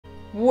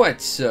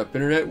What's up,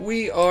 Internet?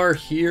 We are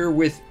here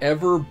with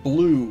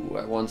EverBlue.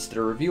 I once did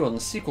a review on the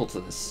sequel to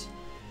this,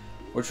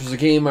 which was a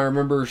game I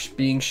remember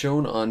being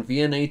shown on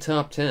VNA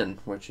Top 10,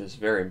 which is a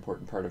very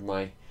important part of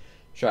my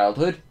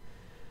childhood.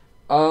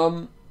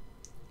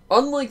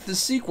 Unlike the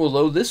sequel,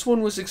 though, this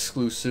one was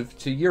exclusive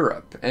to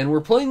Europe, and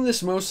we're playing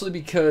this mostly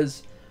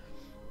because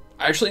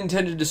I actually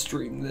intended to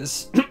stream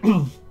this.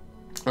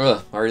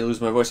 I already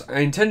lose my voice. I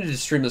intended to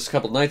stream this a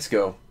couple nights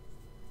ago,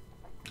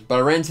 but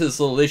I ran into this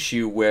little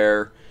issue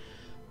where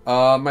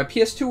my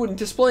PS2 wouldn't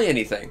display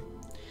anything.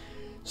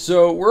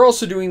 So we're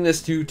also doing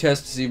this to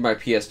test to see if my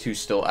PS2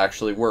 still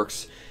actually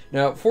works.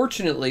 Now,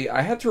 fortunately,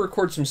 I had to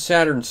record some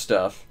Saturn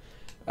stuff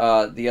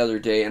the other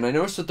day, and I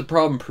noticed that the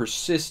problem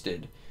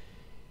persisted.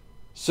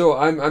 So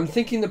I'm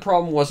thinking the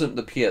problem wasn't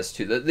the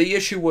PS2. The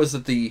issue was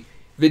that the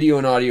video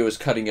and audio is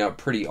cutting out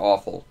pretty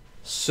awful.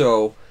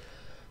 So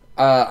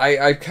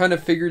I kind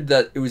of figured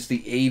that it was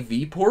the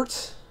AV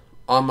ports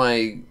on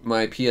my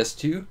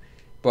PS2.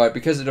 But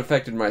because it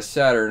affected my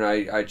Saturn,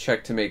 I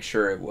checked to make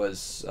sure it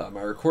was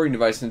my recording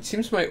device. And it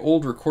seems my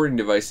old recording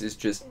device is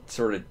just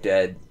sort of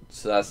dead.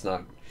 So that's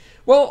not...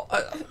 Well,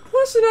 I'm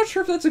honestly not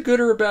sure if that's a good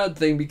or a bad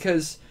thing,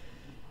 because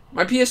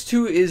my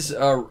PS2 is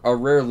a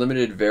rare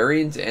limited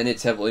variant, and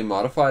it's heavily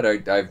modified.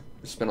 I've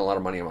spent a lot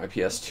of money on my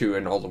PS2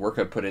 and all the work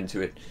I put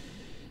into it.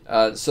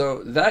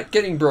 So that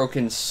getting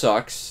broken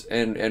sucks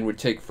and would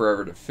take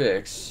forever to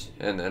fix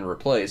and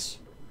replace.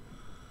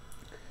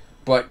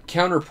 But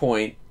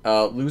counterpoint,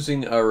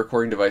 losing a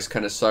recording device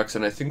kind of sucks,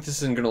 and I think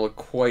this isn't going to look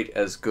quite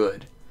as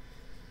good.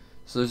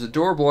 So there's a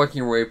door blocking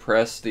your way.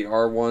 Press the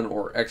R1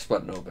 or X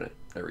button to open it.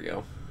 There we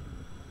go.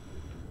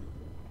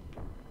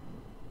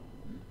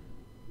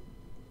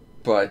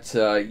 But,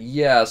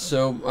 yeah,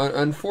 so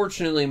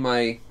unfortunately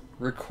my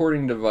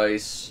recording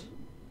device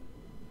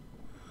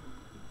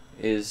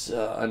is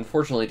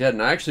unfortunately dead.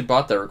 And I actually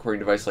bought that recording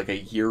device like a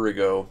year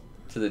ago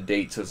to the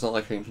date, so it's not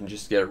like I can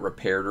just get it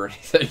repaired or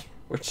anything,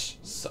 which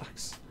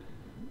sucks.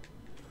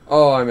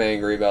 Oh, I'm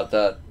angry about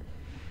that.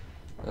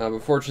 But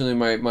fortunately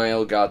my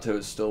Elgato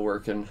is still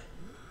working.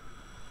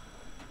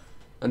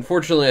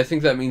 Unfortunately, I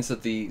think that means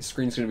that the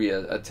screen's going to be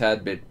a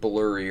tad bit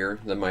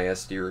blurrier than my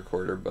SD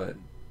recorder, but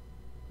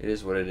it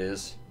is what it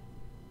is.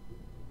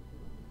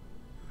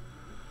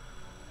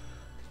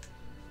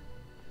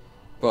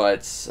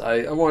 But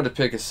I wanted to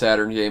pick a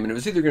Saturn game, and it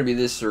was either going to be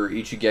this or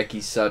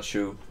Ichigeki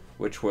Sachu,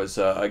 which was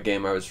a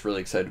game I was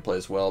really excited to play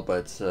as well,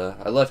 but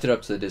I left it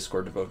up to the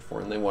Discord to vote for,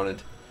 and they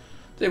wanted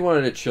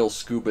a chill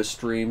scuba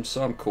stream,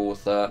 so I'm cool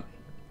with that.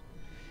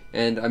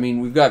 And, I mean,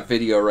 we've got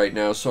video right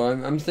now, so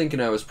I'm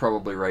thinking I was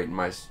probably right, and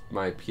my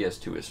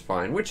PS2 is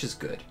fine, which is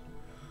good.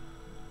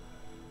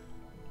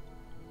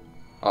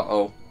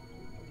 Uh-oh.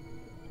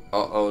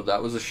 Uh-oh,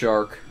 that was a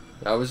shark.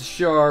 That was a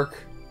shark.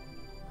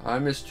 Hi,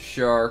 Mr.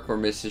 Shark, or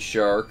Mrs.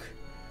 Shark.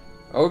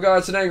 Oh god,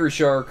 it's an angry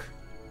shark.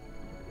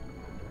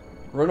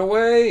 Run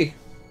away!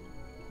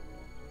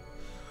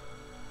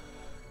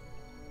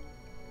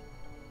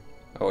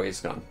 Oh, he's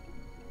gone.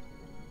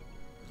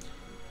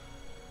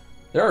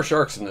 There are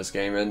sharks in this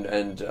game,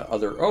 and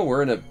other... Oh,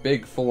 we're in a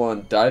big,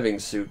 full-on diving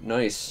suit.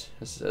 Nice.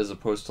 As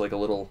opposed to, like, a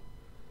little...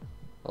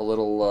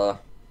 Oh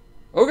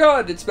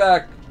god, it's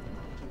back!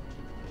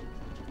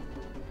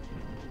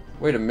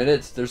 Wait a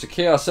minute, there's a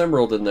Chaos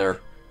Emerald in there.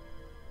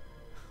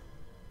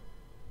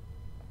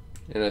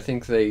 And I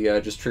think they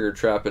just triggered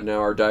trap, and now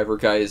our diver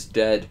guy is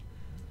dead.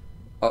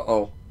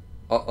 Uh-oh.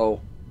 Uh-oh.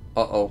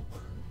 Uh-oh.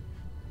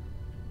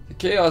 The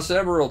Chaos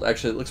Emerald...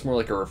 Actually, it looks more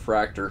like a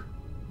refractor.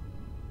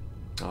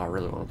 Oh, I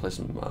really want to play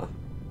some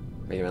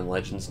Mega Man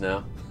Legends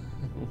now.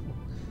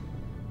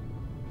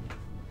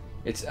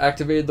 It's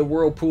activated the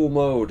Whirlpool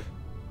mode.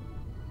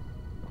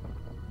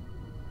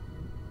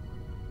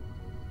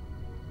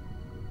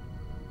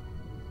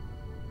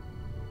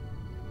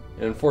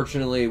 And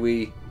unfortunately,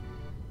 we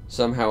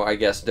somehow, I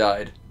guess,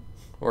 died.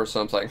 Or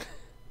something.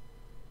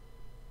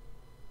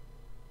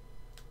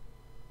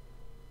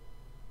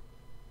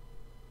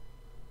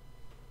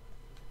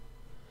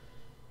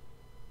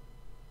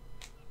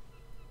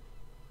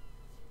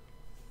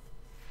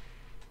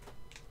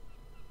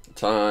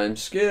 Time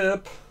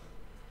skip.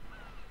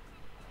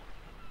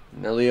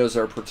 Now Leo's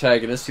our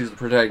protagonist. He's the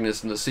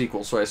protagonist in the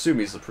sequel, so I assume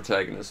he's the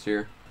protagonist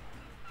here.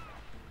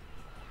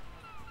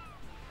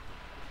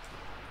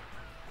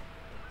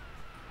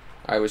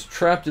 I was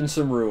trapped in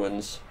some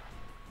ruins.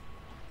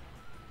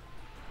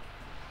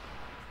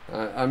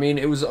 I mean,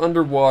 it was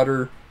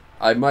underwater.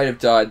 I might have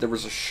died. There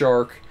was a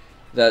shark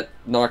that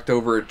knocked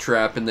over a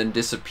trap and then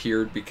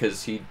disappeared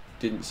because he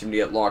didn't seem to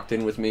get locked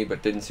in with me,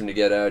 but didn't seem to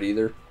get out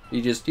either. He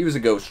was a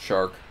ghost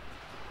shark.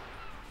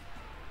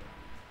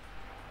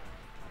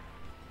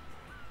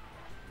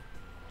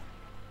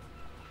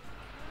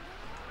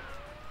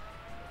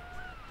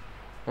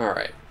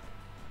 Alright.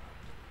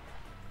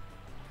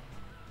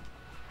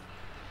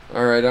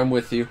 Alright, I'm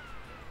with you.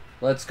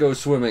 Let's go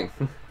swimming.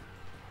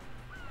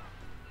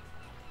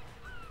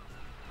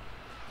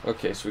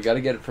 Okay, so we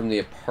gotta get it from the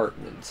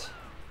apartment.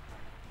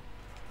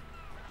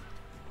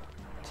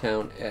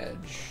 Town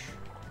edge.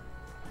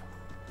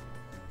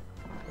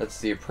 That's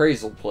the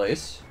appraisal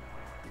place.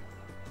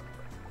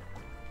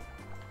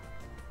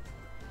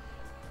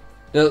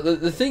 Now,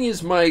 the thing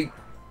is, my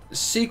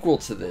sequel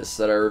to this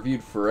that I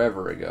reviewed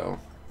forever ago,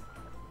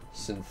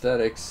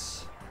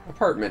 Synthetics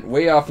Apartment,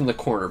 way off in the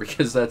corner,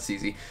 because that's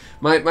easy.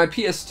 My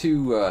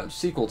PS2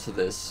 sequel to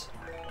this,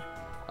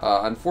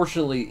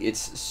 unfortunately,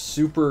 it's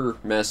super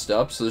messed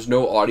up, so there's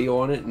no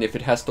audio on it, and if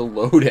it has to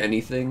load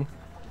anything,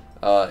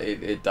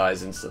 it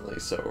dies instantly.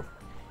 So,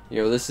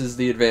 you know, this is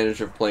the advantage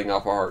of playing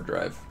off a hard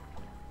drive.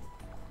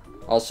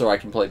 Also, I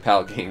can play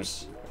PAL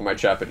games on my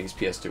Japanese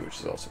PS2, which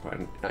is also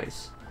quite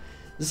nice.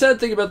 The sad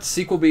thing about the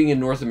sequel being in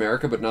North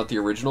America, but not the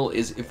original,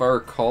 is, if I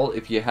recall,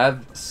 if you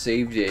have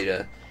save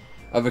data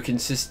of a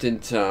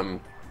consistent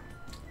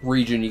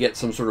region, you get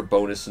some sort of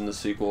bonus in the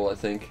sequel, I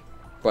think.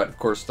 But, of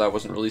course, that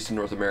wasn't released in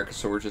North America,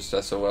 so we're just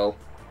SOL.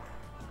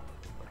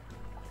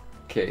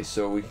 Okay,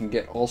 so we can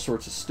get all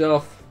sorts of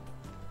stuff.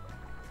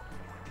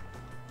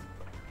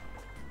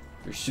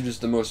 Your suit is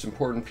the most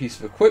important piece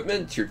of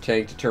equipment. Your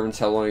tank determines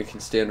how long you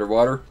can stay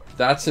underwater.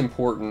 That's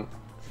important.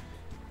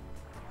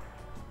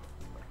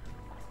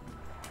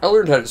 I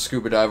learned how to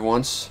scuba dive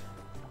once.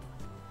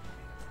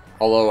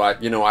 Although,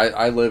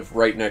 I live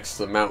right next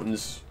to the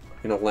mountains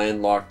in a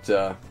landlocked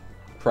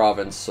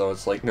province, so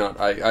it's like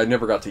not... I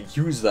never got to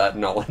use that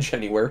knowledge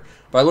anywhere.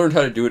 But I learned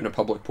how to do it in a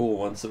public pool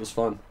once. It was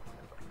fun.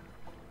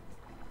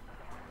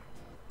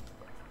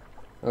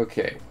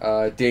 Okay,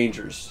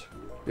 dangers.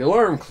 The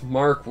alarm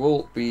mark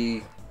will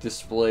be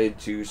displayed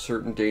to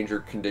certain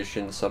danger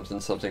conditions,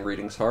 something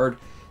readings hard.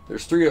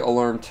 There's 3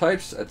 alarm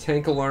types: a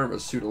tank alarm, a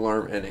suit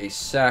alarm, and a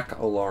sack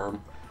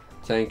alarm.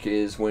 Tank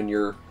is when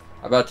you're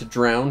about to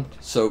drown,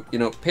 so, you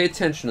know, pay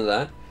attention to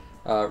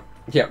that.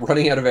 Yeah,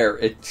 running out of air,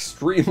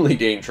 extremely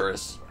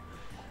dangerous.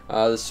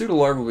 The suit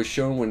alarm will be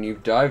shown when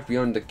you dive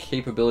beyond the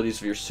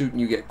capabilities of your suit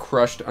and you get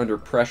crushed under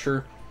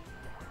pressure.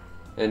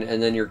 And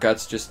then your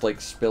guts just,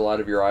 like, spill out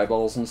of your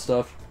eyeballs and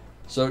stuff.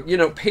 So, you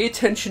know, pay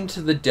attention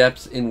to the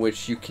depth in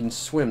which you can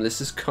swim. This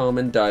is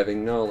common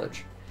diving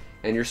knowledge.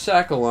 And your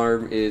sack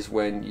alarm is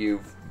when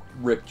you've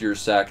ripped your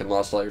sack and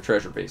lost all your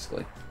treasure,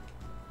 basically.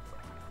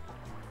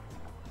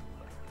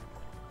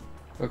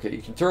 Okay,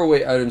 you can throw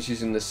away items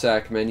using the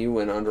sack menu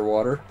when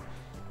underwater.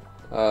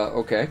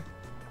 Okay.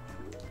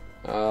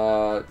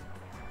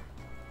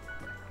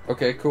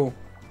 Okay, cool.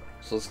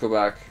 So let's go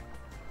back.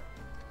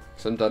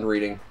 So I'm done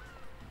reading.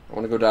 I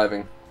want to go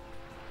diving.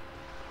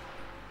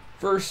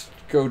 First,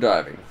 go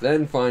diving.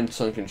 Then find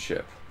sunken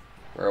ship.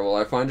 Where will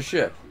I find a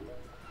ship?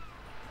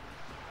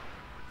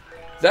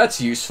 That's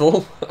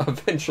useful.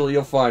 Eventually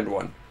you'll find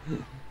one.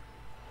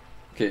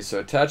 Okay, so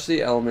attach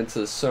the element to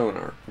the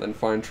sonar. Then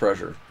find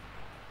treasure.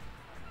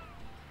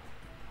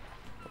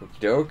 Okie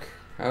doke.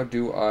 How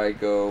do I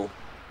go...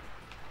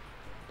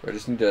 Do I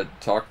just need to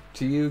talk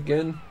to you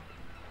again?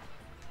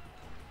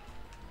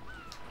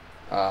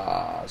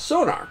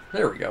 Sonar.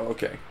 There we go.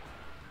 Okay.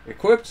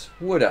 Equipped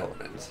wood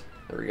element.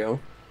 There we go.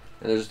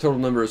 And there's a total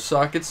number of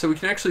sockets, so we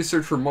can actually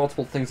search for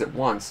multiple things at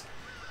once.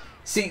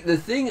 See, the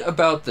thing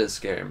about this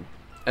game,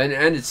 and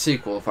its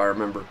sequel, if I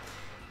remember,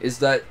 is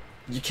that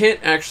you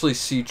can't actually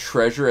see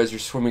treasure as you're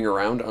swimming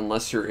around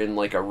unless you're in,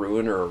 like, a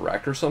ruin or a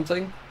wreck or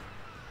something.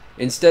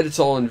 Instead, it's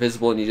all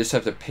invisible, and you just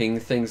have to ping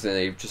things, and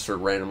they just sort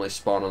of randomly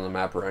spawn on the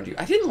map around you.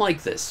 I didn't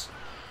like this,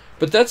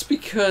 but that's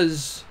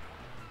because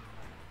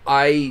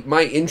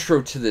my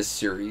intro to this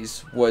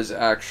series was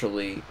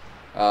actually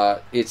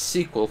its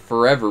sequel,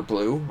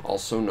 EverBlue,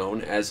 also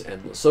known as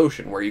Endless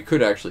Ocean, where you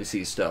could actually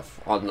see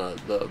stuff on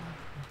the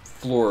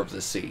floor of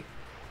the sea.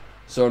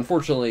 So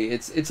unfortunately,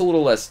 it's a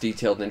little less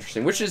detailed and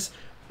interesting, which is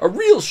a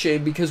real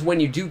shame, because when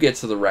you do get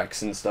to the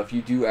wrecks and stuff,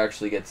 you do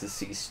actually get to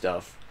see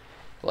stuff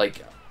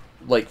like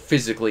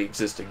physically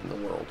existing in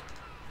the world.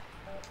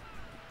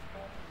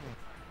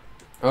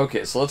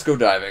 Okay, so let's go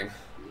diving.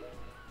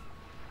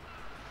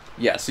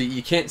 Yeah, so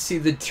you can't see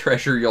the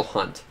treasure you'll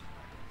hunt,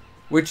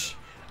 which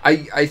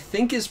I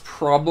think is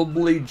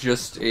probably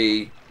just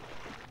a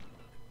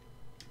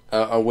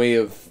way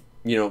of,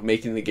 you know,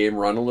 making the game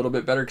run a little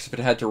bit better, because if it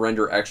had to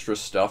render extra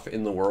stuff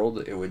in the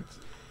world, it would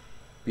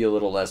be a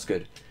little less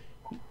good.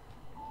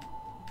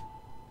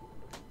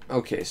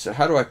 Okay, so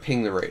how do I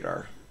ping the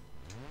radar?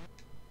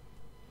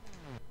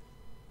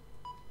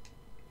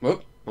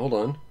 Whoop, hold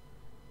on.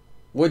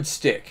 Wood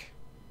stick.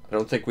 I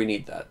don't think we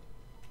need that.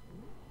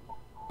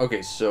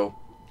 Okay, so...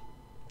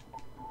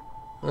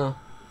 Well,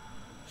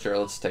 sure,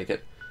 let's take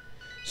it.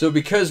 So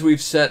because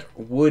we've set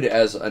wood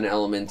as an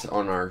element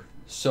on our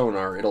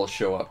sonar, it'll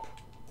show up.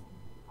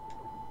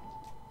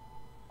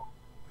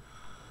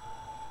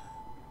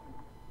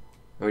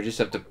 And we just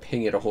have to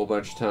ping it a whole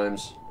bunch of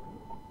times.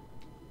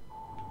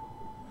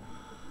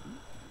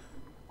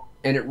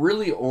 And it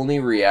really only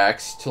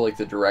reacts to, like,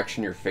 the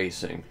direction you're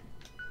facing.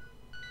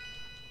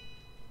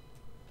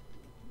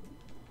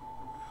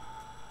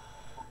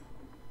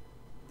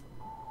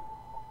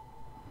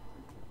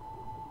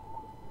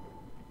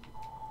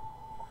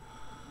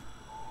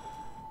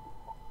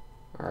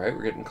 Alright,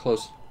 we're getting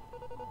close.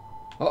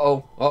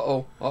 Uh-oh,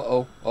 uh-oh,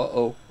 uh-oh,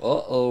 uh-oh,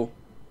 uh-oh.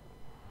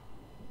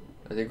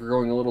 I think we're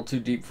going a little too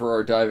deep for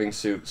our diving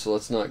suit, so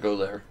let's not go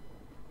there.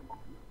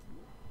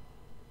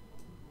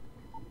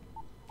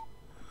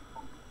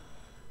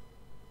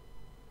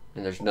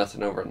 And there's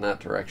nothing over in that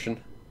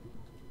direction.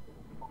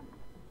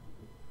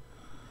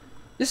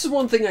 This is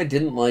one thing I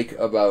didn't like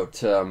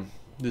about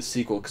this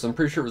sequel, because I'm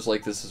pretty sure it was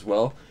like this as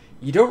well.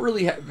 You don't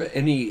really have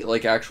any,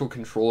 like, actual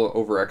control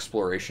over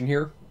exploration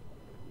here.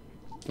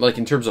 Like,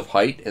 in terms of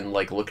height and,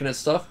 like, looking at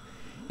stuff.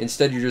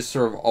 Instead, you just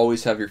sort of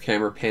always have your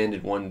camera panned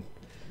in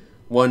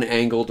one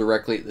angle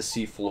directly at the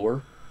sea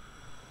floor.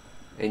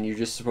 And you're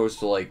just supposed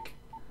to, like,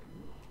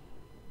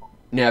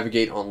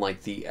 navigate on,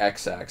 like, the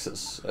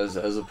x-axis as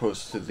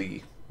opposed to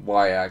the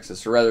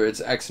y-axis. Or rather,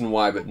 it's x and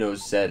y, but no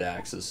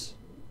z-axis.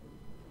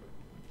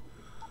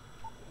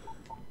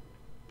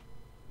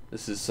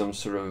 This is some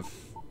sort of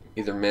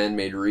either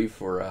man-made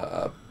reef or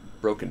a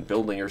broken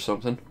building or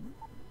something.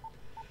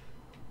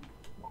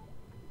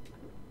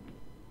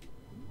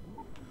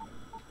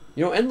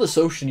 You know, Endless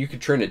Ocean, you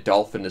could train a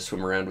dolphin to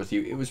swim around with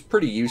you. It was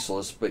pretty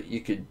useless, but you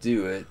could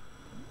do it.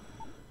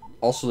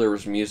 Also, there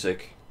was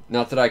music.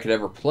 Not that I could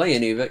ever play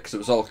any of it, because it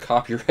was all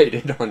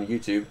copyrighted on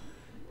YouTube.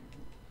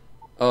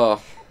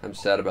 Oh, I'm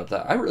sad about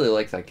that. I really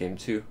like that game,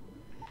 too.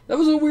 That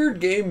was a weird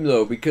game,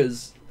 though,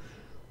 because,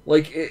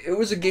 like, it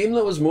was a game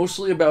that was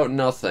mostly about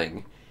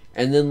nothing.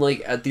 And then,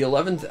 like, at the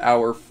 11th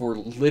hour, for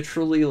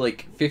literally,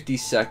 like, 50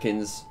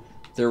 seconds,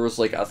 there was,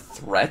 like, a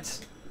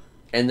threat.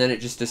 And then it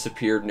just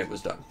disappeared and it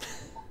was done.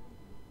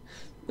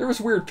 There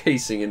was weird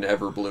pacing in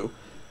EverBlue.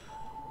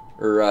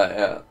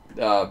 Or,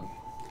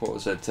 what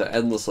was it?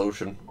 Endless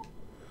Ocean.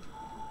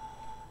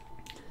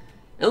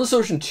 Endless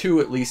Ocean 2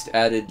 at least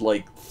added,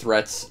 like,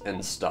 threats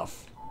and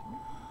stuff.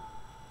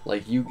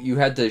 Like, you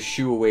had to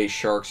shoo away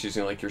sharks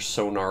using, like, your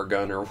sonar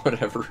gun or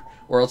whatever.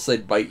 Or else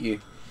they'd bite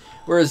you.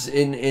 Whereas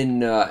in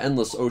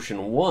Endless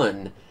Ocean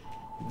 1,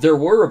 there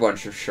were a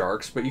bunch of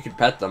sharks, but you could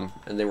pet them,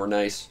 and they were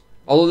nice.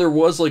 Although there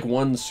was, like,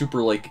 one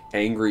super, like,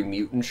 angry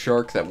mutant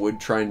shark that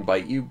would try and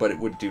bite you, but it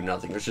would do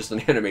nothing. It was just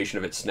an animation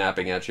of it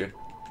snapping at you.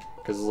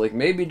 Because it's like,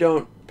 maybe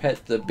don't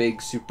pet the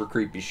big, super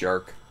creepy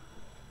shark.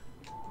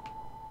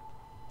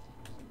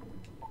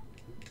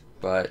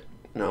 But,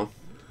 no.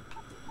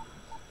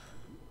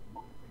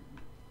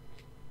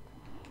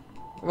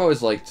 I've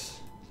always liked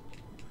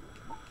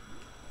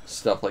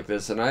stuff like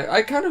this, and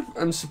I kind of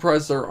am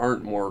surprised there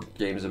aren't more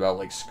games about,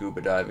 like, scuba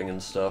diving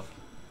and stuff.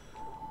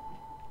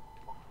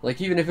 Like,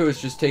 even if it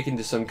was just taken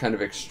to some kind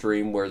of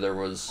extreme where there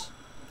was,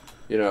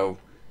 you know,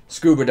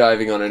 scuba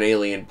diving on an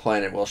alien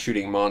planet while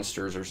shooting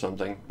monsters or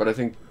something. But I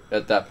think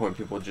at that point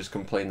people would just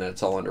complain that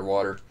it's all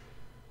underwater.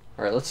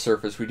 Alright, let's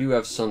surface. We do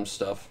have some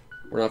stuff.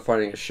 We're not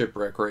finding a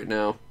shipwreck right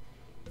now.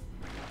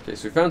 Okay,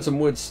 so we found some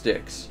wood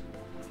sticks.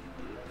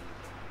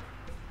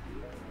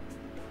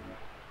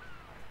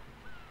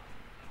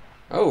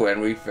 Oh, and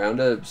we found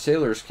a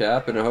sailor's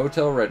cap and a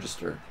hotel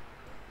register.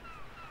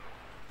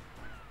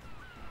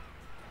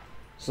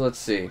 So let's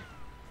see.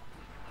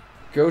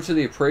 Go to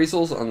the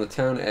appraisals on the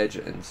town edge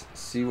and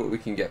see what we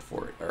can get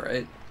for it,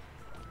 alright?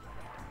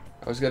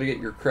 Always gotta get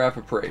your crap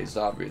appraised,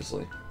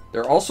 obviously.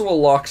 They're also a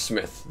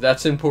locksmith.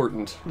 That's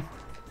important.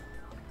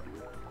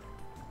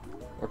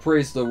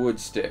 Appraise the wood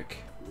stick.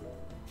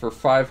 For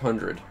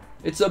 500.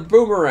 It's a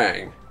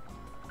boomerang!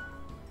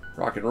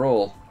 Rock and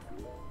roll.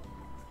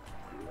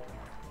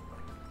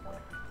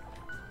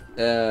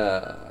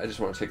 I just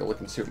want to take a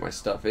look and see what my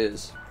stuff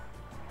is.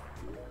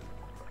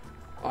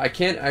 I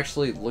can't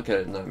actually look at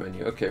it in that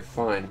menu. Okay,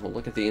 fine. We'll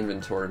look at the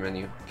inventory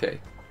menu.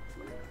 Okay.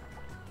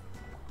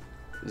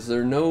 Is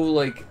there no,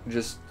 like,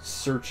 just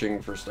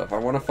searching for stuff? I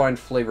want to find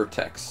flavor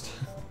text.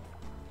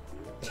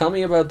 Tell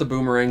me about the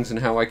boomerangs and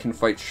how I can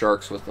fight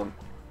sharks with them.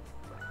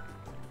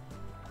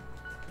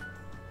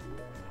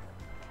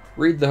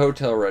 Read the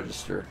hotel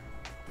register.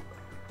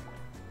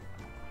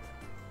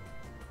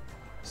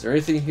 Is there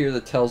anything here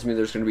that tells me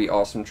there's going to be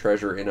awesome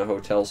treasure in a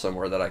hotel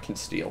somewhere that I can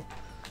steal?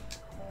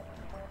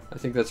 I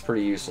think that's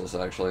pretty useless,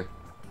 actually.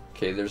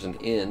 Okay, there's an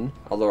inn,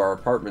 although our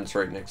apartment's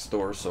right next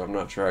door, so I'm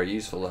not sure how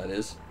useful that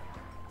is.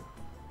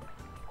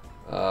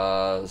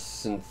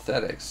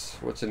 Synthetics.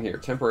 What's in here?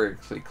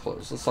 Temporarily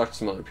closed. Let's talk to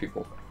some other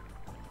people.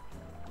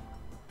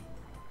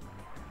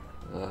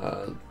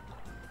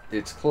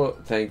 It's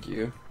closed. Thank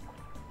you.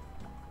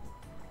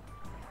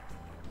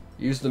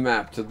 Use the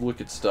map to look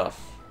at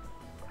stuff.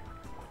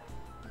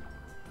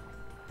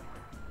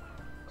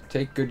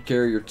 Take good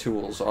care of your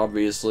tools,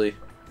 obviously.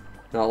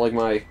 Not like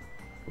my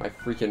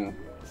freaking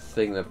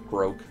thing that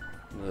broke.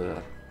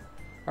 Ugh.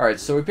 Alright,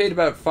 so we paid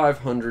about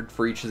 500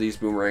 for each of these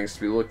boomerangs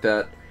to be looked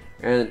at,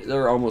 and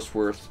they're almost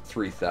worth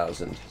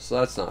 3,000, so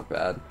that's not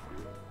bad.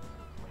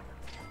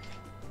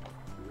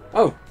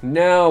 Oh,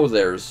 now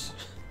there's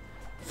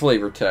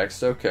flavor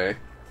text, okay.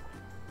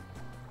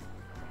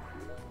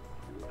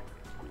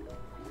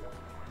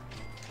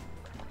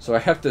 So I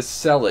have to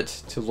sell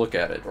it to look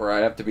at it, or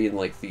I have to be in,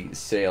 like, the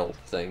sale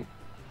thing.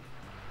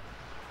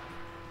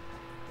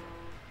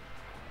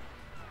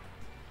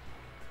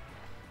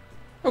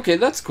 Okay,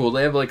 that's cool.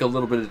 They have, like, a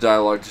little bit of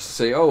dialogue just to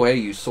say, oh, hey,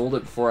 you sold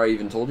it before I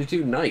even told you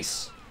to?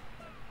 Nice.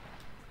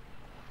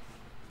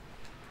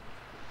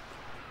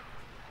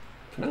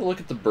 Can I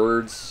look at the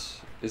birds?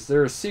 Is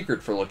there a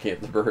secret for looking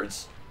at the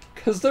birds?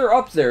 Because they're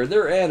up there.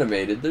 They're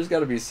animated. There's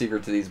got to be a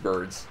secret to these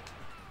birds.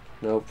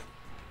 Nope.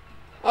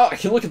 Oh, I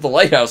can look at the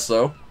lighthouse,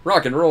 though.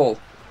 Rock and roll.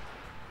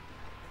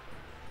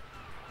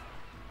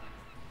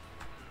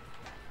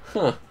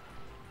 Huh.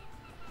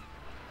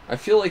 I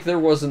feel like there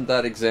wasn't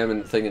that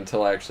examined thing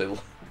until I actually,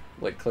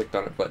 like, clicked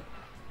on it, but...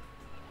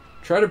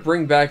 Try to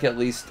bring back at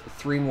least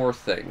 3 more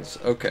things.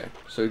 Okay,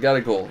 so we got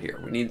a goal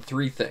here. We need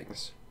 3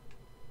 things.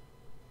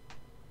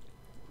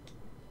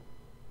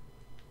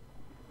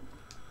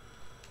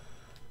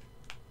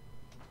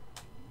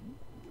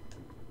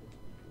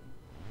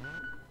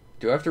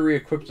 Do I have to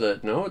re-equip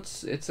that? No,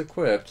 it's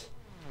equipped.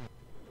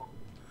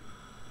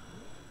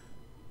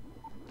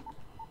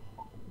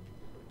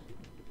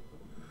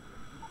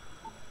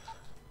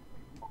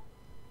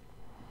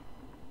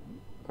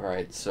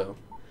 Alright, so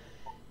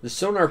the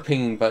sonar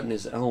pinging button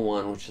is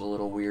L1, which is a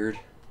little weird.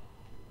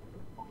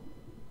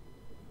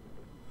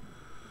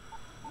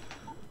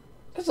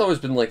 That's always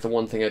been like the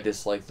one thing I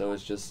dislike, though,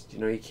 is just, you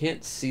know, you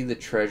can't see the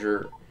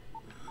treasure.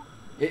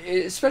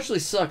 It especially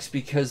sucks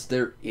because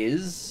there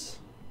is,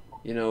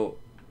 you know,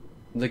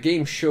 the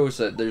game shows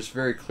that there's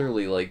very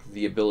clearly, like,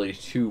 the ability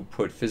to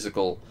put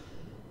physical,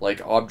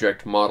 like,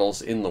 object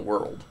models in the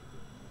world.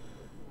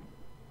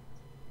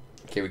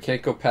 Okay, we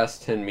can't go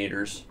past 10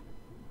 meters.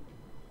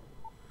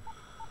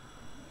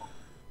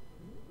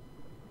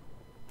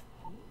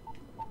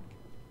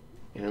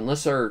 And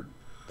unless our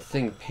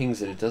thing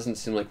pings it, it doesn't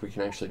seem like we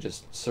can actually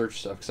just search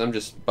stuff, because I'm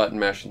just button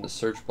mashing the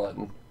search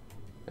button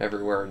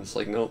everywhere, and it's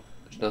like, nope,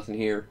 there's nothing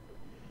here.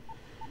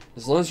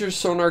 As long as your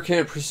sonar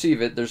can't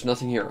perceive it, there's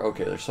nothing here.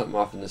 Okay, there's something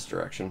off in this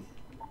direction.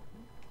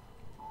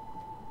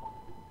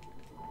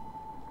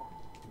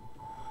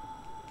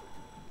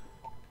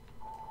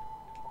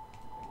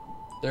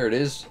 There it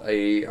is,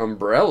 a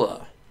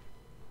umbrella.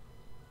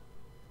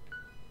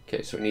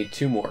 Okay, so we need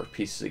 2 more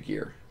pieces of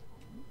gear.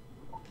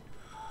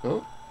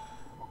 Oh.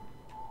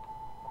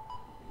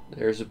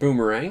 There's a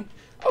boomerang.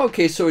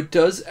 Okay, so it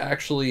does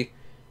actually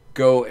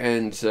go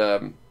and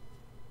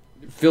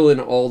fill in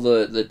all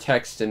the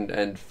text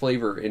and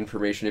flavor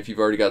information if you've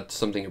already got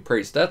something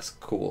appraised. That's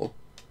cool.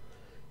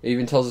 It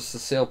even tells us the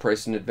sale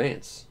price in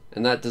advance.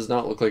 And that does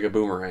not look like a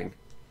boomerang.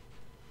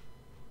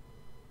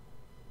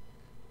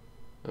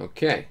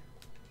 Okay.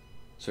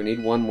 So we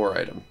need 1 more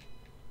item.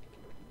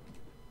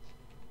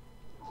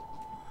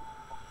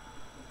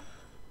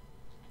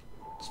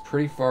 It's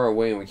pretty far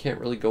away and we can't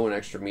really go an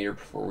extra meter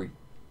before we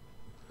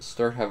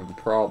start having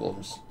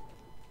problems.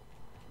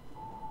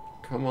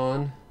 Come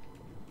on.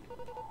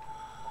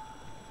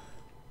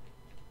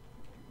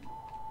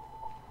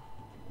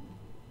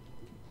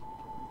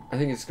 I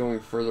think it's going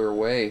further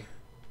away.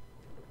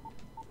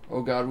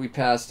 Oh god, we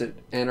passed it,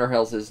 and our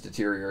health is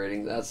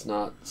deteriorating. That's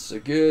not so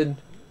good.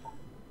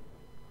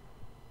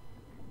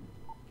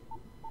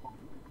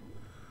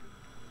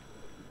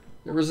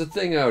 There was a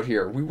thing out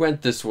here. We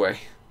went this way.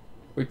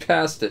 We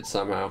passed it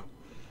somehow.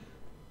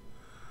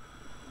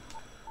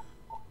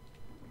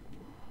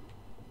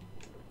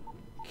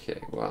 Okay,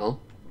 well,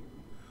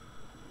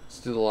 let's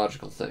do the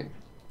logical thing.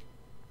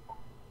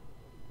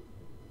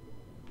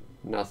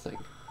 Nothing.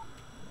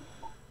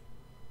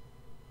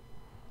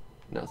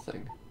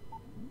 Nothing.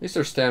 At least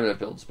our stamina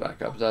builds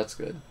back up. That's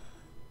good.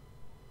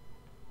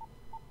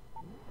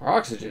 Our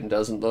oxygen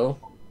doesn't, though.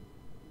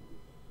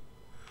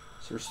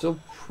 So we're still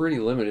pretty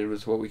limited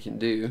with what we can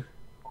do.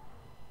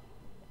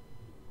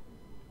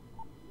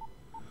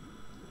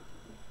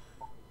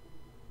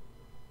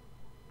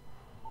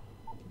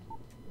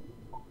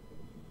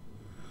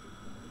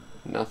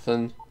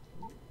 Nothing.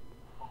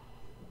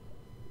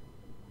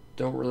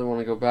 Don't really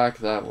want to go back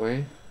that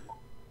way.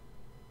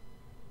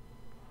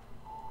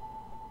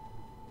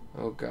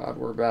 Oh god,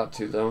 we're about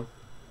to, though.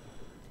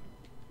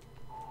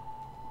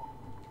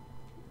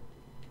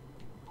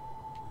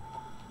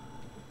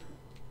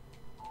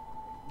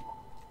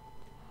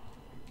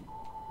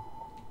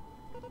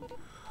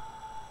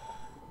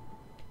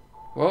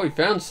 Well, we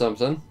found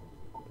something.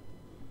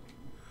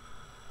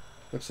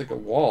 Looks like a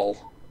wall.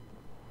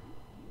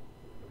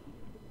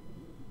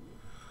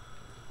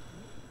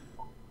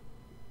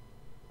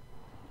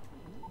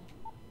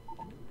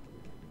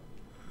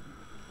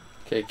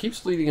 Okay, it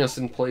keeps leading us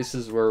in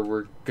places where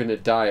we're gonna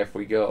die if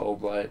we go,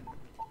 but...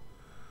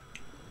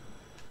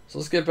 So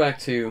let's get back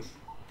to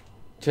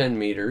 10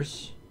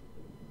 meters.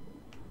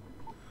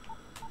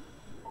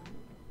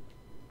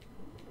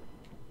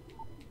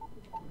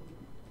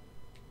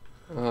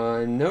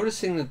 I'm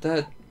noticing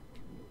that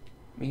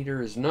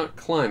meter is not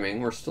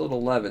climbing. We're still at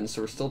 11,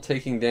 so we're still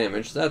taking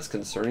damage. That's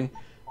concerning.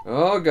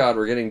 Oh god,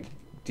 we're getting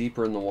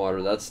deeper in the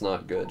water. That's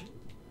not good.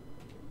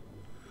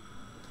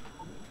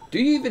 Do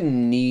you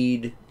even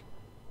need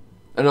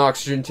an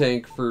oxygen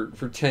tank for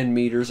 10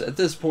 meters? At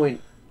this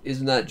point,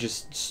 isn't that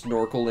just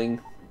snorkeling?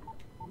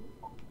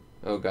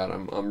 Oh god,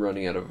 I'm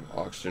running out of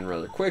oxygen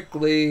rather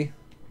quickly.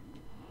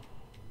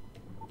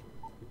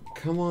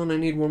 Come on, I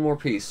need 1 more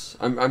piece.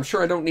 I'm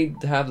sure I don't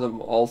need to have them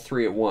all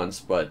 3 at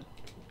once, but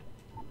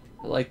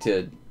I like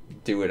to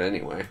do it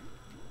anyway.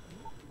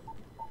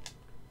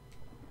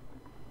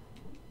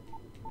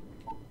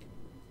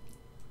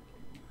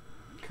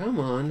 Come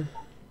on.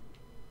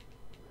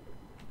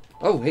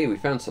 Oh, hey, we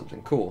found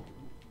something. Cool.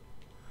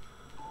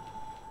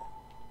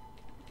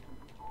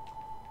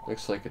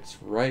 Looks like it's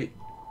right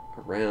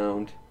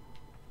around.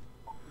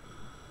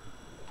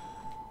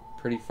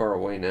 Pretty far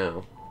away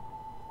now.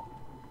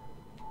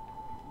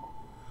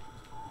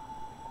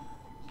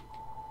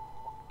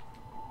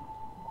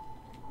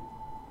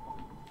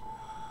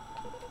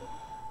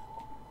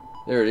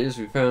 There it is.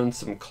 We found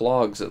some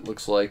clogs, it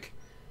looks like.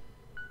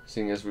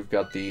 Seeing as we've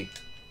got the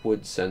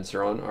wood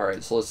sensor on.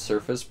 Alright, so let's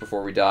surface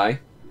before we die.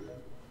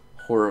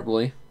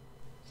 Horribly.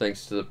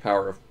 Thanks to the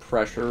power of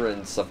pressure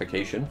and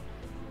suffocation.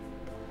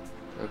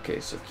 Okay,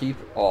 so keep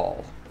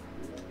all.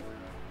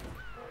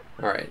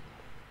 Alright.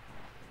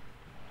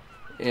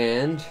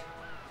 And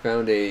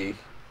found a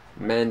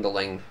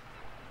mandling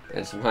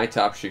and some high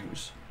top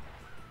shoes.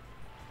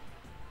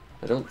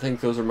 I don't think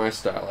those are my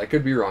style. I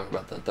could be wrong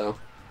about that though.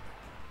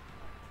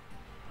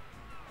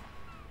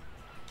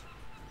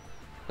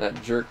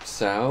 That jerked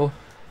sow.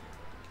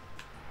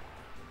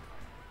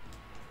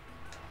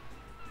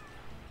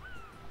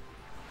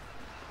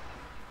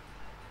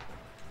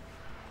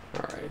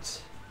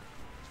 Alright.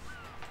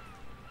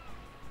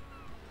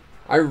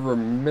 I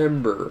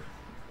remember.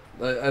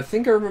 I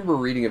think I remember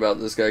reading about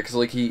this guy, because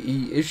like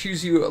he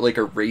issues you like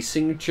a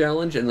racing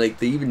challenge, and like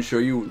they even show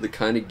you the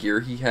kind of gear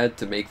he had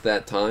to make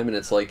that time, and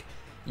it's like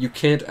you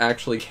can't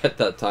actually get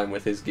that time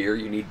with his gear.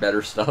 You need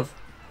better stuff.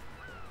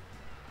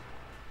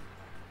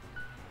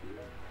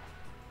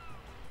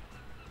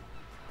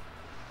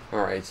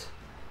 Alright,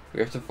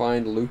 we have to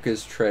find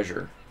Luca's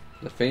treasure,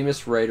 the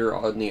famous writer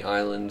on the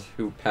island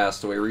who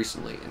passed away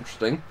recently.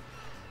 Interesting.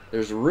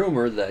 There's a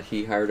rumor that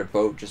he hired a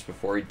boat just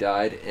before he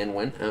died and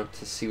went out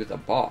to sea with a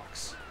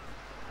box.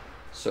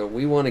 So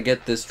we want to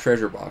get this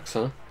treasure box,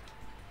 huh?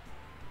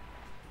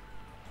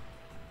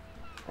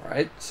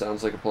 Alright,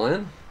 sounds like a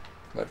plan.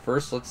 But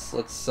first,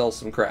 let's sell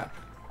some crap.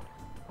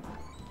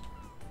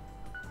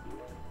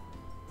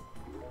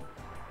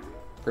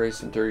 Gray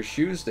some dirty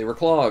shoes, they were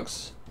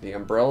clogs. The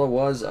umbrella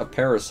was a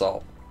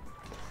parasol.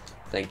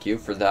 Thank you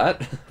for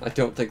that. I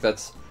don't think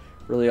that's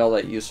really all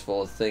that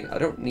useful a thing. I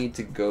don't need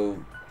to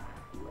go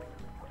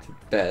to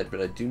bed, but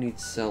I do need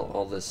to sell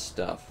all this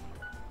stuff.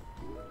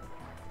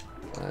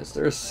 Is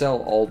there a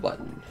sell all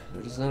button?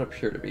 There does not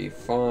appear to be.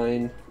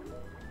 Fine.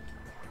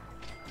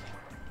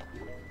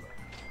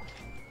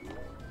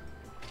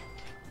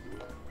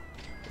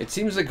 It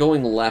seems that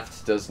going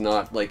left does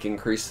not like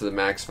increase to the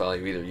max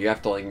value either. You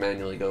have to like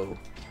manually go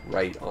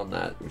right on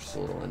that, which is a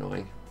little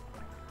annoying.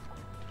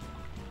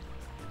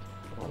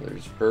 Oh,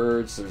 there's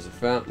birds, there's a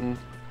fountain,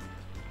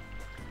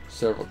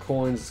 several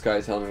coins. This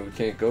guy's telling me we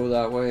can't go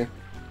that way.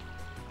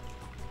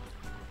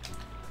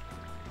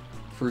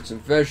 Fruits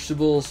and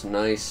vegetables,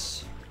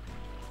 nice.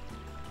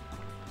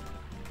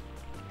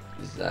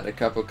 Is that a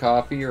cup of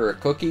coffee or a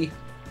cookie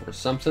or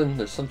something?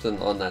 There's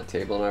something on that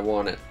table and I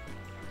want it.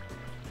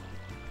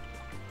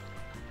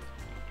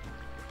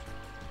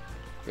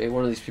 Maybe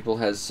one of these people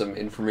has some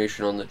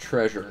information on the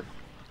treasure.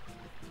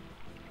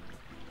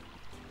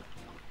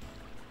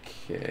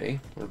 Okay,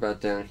 what about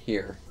down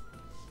here?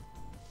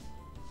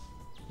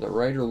 The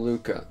writer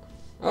Luca.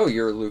 Oh,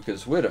 you're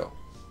Luca's widow.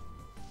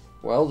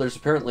 Well, there's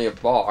apparently a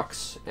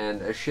box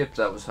and a ship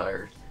that was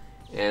hired.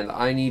 And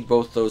I need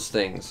both those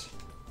things.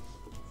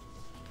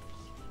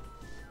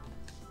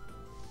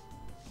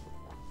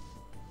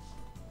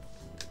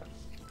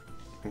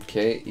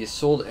 Okay, you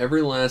sold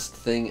every last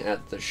thing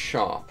at the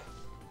shop.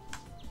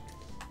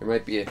 There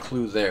might be a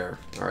clue there.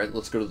 Alright,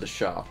 let's go to the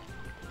shop.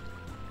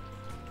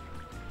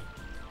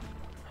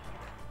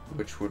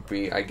 Which would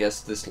be, I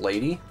guess, this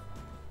lady.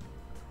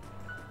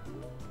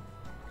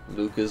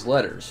 Luca's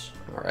letters.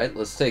 Alright,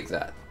 let's take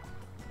that.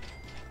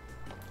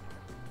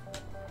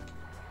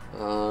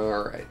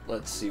 Alright,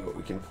 let's see what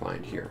we can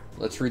find here.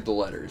 Let's read the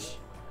letters.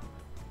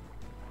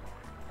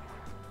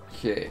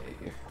 Okay.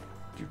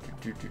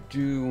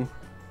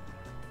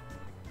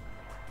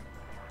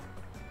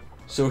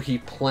 So he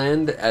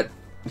planned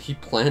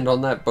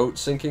on that boat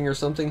sinking or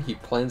something? He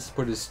plans to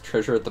put his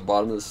treasure at the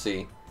bottom of the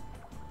sea.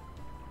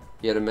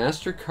 He had a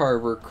master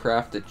carver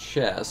craft a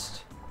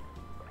chest,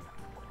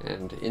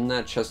 and in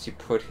that chest he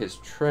put his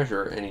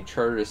treasure, and he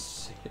chartered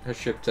a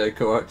ship to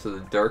go out to the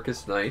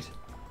darkest night,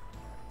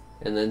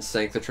 and then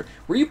sank the treasure.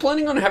 Were you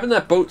planning on having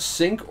that boat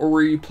sink, or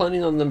were you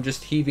planning on them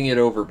just heaving it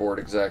overboard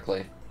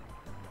exactly?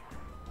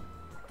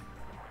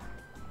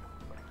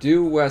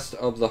 Due west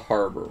of the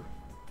harbor.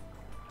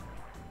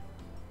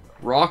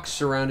 Rocks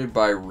surrounded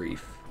by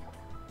reef.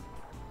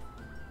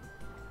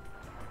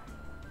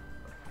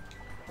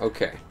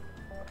 Okay.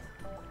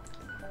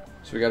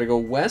 So we gotta go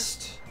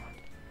west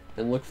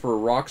and look for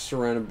rocks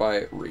surrounded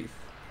by reef.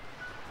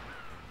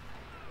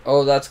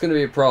 Oh, that's gonna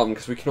be a problem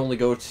because we can only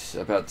go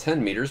about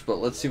 10 meters, but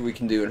let's see what we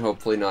can do and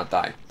hopefully not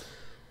die.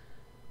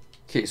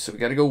 Okay, so we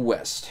gotta go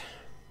west.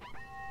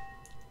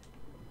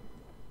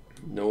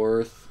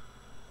 North,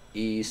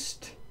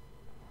 east,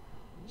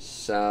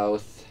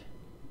 south.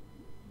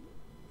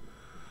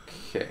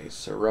 Okay,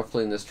 so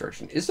roughly in this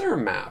direction. Is there a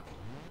map?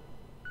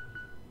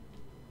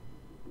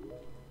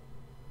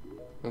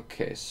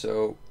 Okay,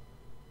 so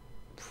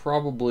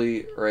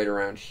probably right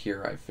around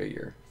here, I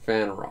figure.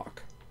 Fan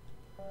Rock.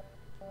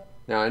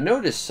 Now, I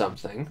noticed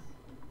something.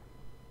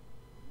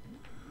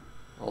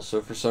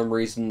 Also, for some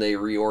reason, they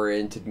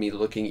reoriented me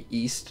looking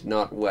east,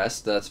 not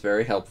west. That's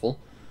very helpful.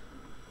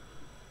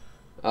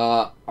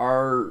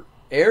 Our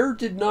air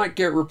did not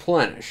get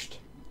replenished.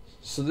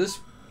 So this...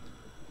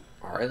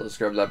 Alright, let's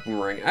grab that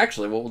boomerang.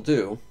 Actually, what we'll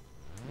do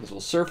is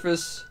we'll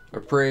surface,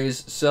 appraise,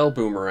 sell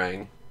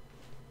boomerang.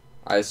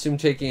 I assume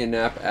taking a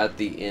nap at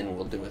the inn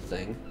will do a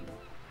thing.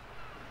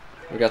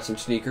 We got some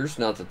sneakers,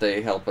 not that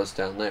they help us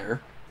down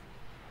there.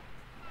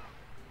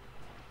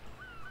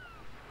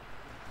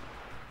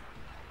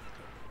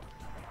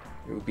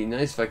 It would be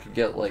nice if I could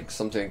get, like,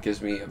 something that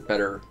gives me a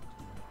better...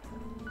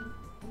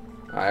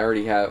 I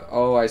already have...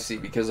 Oh, I see.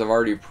 Because I've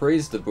already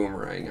appraised the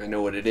boomerang, I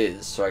know what it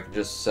is, so I can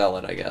just sell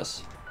it, I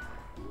guess.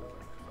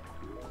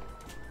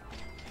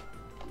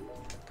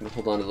 I'm gonna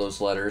hold on to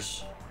those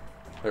letters.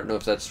 I don't know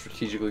if that's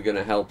strategically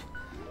gonna help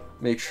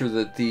make sure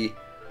that the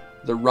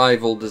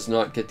rival does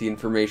not get the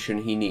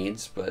information he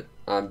needs, but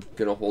I'm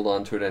gonna hold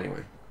on to it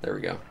anyway. There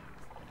we go.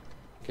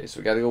 Okay, so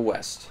we gotta go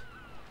west.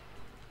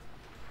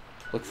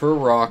 Look for a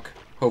rock.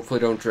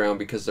 Hopefully don't drown,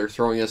 because they're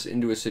throwing us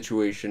into a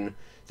situation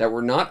that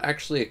we're not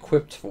actually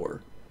equipped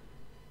for,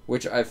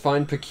 which I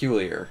find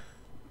peculiar.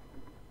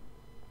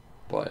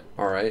 But,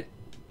 alright.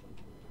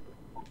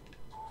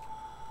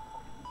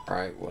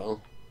 Alright,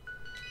 well,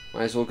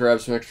 might as well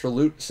grab some extra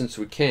loot since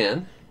we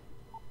can.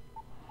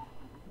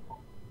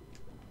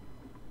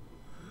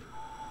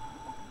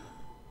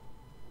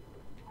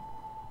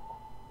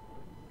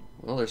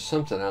 Well, there's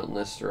something out in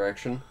this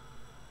direction.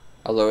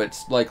 Although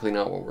it's likely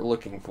not what we're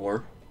looking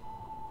for.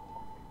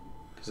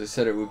 Because they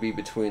said it would be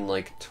between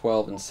like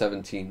 12 and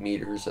 17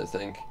 meters, I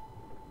think.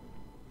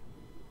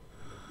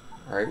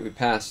 Alright, we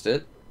passed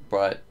it,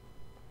 but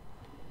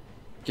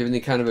given the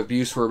kind of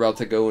abuse we're about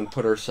to go and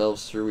put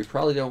ourselves through, we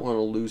probably don't want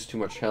to lose too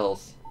much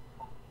health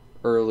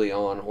early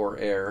on, or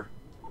air.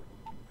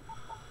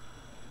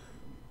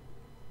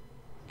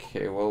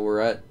 Okay, well,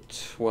 we're at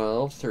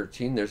 12,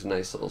 13. There's a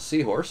nice little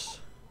seahorse.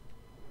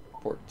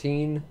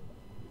 14.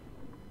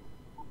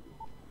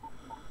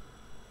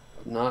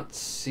 Not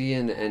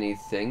seeing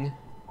anything.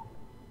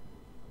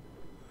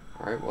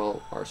 Alright,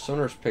 well, our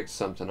sonar's picked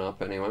something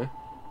up anyway.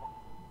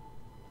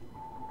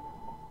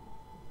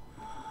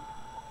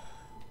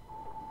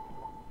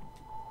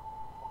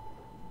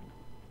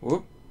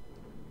 Whoop.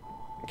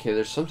 Okay,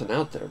 there's something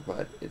out there,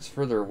 but it's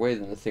further away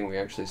than the thing we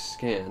actually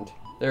scanned.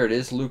 There it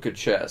is, Luca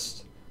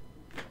chest.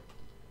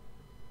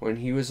 When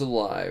he was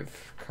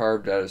alive,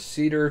 carved out of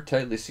cedar,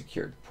 tightly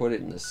secured. Put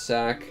it in the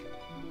sack.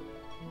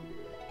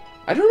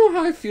 I don't know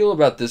how I feel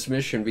about this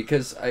mission,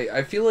 because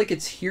I feel like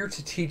it's here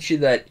to teach you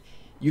that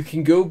you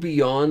can go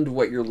beyond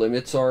what your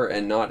limits are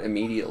and not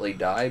immediately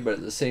die, but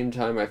at the same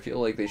time I feel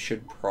like they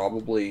should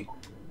probably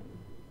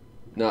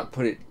not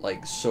put it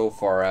like so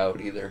far out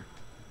either.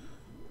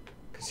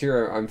 Because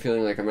here I'm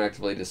feeling like I'm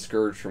actively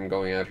discouraged from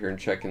going out here and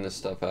checking this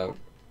stuff out.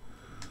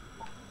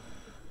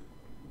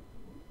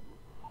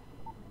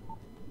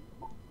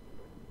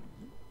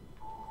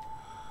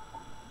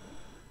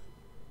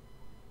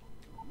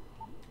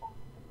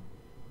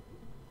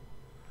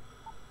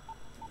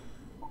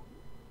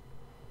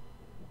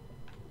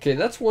 Okay,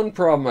 that's one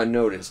problem I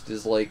noticed,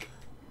 is like,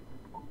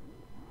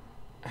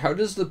 how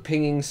does the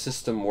pinging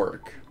system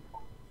work?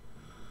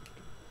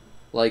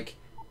 Like,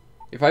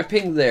 if I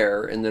ping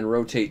there and then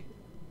rotate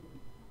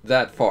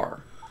that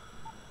far,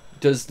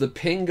 does the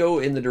ping go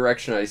in the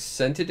direction I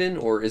sent it in,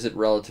 or is it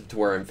relative to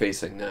where I'm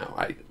facing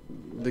now?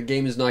 The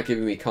game is not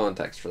giving me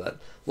context for that.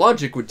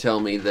 Logic would tell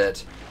me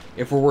that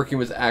if we're working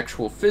with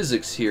actual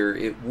physics here,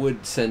 it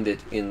would send it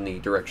in the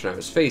direction I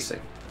was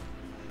facing.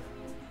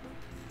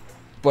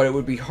 But it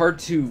would be hard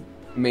to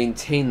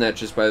maintain that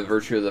just by the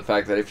virtue of the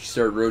fact that if you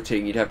started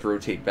rotating, you'd have to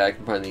rotate back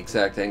and find the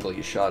exact angle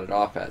you shot it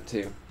off at,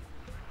 too.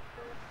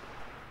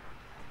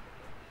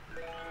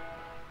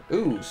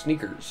 Ooh,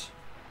 sneakers.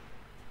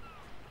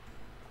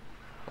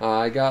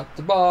 I got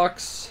the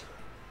box.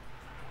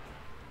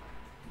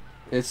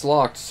 It's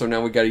locked, so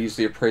now we gotta use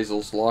the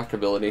appraisal's lock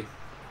ability.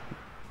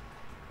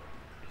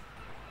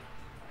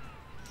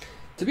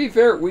 To be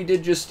fair, we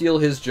did just steal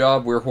his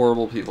job. We're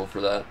horrible people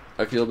for that.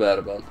 I feel bad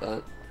about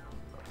that.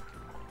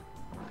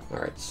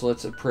 Alright, so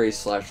let's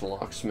appraise /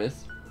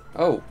 locksmith.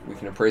 Oh, we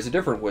can appraise a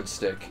different wood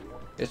stick.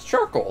 It's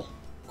charcoal.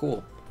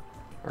 Cool.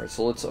 Alright,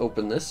 so let's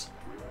open this.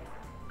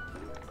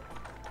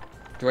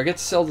 Do I get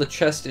to sell the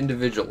chest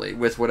individually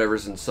with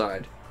whatever's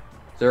inside?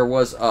 There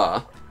was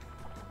a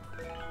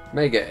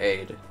Mega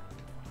Aid.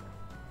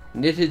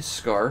 Knitted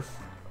scarf.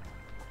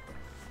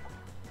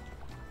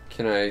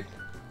 Can I...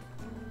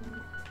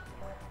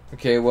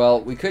 Okay, well,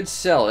 we could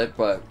sell it,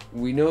 but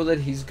we know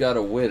that he's got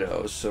a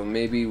widow, so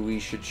maybe we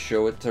should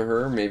show it to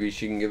her. Maybe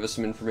she can give us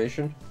some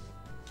information.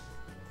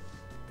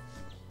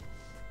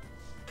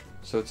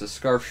 So it's a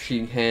scarf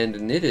she hand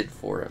knitted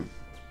for him.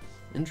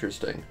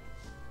 Interesting.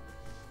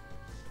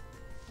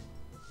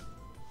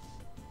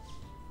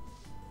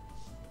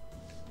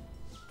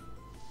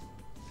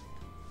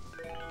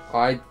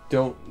 I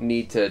don't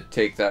need to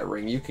take that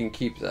ring. You can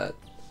keep that.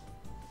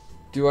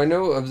 Do I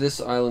know of this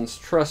island's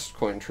trust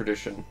coin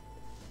tradition?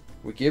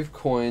 We give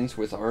coins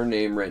with our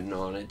name written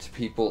on it to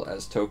people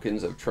as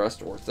tokens of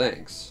trust or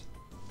thanks.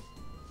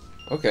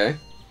 Okay.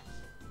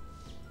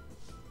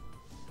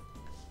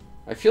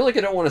 I feel like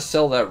I don't want to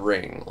sell that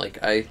ring.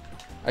 Like, I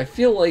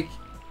feel like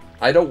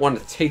I don't want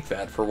to take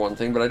that for one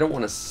thing, but I don't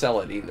want to sell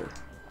it either.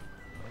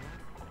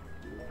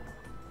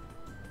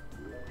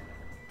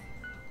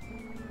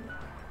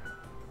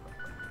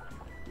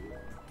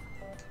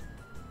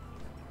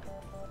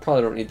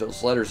 Probably don't need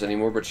those letters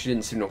anymore, but she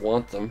didn't seem to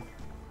want them.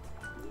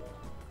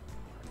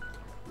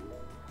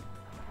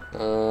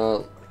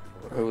 Oh,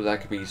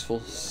 that could be useful.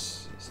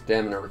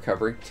 Stamina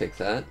recovery, take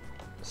that.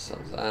 Sell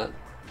that.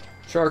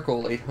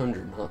 Charcoal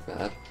 800, not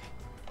bad.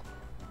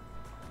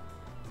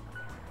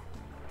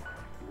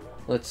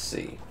 Let's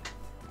see.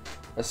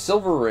 A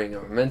silver ring,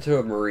 a memento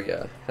of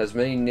Maria, has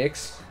many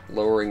nicks,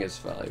 lowering its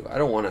value. I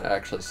don't want to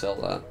actually sell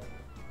that.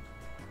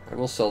 I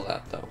will sell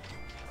that though.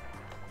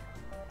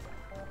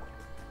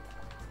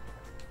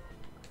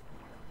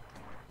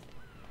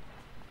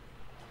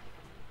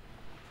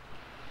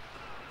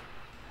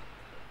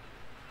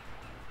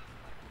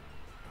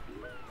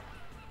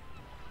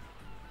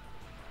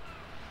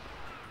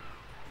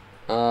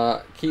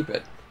 Keep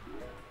it.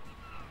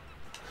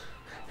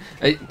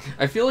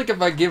 I feel like if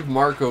I give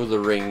Marco the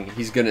ring,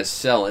 he's gonna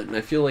sell it, and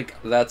I feel like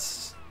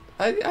that's...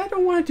 I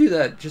don't want to do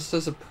that, just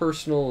as a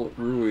personal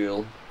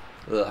rule.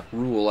 I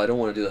don't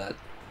want to do that,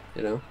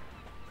 you know?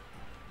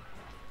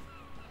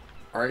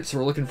 Alright, so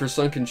we're looking for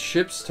sunken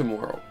ships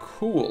tomorrow.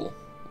 Cool.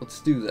 Let's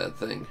do that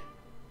thing.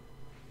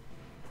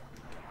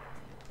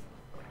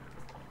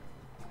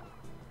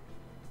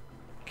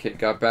 Okay,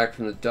 got back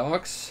from the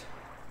docks.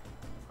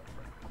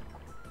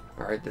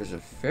 Alright, there's a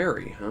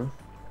ferry, huh?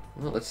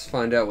 Well, let's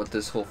find out what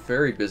this whole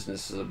ferry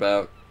business is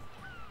about.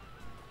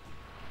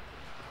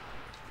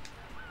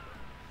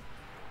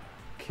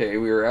 Okay,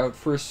 we were out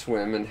for a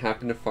swim and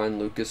happened to find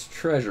Lucas'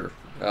 treasure.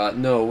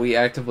 No, we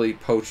actively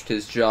poached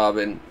his job,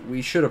 and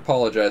we should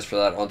apologize for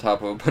that on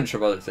top of a bunch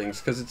of other things,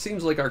 because it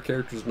seems like our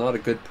character's not a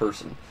good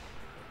person.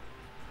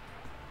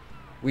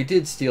 We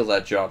did steal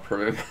that job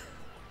from him.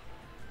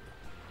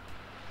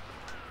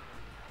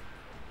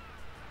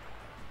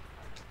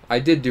 I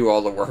did do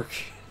all the work.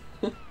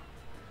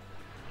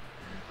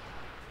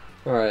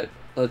 Alright,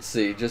 let's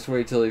see. Just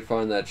wait till we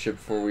find that ship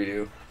before we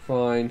do.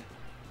 Fine.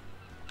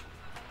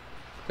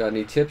 Got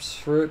any tips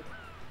for it?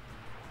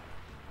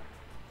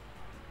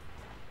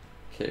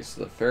 Okay,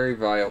 so the Fairy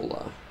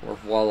Viola, or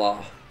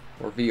Voila,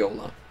 or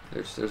Viola.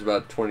 There's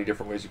about 20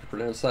 different ways you can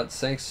pronounce that.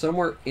 Sank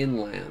somewhere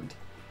inland.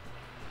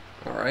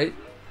 Alright.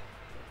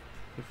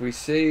 If we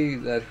say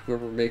that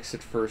whoever makes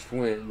it first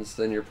wins,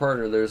 then your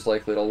partner there's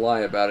likely to lie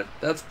about it.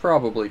 That's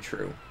probably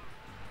true.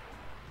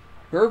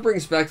 Whoever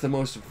brings back the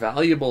most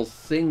valuable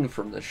thing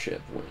from the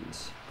ship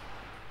wins.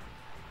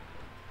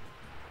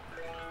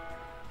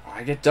 Oh,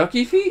 I get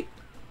ducky feet?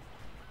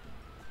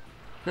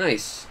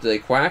 Nice. Do they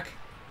quack?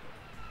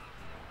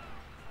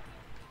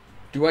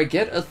 Do I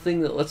get a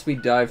thing that lets me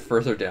dive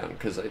further down?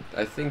 Because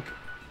I think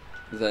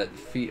that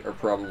feet are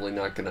probably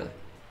not gonna...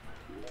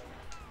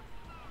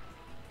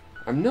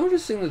 I'm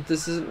noticing that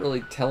this isn't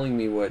really telling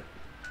me what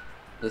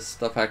this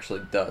stuff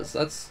actually does.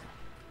 Is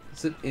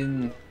it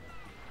in...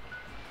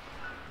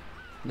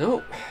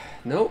 No.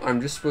 No,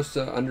 I'm just supposed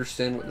to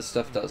understand what this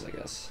stuff does, I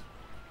guess.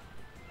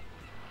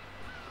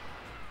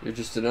 You're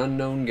just an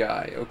unknown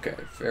guy. Okay,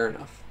 fair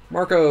enough.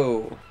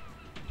 Marco!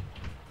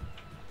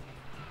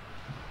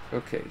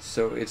 Okay,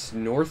 so it's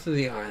north of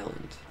the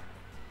island.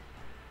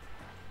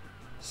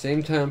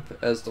 Same temp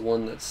as the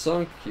one that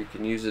sunk, you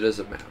can use it as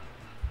a map.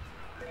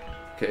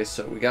 Okay,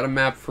 so we got a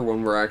map for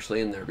when we're actually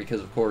in there,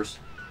 because of course,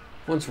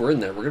 once we're in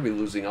there, we're going to be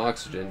losing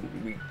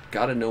oxygen. We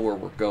got to know where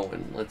we're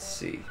going. Let's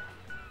see.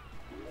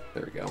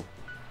 There we go.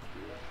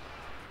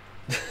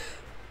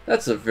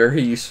 That's a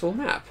very useful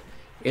map,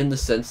 in the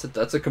sense that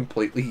that's a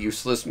completely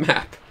useless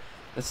map.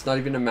 That's not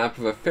even a map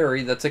of a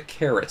ferry, that's a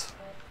carrot.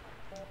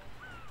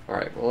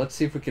 Alright, well let's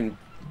see if we can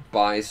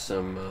buy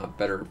some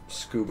better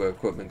scuba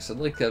equipment, because I'd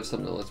like to have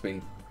something that lets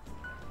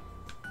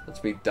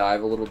me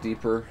dive a little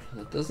deeper.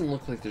 It doesn't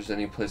look like there's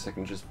any place I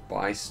can just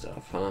buy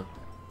stuff, huh?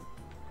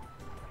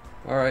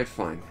 Alright,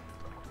 fine.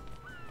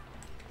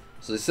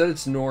 So they said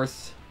it's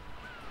north.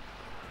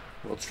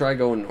 Let's try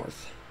going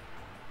north.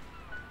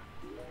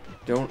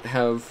 Don't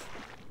have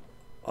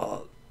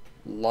a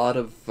lot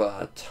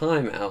of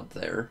time out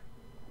there,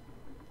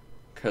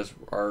 because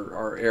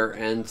our air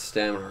and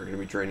stamina are going to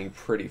be draining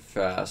pretty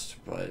fast,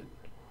 but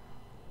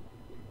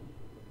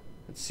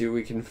let's see what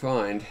we can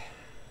find.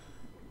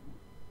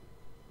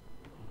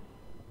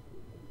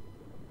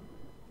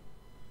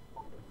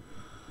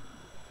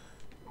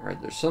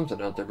 Alright, there's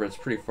something out there, but it's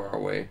pretty far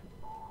away.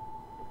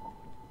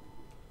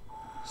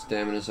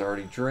 Stamina's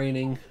already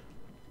draining.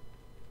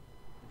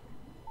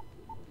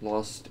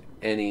 Lost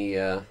any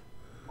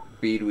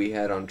bead we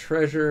had on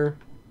treasure.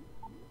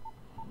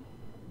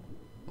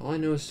 All I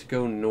know is to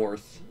go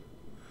north.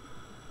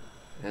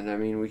 And I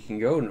mean, we can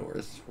go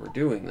north. We're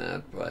doing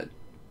that, but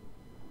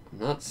I'm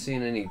not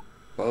seeing any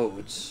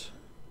boats.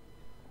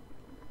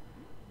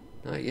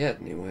 Not yet,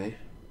 anyway.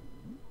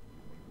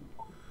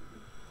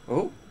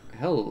 Oh,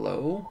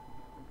 hello.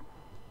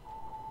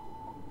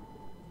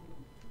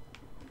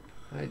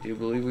 I do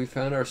believe we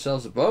found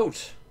ourselves a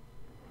boat.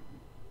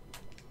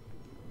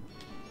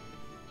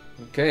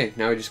 Okay,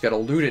 now we just gotta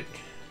loot it.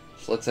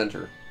 So let's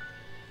enter.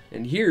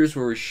 And here's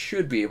where we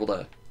should be able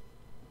to...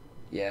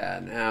 Yeah,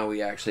 now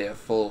we actually have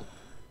full,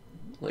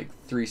 like,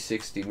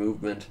 360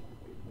 movement.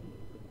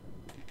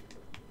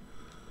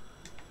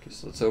 Okay,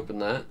 so let's open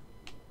that.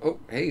 Oh,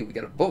 hey, we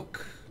got a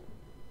book.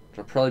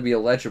 It'll probably be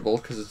illegible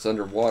because it's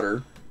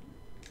underwater.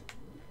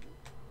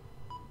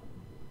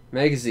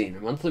 Magazine. A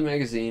monthly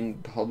magazine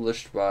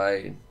published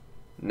by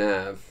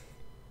Nave,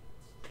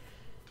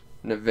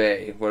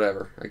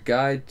 whatever. A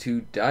guide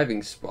to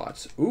diving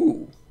spots.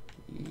 Ooh.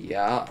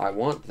 Yeah, I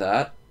want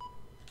that.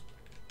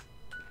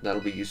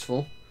 That'll be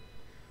useful.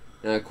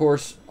 Now, of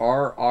course,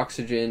 our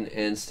oxygen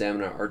and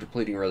stamina are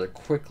depleting rather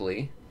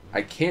quickly.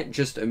 I can't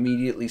just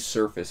immediately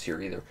surface here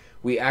either.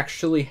 We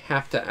actually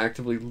have to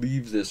actively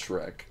leave this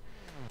wreck.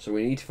 So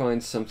we need to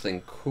find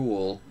something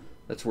cool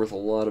that's worth a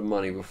lot of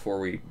money before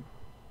we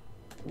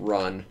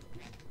run.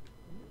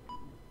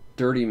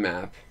 Dirty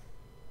map.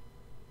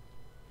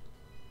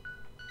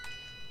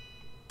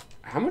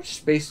 How much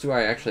space do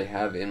I actually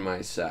have in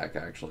my sack,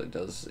 actually?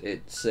 Does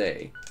it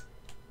say?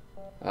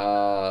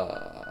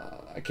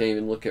 I can't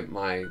even look at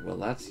my... Well,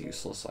 that's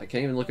useless. I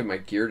can't even look at my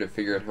gear to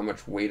figure out how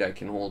much weight I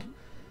can hold.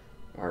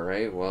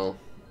 Alright, well...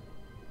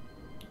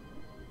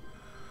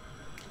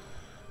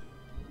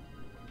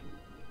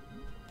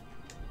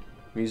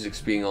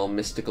 Music's being all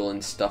mystical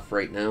and stuff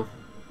right now.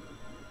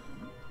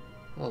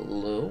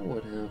 Hello,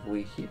 what have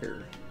we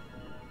here?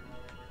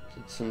 Is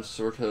it some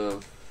sort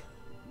of...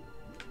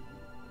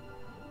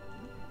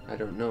 I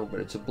don't know, but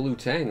it's a blue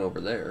tang over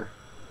there.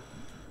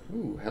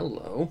 Ooh,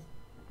 hello.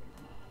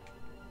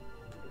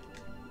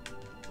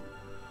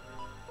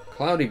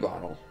 Cloudy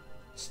bottle.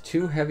 It's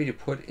too heavy to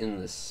put in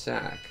the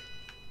sack.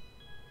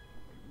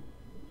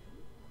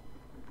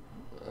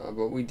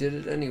 But we did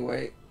it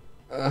anyway.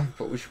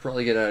 But we should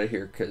probably get out of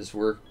here because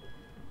we're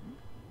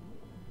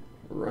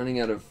running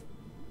out of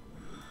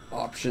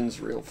options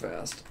real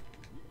fast.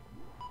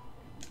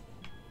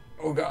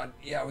 Oh god,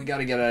 yeah, we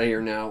gotta get out of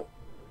here now.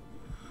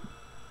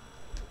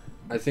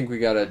 I think we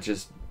gotta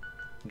just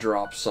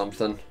drop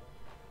something.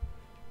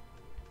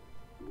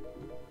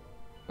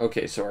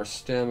 Okay, so our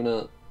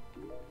stamina...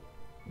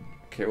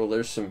 Okay, well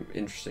there's some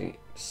interesting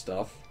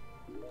stuff.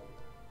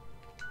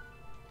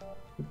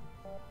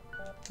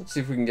 Let's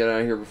see if we can get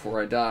out of here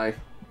before I die.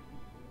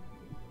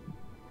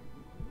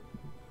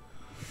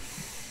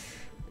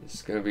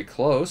 It's gonna be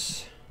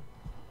close.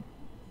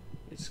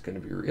 It's gonna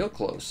be real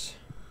close.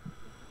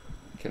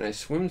 Can I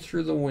swim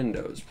through the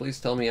windows? Please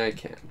tell me I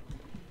can.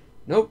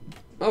 Nope.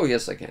 Oh,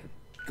 yes I can.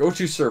 Go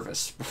to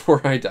surface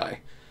before I die.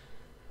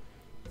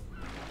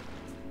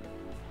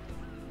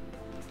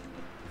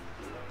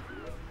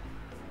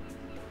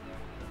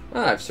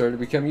 Ah, I've started to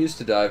become used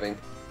to diving.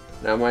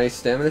 Now my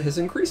stamina has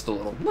increased a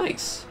little.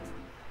 Nice.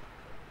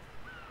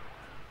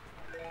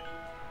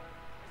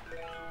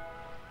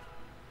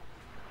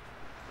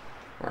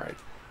 Alright.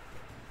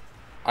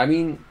 I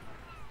mean,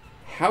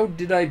 how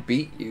did I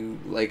beat you?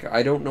 Like,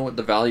 I don't know what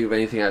the value of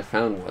anything I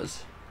found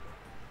was.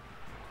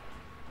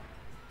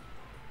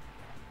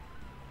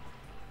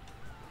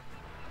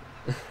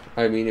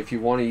 I mean, if you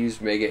want to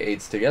use Mega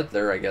 8s to get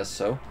there, I guess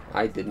so.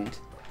 I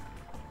didn't.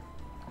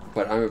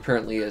 But I'm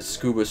apparently a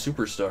scuba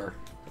superstar.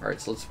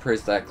 Alright, so let's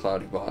appraise that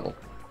cloudy bottle.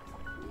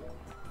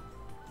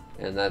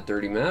 And that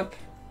dirty map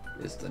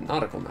is the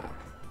nautical map.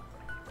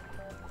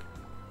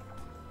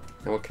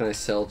 Now what can I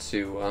sell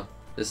to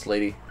this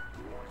lady?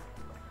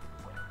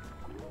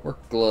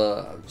 Work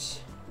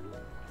gloves.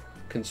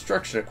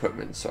 Construction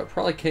equipment, so I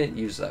probably can't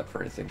use that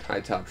for anything.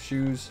 High top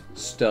shoes,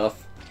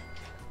 stuff.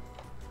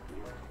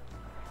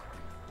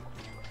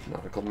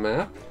 Nautical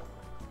map.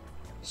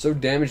 So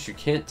damaged you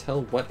can't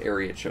tell what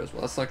area it shows.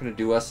 Well, that's not going to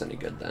do us any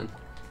good then.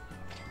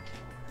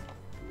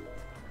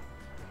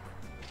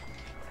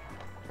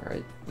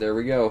 Alright, there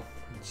we go.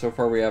 So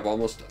far we have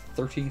almost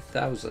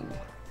 30,000.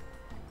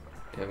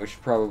 And we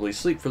should probably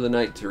sleep for the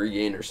night to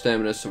regain our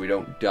stamina so we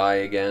don't die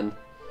again.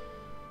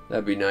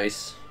 That'd be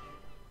nice.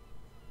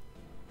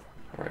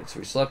 Alright, so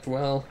we slept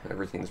well.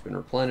 Everything's been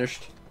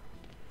replenished.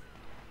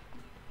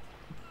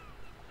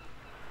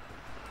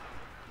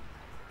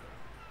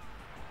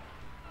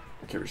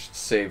 Okay, we should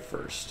save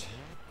first.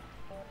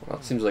 Well,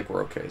 it seems like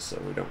we're okay, so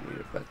we don't need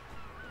it, but...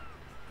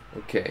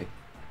 Okay.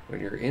 When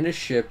you're in a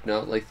ship,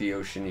 not like the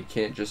ocean, you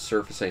can't just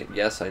surface it.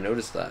 Yes, I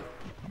noticed that.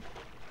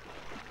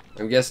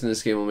 I'm guessing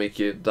this game will make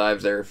you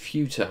dive there a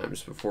few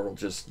times before it'll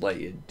just let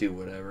you do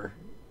whatever.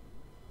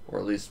 Or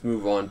at least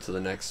move on to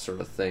the next sort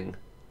of thing.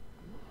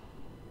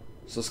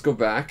 So let's go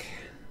back.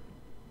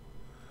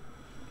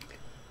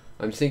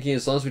 I'm thinking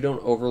as long as we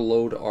don't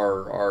overload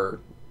our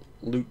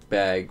loot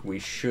bag, we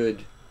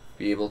should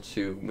be able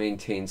to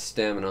maintain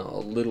stamina a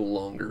little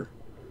longer.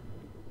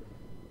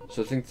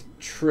 So I think the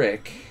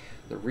trick,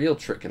 the real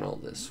trick in all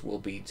this, will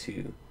be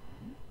to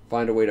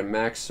find a way to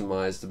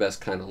maximize the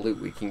best kind of loot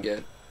we can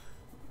get.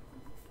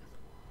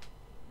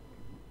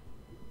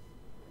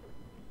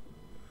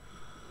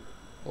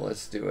 Well,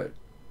 let's do it.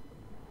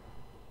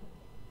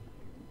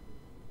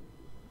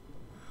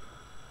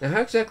 Now,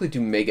 how exactly do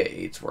mega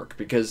aids work?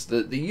 Because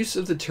the use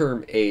of the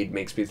term aid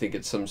makes me think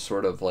it's some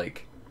sort of,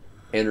 like,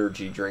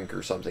 energy drink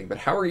or something. But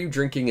how are you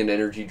drinking an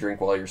energy drink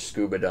while you're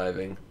scuba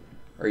diving?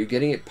 Are you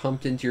getting it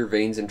pumped into your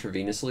veins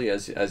intravenously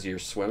as you're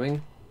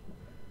swimming?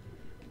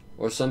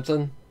 Or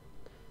something?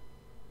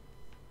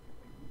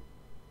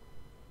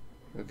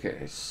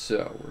 Okay,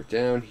 so we're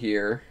down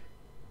here.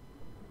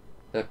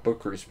 That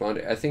book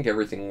respawned. I think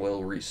everything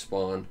will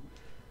respawn.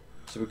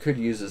 So we could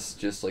use this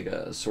just like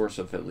a source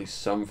of at least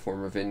some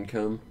form of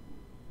income.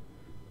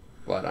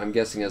 But I'm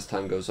guessing as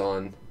time goes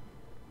on,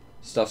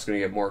 stuff's going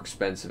to get more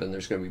expensive and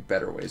there's going to be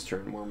better ways to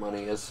earn more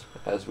money as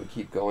we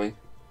keep going.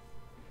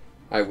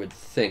 I would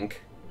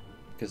think.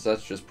 Because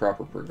that's just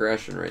proper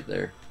progression right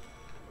there.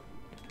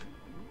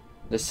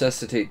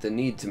 Necessitate the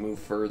need to move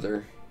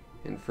further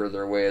and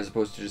further away as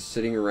opposed to just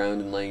sitting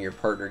around and letting your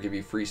partner give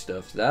you free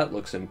stuff. That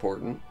looks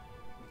important.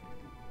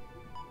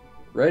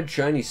 Red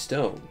shiny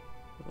stone.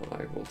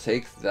 I will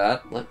take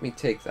that. Let me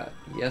take that.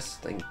 Yes,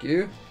 thank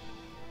you.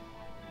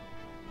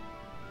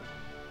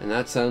 And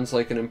that sounds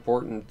like an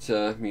important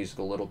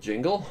musical little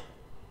jingle.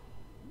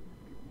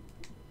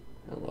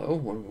 Hello,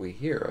 what have we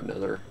here?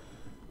 Another...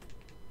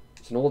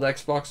 It's an old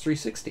Xbox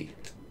 360.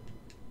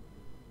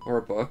 Or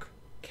a book.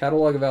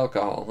 Catalog of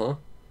alcohol, huh?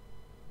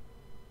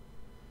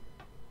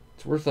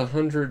 It's worth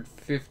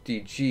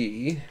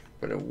 150G,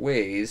 but it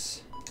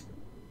weighs...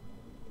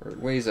 Or it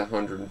weighs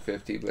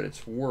 150, but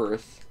it's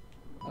worth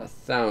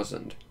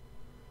 1,000.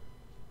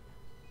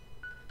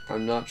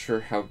 I'm not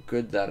sure how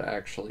good that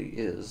actually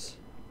is.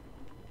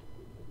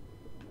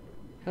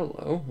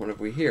 Hello, what have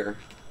we here?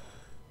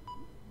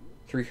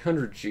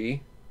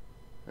 300G,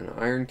 an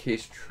iron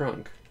case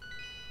trunk.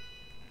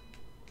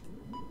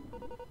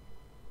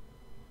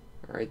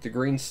 Alright, the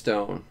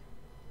Greenstone.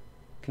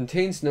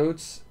 Contains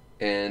notes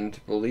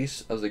and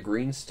beliefs of the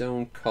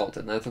Greenstone cult,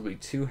 and that'll be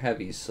too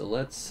heavy, so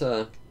let's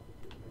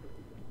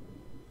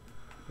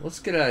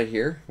get out of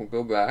here. We'll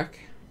go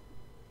back.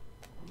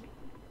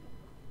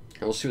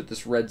 And we'll see what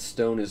this red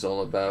stone is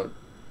all about.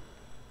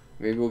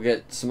 Maybe we'll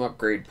get some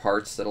upgrade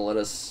parts that'll let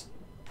us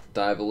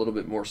dive a little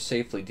bit more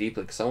safely,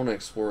 deeply, because I want to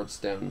explore what's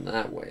down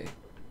that way.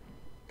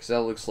 Because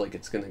that looks like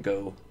it's going to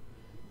go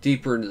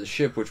deeper into the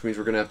ship, which means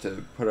we're going to have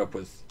to put up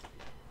with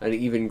an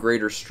even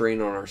greater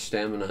strain on our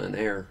stamina and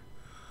air.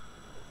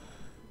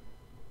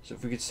 So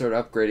if we could start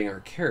upgrading our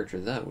character,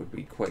 that would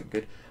be quite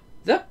good.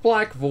 That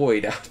black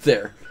void out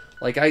there,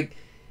 like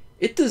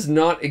it does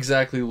not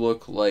exactly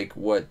look like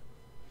what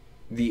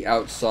the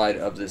outside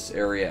of this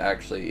area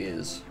actually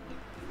is.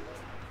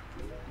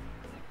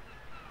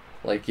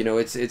 Like, you know,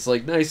 it's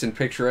like nice and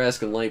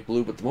picturesque and light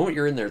blue, but the moment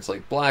you're in there, it's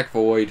like black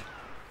void.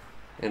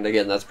 And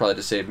again, that's probably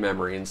to save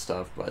memory and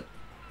stuff, but...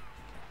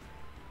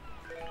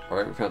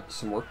 Alright, we found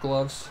some work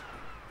gloves.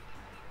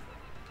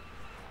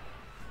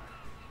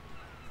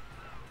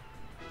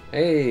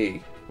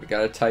 Hey, we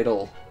got a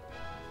title.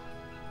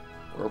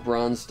 We're a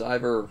bronze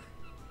diver.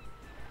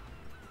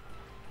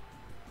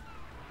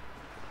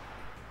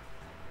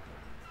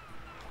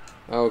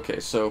 Okay,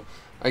 so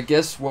I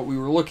guess what we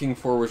were looking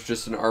for was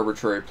just an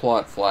arbitrary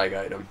plot flag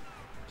item.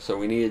 So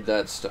we needed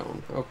that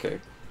stone.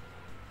 Okay.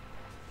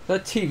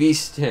 That TV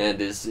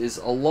stand is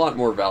a lot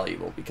more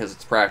valuable because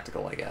it's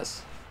practical, I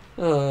guess.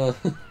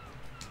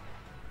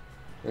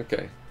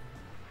 Okay.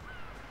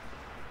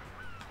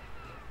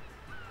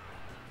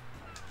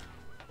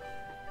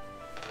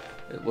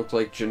 It looked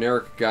like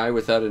generic guy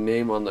without a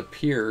name on the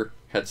pier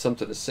had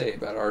something to say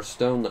about our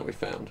stone that we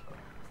found.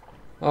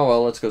 Oh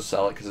well, let's go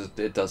sell it because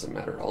it doesn't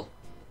matter at all.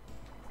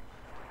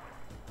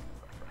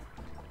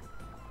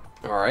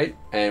 Alright,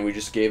 and we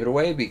just gave it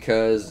away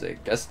because I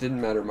guess it didn't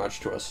matter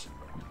much to us.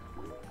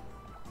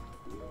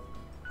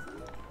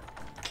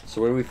 So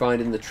what do we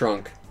find in the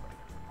trunk?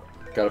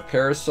 Got a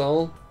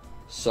parasol,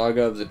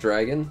 Saga of the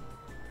Dragon,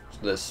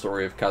 the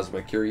story of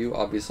Kazuma Kiryu,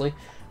 obviously.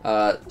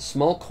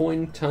 Small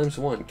coin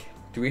 ×1.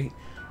 Do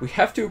we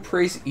have to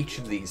appraise each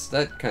of these?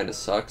 That kind of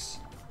sucks.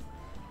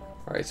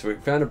 Alright, so we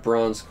found a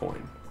bronze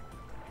coin.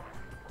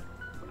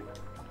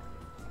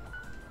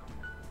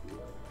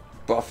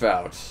 Buff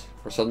out.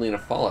 We're suddenly in a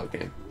Fallout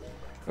game.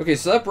 Okay,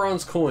 so that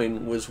bronze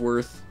coin was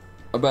worth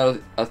about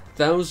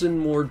 1,000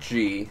 more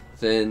G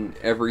than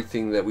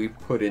everything that we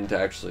put in to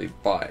actually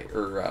buy,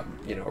 or,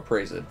 you know,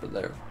 appraise it, but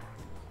there.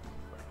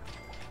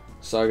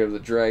 Saga of the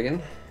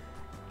Dragon.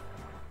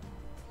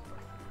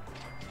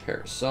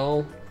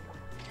 Parasol.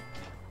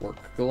 Work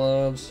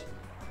gloves.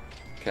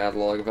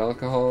 Catalog of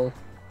alcohol.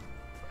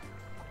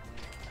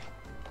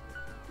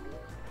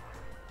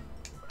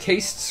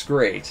 Tastes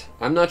great.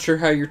 I'm not sure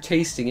how you're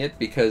tasting it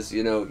because,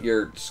 you know,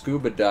 you're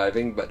scuba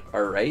diving, but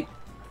alright.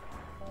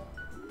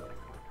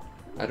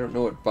 I don't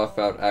know what buff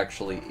out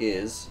actually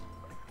is.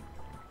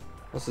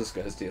 What's this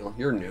guy's deal?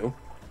 You're new.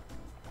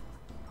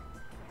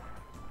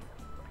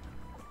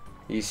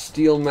 He's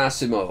Steel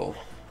Massimo.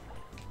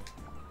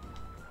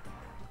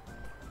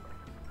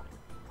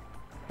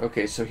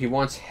 Okay, so he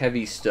wants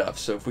heavy stuff.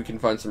 So if we can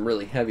find some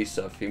really heavy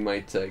stuff, he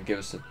might give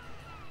us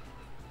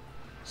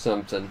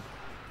something.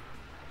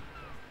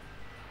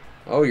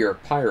 Oh, you're a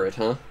pirate,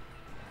 huh?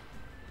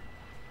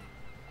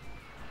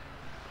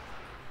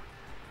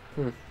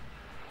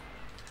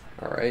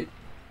 Alright.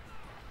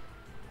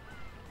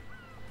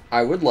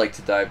 I would like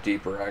to dive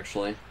deeper,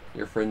 actually.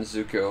 Your friend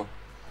Zuko.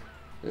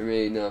 It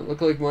may not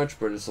look like much,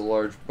 but it's a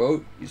large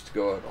boat. Used to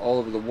go out all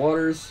over the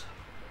waters.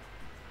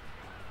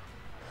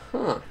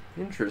 Huh.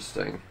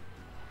 Interesting.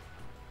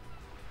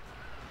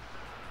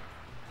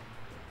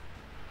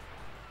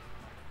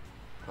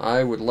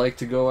 I would like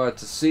to go out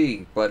to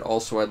sea, but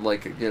also I'd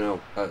like, you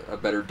know, a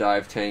better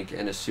dive tank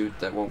and a suit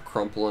that won't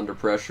crumple under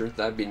pressure.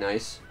 That'd be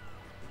nice.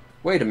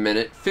 Wait a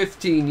minute.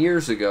 15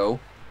 years ago,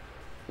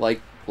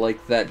 like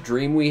that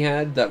dream we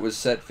had that was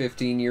set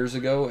 15 years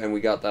ago, and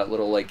we got that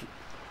little, like,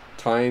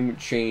 time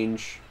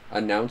change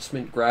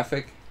announcement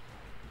graphic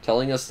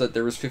telling us that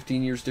there was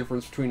 15 years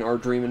difference between our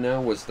dream and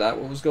now. Was that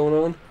what was going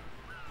on?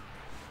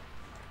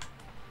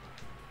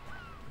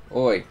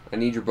 Oi, I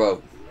need your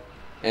boat.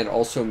 And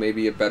also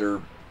maybe a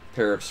better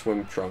pair of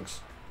swim trunks.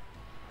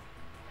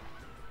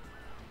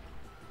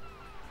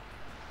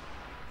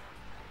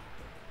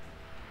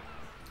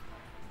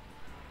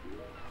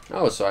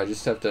 Oh, so I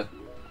just have to...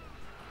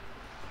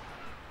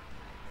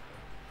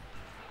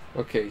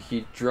 Okay,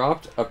 he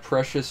dropped a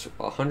precious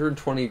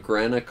 120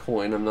 grana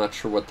coin. I'm not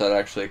sure what that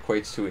actually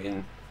equates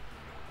to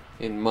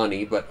in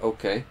money, but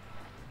okay.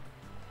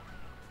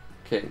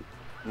 Okay,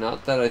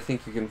 not that I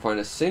think you can find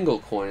a single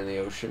coin in the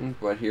ocean,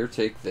 but here,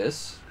 take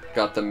this.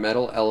 Got the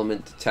metal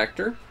element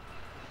detector.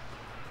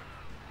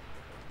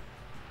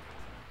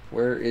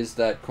 Where is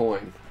that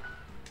coin?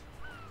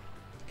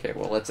 Okay,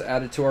 well, let's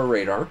add it to our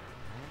radar.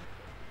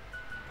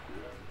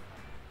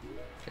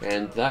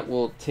 And that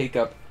will take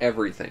up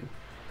everything.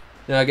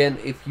 Now again,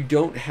 if you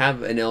don't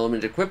have an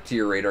element equipped to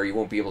your radar, you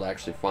won't be able to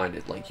actually find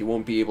it. Like, you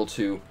won't be able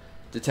to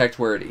detect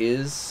where it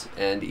is,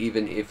 and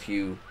even if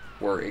you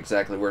were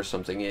exactly where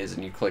something is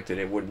and you clicked it,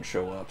 it wouldn't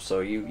show up.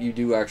 So you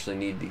do actually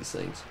need these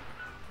things.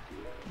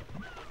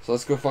 So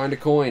let's go find a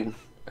coin,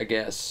 I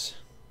guess.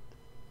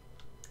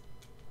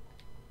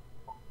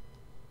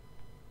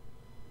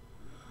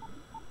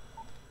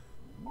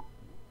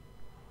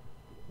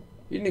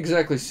 He didn't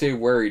exactly say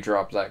where he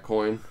dropped that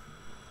coin.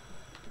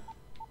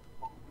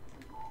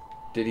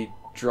 Did he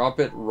drop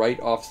it right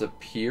off the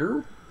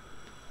pier?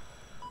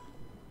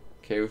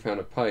 Okay, we found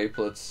a pipe.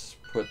 Let's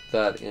put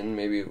that in.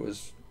 Maybe it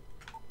was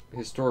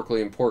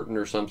historically important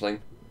or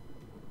something.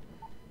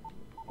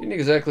 He didn't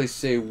exactly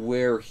say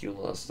where he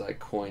lost that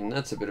coin.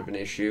 That's a bit of an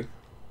issue.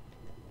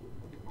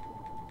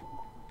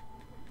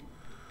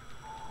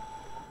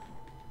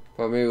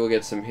 But maybe we'll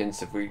get some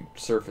hints if we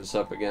surface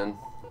up again.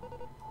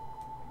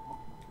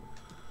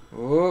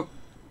 Whoop.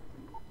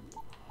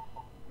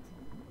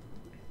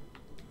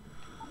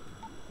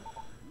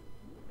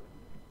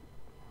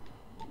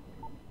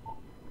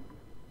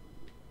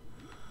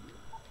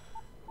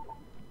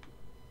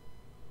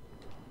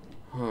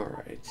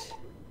 Alright.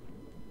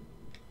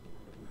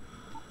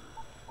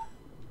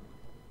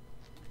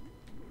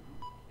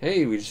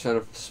 Hey, we just found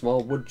a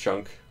small wood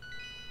chunk.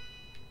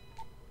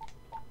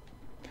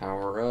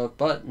 Power up,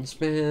 button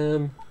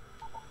spam.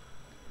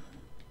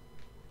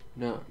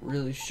 Not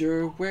really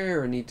sure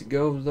where I need to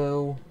go,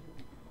 though.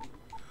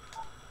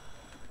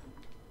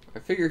 I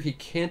figure he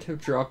can't have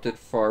dropped it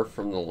far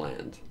from the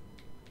land.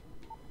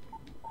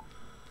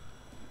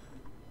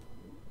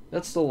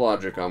 That's the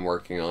logic I'm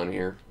working on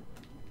here.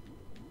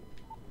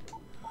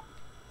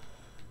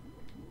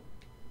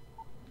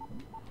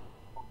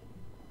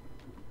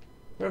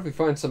 What if we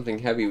find something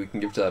heavy we can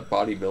give to that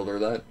bodybuilder?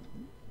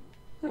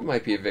 That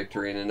might be a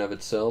victory in and of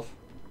itself.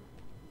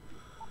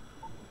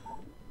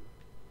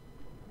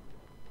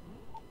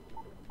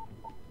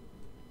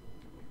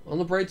 On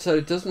the bright side,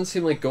 it doesn't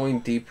seem like going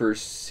deeper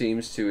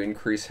seems to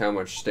increase how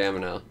much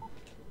stamina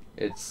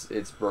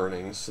it's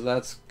burning, so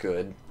that's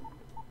good.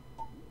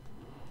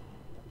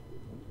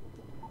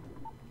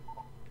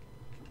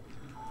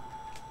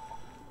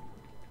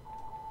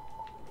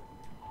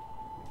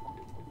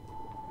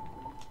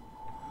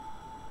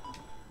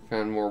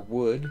 Found more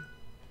wood.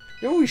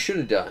 You know what we should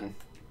have done?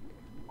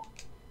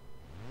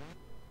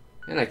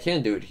 And I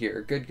can do it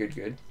here. Good, good,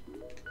 good.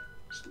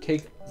 Just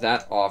take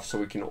that off so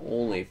we can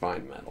only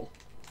find metal.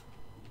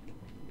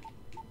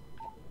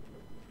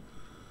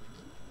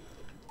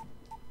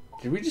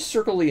 Did we just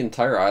circle the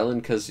entire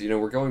island? Because, you know,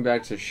 we're going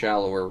back to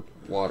shallower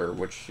water,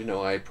 which, you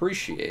know, I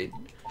appreciate.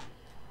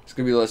 It's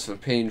going to be less of a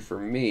pain for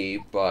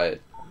me, but...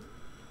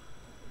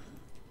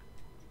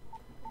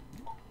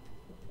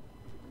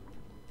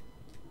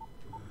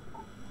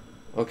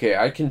 Okay,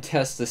 I can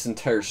test this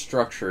entire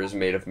structure is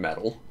made of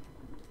metal.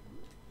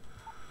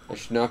 I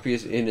should not be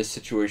in a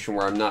situation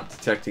where I'm not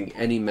detecting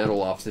any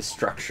metal off this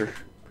structure.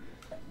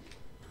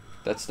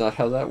 That's not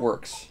how that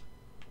works.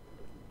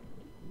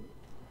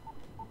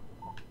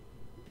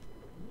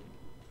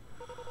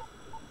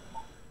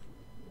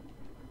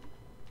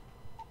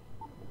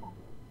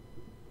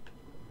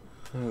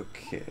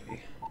 Okay.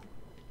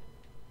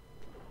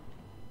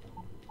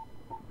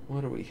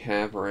 What do we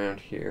have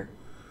around here?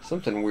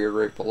 Something weird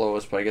right below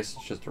us, but I guess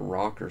it's just a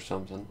rock or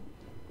something.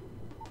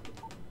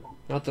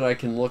 Not that I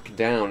can look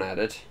down at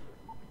it.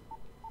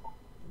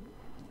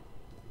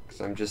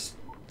 Because I'm just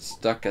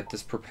stuck at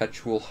this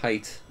perpetual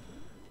height.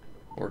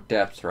 Or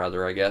depth,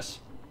 rather, I guess.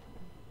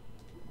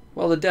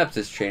 Well, the depth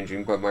is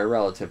changing, but my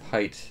relative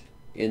height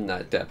in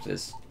that depth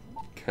is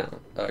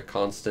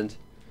constant.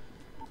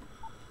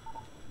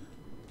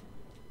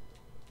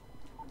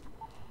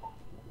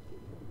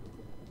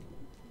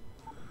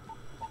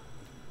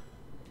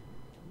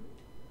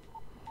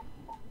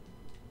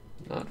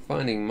 Not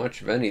finding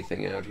much of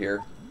anything out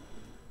here.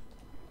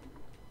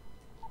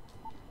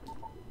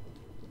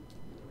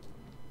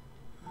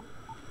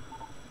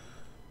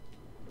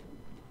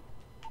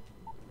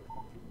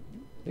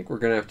 I think we're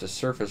going to have to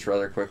surface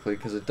rather quickly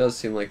because it does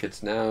seem like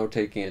it's now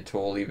taking a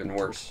toll even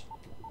worse.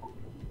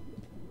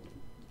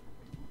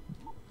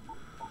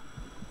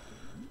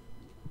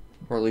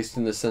 Or at least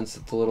in the sense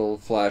that the little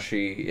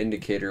flashy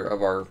indicator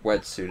of our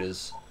wetsuit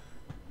is...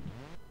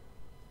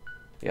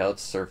 Yeah,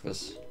 let's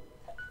surface.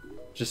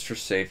 Just for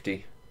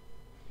safety.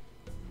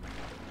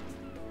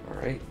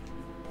 Alright.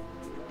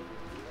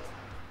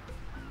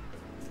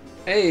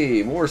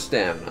 Hey, more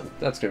stamina.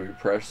 That's going to be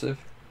impressive.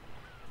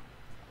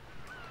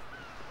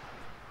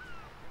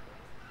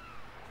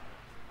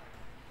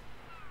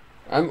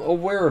 I'm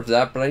aware of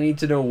that, but I need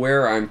to know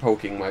where I'm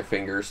poking my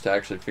fingers to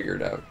actually figure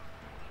it out.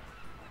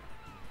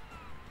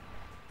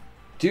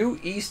 Due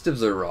east of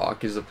the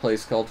rock is a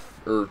place called,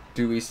 or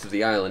due east of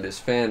the island is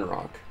Fan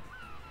Rock.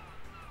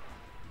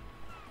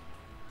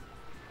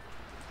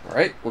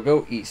 Alright, we'll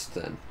go east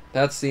then.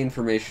 That's the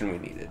information we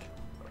needed.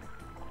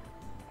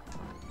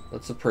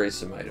 Let's appraise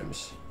some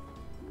items.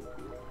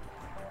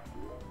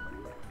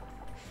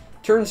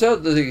 Turns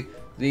out that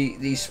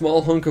the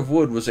small hunk of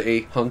wood was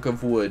a hunk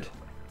of wood.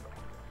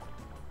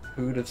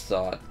 Who'd have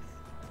thought?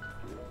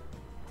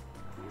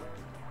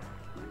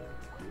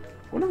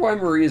 Wonder why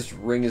Maria's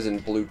ring is in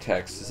blue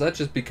text. Is that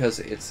just because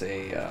it's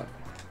a,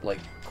 like,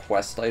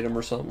 quest item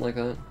or something like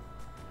that?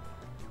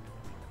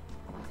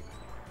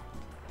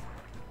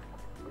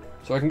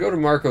 So I can go to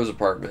Marco's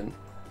apartment,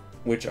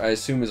 which I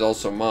assume is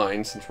also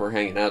mine since we're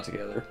hanging out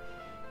together.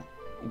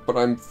 But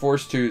I'm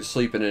forced to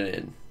sleep in an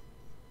inn.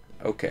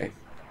 Okay.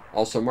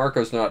 Also,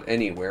 Marco's not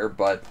anywhere,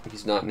 but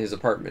he's not in his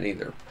apartment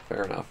either.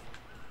 Fair enough.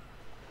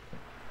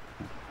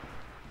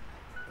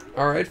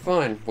 Alright,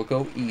 fine. We'll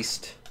go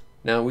east.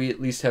 Now we at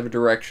least have a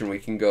direction we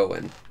can go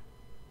in.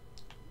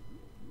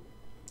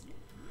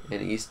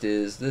 And east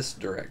is this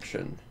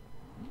direction.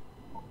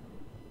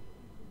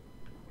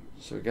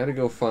 So we gotta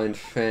go find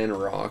Fan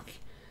Rock.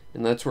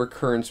 And that's where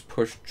currents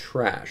push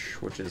trash,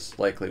 which is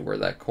likely where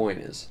that coin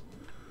is.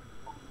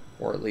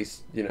 Or at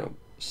least, you know,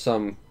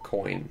 some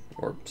coin.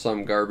 Or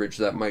some garbage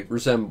that might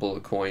resemble a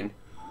coin.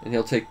 And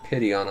he'll take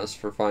pity on us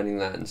for finding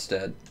that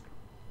instead.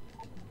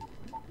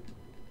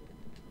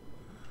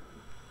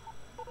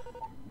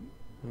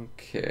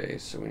 Okay,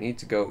 so we need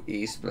to go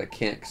east, but I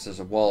can't because there's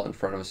a wall in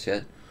front of us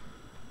yet.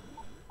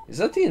 Is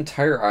that the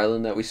entire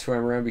island that we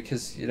swam around?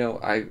 Because, you know,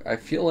 I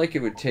feel like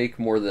it would take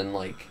more than,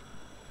 like,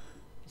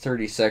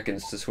 30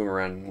 seconds to swim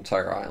around an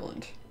entire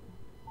island.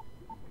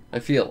 I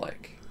feel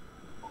like.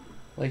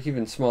 Like,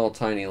 even small,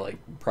 tiny, like,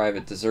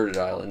 private deserted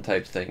island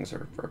type things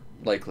are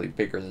likely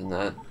bigger than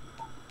that.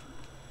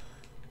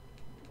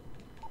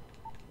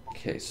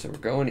 Okay, so we're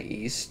going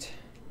east.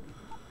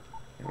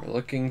 And we're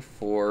looking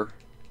for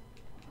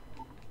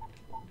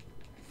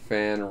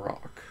Fan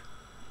Rock.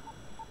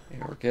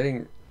 And we're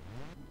getting...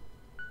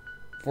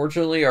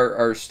 Fortunately,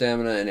 our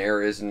stamina and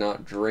air is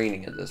not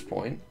draining at this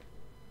point.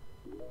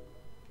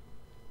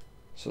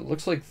 So it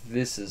looks like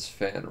this is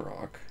Fan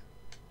Rock.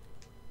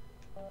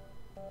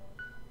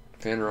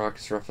 Fan Rock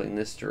is roughly in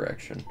this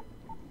direction.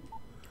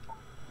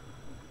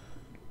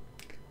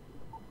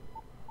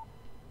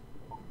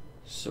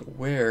 So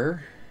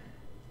where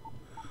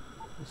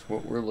is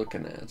what we're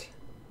looking at?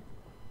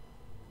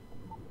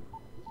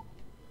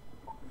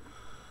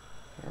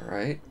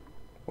 Alright.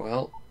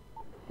 Well,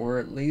 we're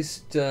at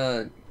least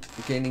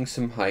gaining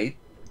some height.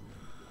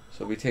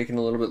 So we'll be taking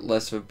a little bit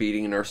less of a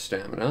beating in our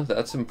stamina.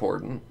 That's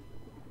important.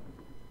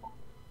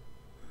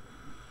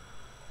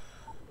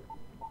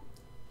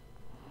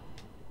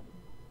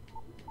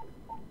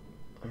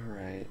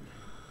 Alright.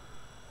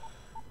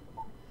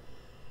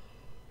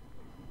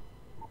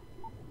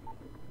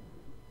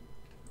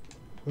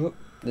 Oop,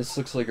 this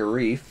looks like a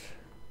reef.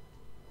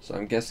 So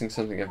I'm guessing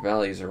something of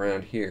value is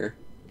around here.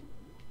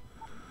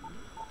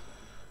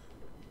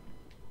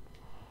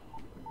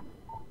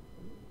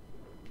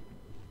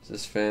 Is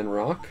this Fan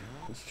Rock?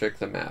 Let's check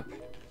the map.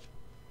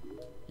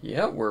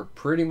 Yeah, we're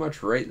pretty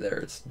much right there.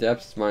 Its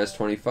depth is minus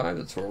 25,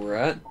 that's where we're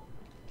at.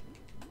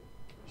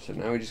 So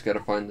now we just gotta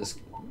find this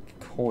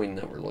coin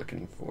that we're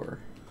looking for.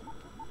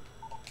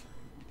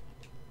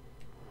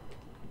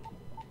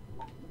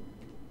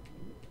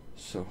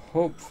 So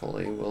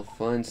hopefully we'll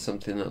find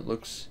something that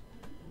looks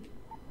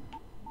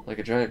like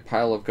a giant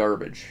pile of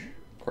garbage.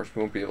 Of course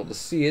we won't be able to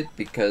see it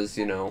because,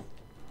 you know,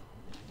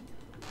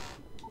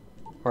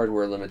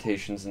 hardware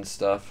limitations and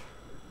stuff.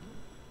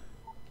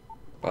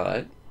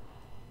 But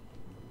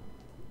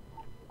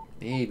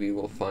maybe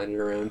we'll find it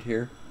around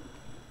here.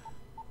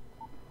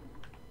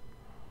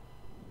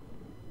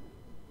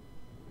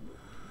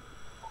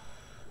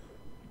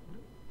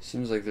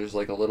 Seems like there's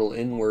like a little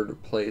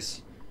inward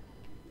place.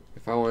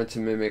 If I wanted to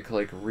mimic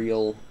like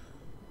real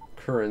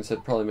currents,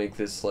 I'd probably make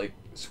this like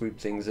sweep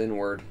things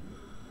inward.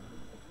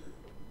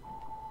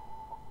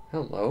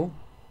 Hello.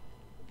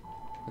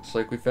 Looks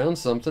like we found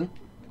something.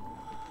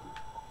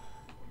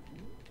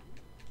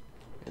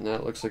 And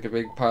that looks like a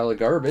big pile of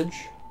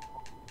garbage.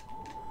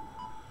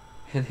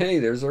 And hey,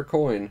 there's our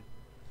coin.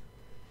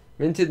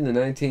 Minted in the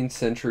 19th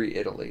century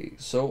Italy.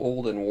 So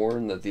old and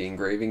worn that the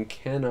engraving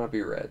cannot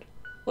be read.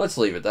 Let's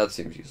leave it, that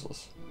seems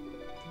useless.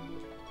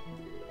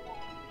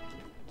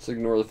 Let's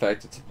ignore the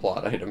fact it's a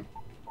plot item.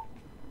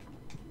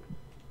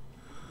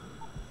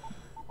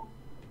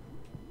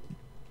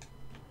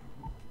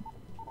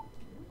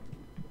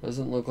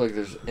 Doesn't look like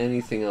there's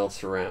anything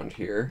else around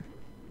here.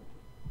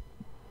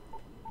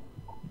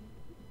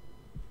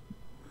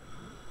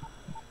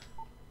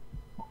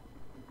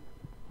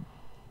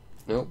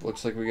 Nope,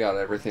 looks like we got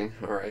everything.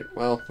 Alright,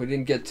 well, we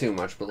didn't get too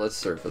much, but let's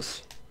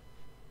surface.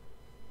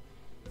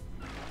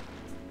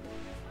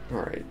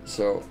 Alright,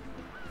 so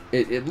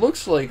it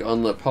looks like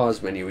on the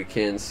pause menu we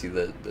can see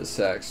the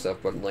sack stuff,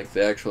 but like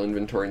the actual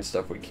inventory and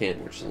stuff we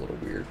can't, which is a little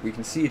weird. We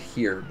can see it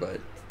here,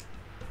 but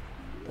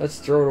let's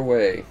throw it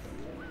away.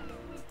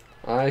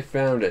 I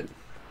found it.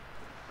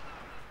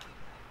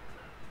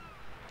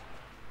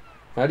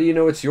 How do you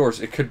know it's yours?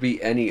 It could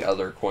be any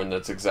other coin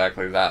that's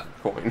exactly that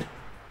coin.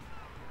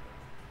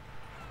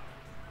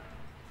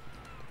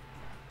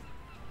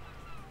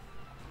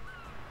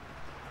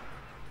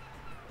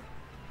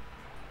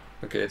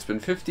 Okay, it's been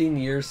 15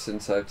 years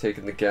since I've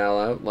taken the gal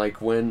out,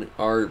 like when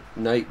our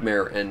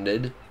nightmare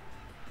ended.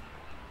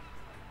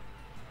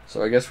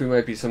 So I guess we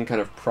might be some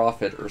kind of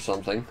prophet or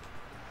something.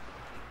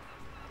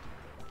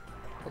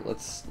 But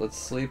let's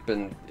sleep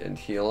and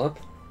heal up.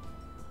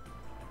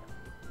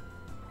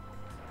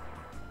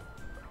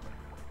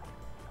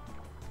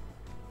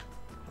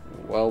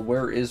 Well,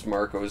 where is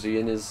Marco? Is he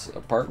in his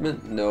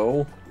apartment?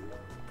 No.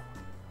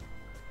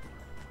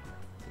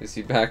 Is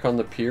he back on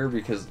the pier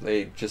because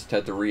they just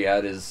had to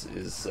re-add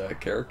his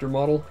character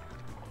model?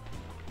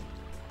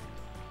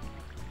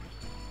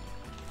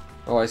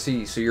 Oh, I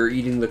see. So you're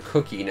eating the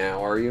cookie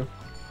now, are you?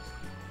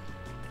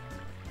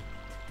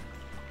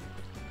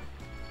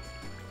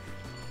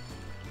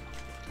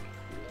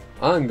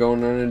 I'm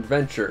going on an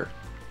adventure.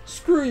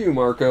 Screw you,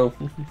 Marco.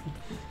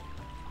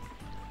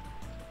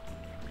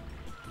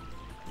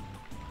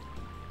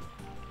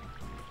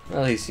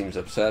 Well, he seems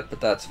upset,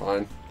 but that's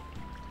fine.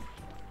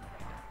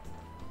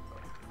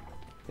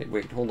 Hey,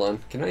 wait, hold on.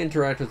 Can I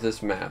interact with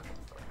this map?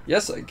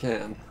 Yes, I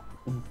can.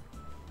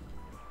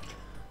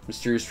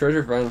 Mysterious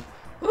treasure found.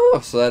 Oh,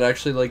 so that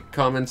actually, like,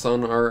 comments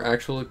on our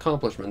actual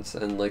accomplishments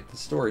and, like, the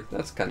story.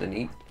 That's kind of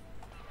neat.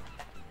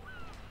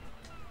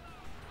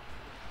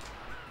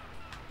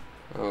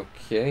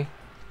 Okay.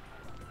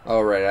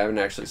 Oh, right, I haven't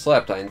actually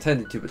slept. I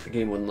intended to, but the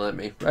game wouldn't let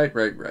me.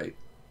 Right.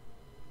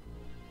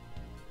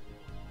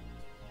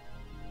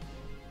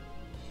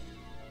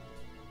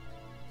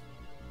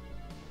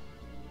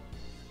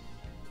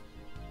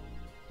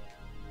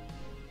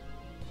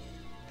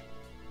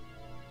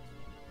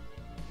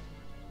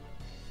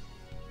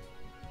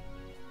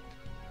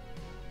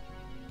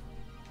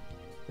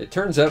 It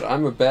turns out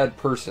I'm a bad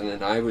person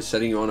and I was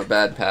setting you on a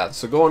bad path,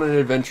 so go on an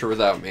adventure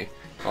without me.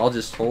 I'll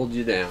just hold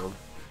you down.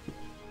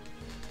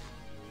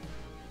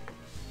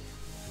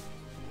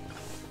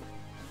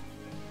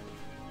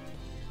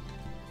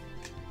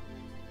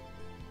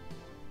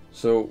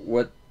 So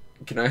what,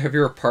 can I have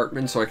your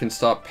apartment so I can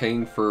stop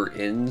paying for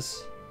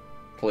inns?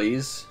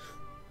 Please?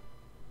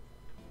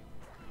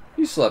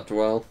 You slept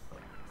well.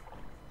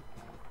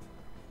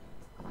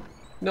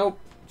 Nope.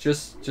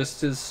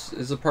 Just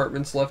his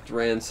apartment's left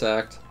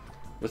ransacked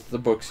with the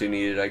books you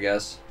needed, I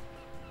guess.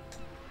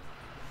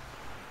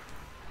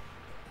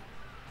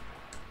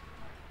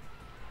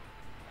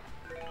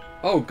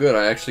 Oh, good.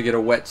 I actually get a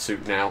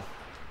wetsuit now.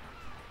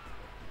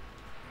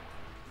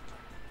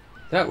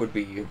 That would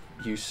be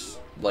use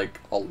like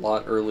a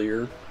lot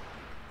earlier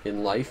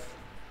in life.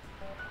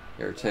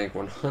 Air tank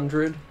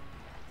 100.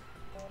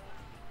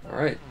 All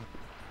right.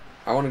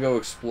 I want to go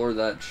explore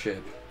that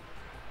ship.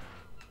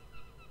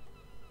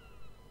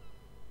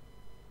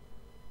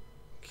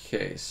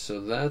 Okay, so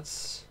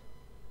that's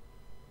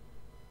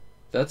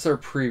our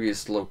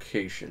previous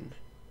location.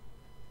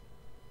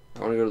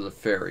 I want to go to the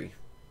ferry.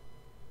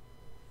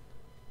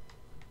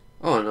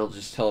 Oh, and it'll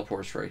just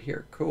teleport us right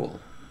here. Cool.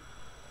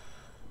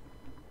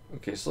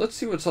 Okay, so let's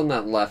see what's on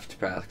that left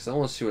path, because I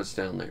want to see what's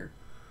down there.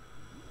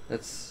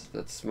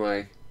 That's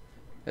my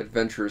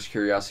adventurous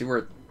curiosity. We're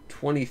at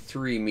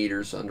 23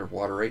 meters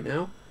underwater right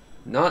now.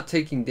 Not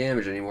taking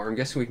damage anymore. I'm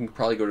guessing we can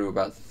probably go to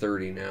about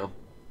 30 now.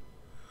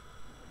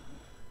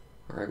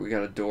 Alright, we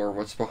got a door.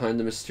 What's behind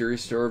the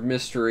mysterious door of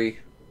mystery?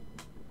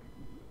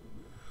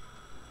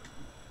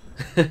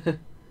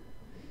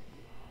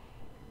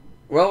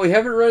 Well, we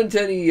haven't run into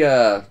any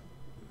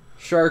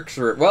Sharks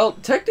are... Well,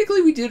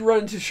 technically we did run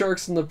into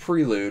sharks in the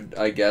prelude,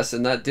 I guess,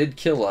 and that did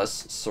kill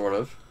us, sort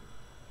of.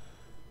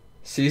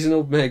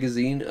 Seasonal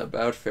magazine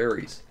about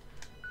fairies.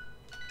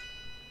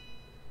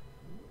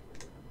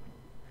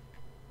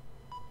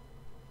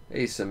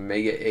 Hey, some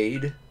Mega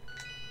Aid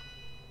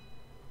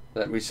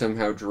that we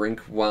somehow drink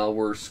while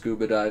we're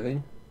scuba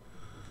diving.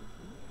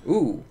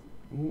 Ooh.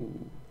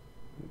 Ooh.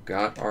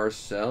 Got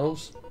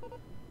ourselves...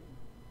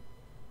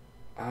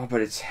 Oh,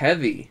 but it's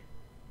heavy.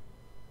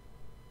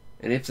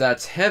 And if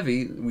that's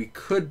heavy, we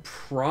could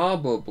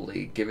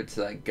probably give it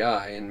to that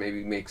guy and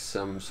maybe make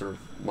some sort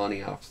of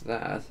money off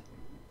that.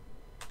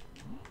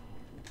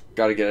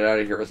 Gotta get it out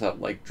of here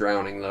without, like,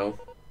 drowning, though.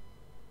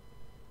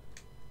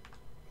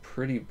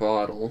 Pretty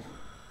bottle.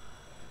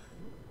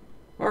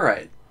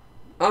 Alright.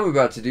 I'm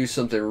about to do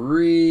something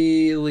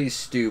really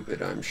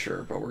stupid, I'm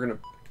sure. But we're gonna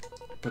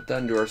put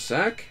that into our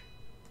sack.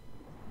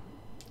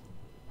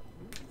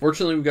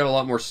 Fortunately, we've got a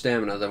lot more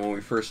stamina than when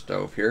we first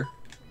dove here.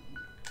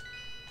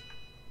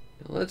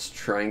 Let's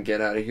try and get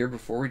out of here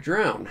before we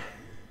drown.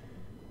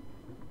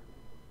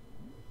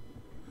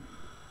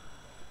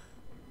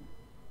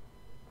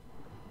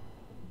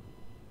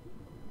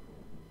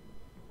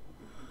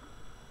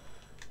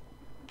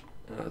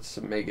 That's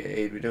some Mega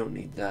Aid. We don't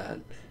need that.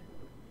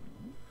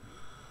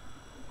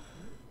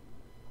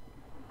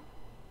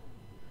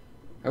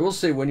 I will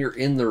say, when you're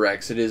in the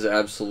wrecks, it is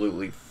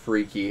absolutely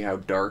freaky how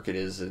dark it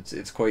is.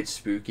 It's quite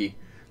spooky.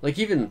 Like,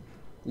 even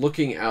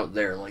looking out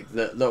there, like,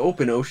 the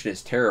open ocean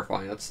is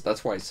terrifying.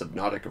 That's why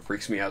Subnautica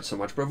freaks me out so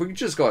much. But if we could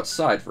just go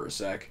outside for a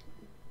sec.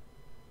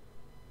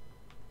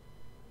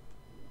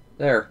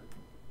 There.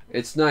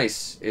 It's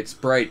nice. It's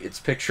bright. It's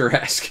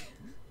picturesque.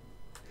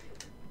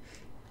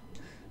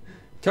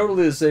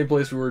 Totally the same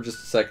place we were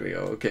just a second ago.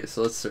 Okay,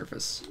 so let's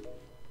surface.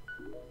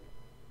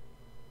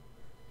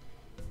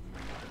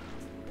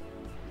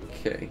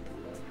 Okay.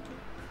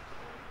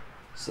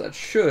 So that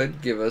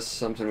should give us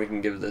something we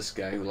can give this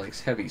guy who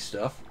likes heavy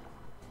stuff.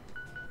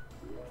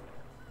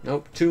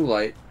 Nope, too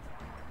light.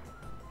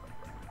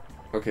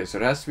 Okay, so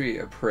it has to be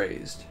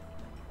appraised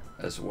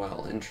as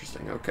well.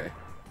 Interesting, okay.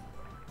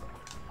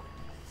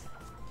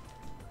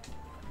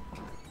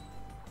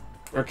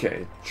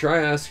 Okay, try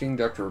asking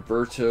Dr.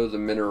 Roberto, the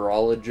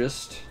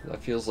mineralogist.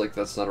 That feels like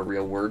that's not a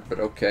real word, but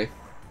okay.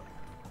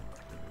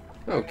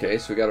 Okay,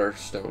 so we got our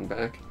stone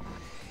back.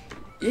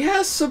 Yeah,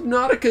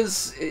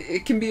 Subnautica's...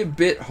 It can be a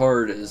bit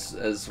hard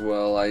as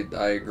well, I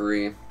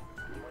agree.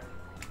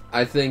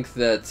 I think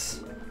that...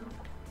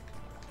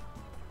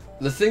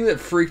 The thing that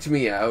freaked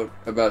me out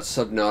about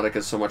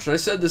Subnautica so much, and I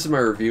said this in my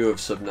review of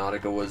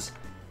Subnautica, was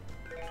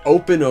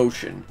open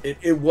ocean.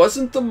 It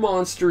wasn't the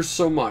monsters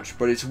so much,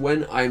 but it's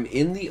when I'm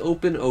in the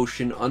open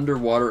ocean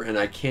underwater and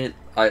I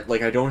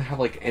don't have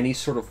like any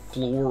sort of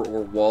floor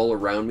or wall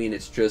around me and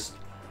it's just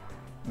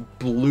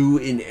blue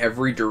in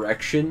every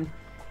direction.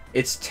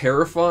 It's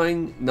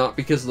terrifying, not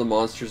because of the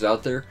monsters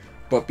out there,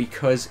 but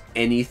because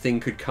anything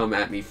could come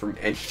at me from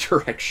any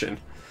direction.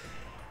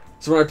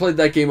 So when I played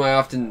that game, I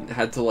often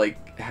had to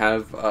like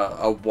have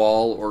a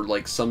wall or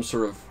like some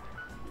sort of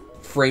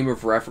frame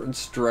of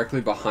reference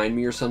directly behind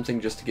me or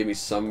something just to give me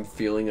some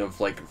feeling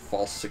of like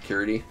false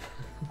security.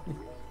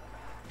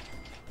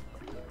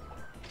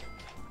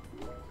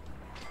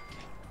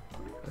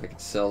 I could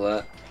sell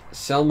that.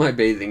 Sell my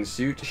bathing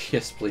suit.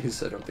 Yes,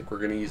 please. I don't think we're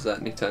going to use that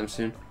anytime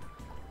soon.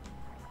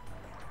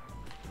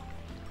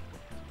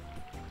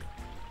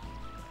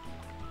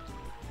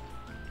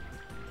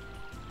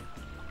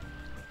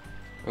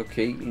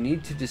 Okay, you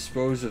need to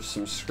dispose of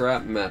some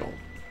scrap metal.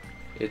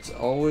 It's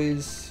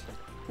always...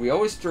 We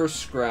always throw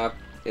scrap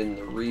in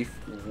the reef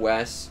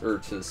west, or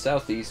to the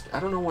southeast. I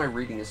don't know why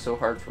reading is so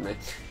hard for me.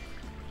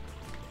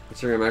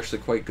 Considering I'm actually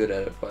quite good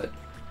at it, but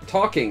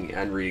talking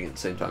and reading at the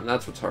same time,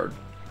 that's what's hard.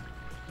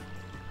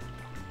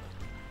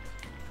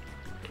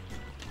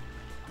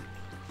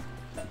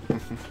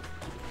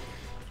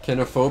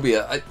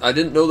 Kenophobia. I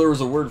didn't know there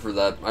was a word for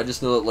that. I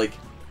just know that, like,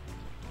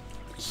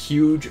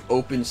 huge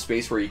open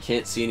space where you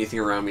can't see anything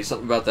around me.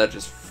 Something about that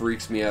just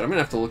freaks me out. I'm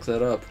gonna have to look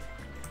that up.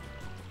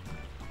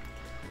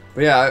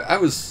 But yeah, I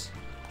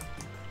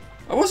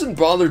wasn't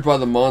bothered by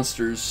the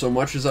monsters so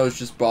much as I was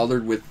just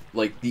bothered with,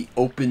 like, the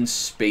open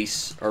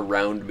space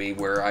around me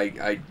where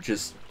I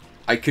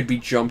could be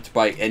jumped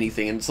by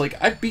anything. And it's like,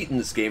 I've beaten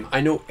this game.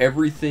 I know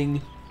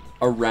everything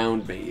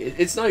around me.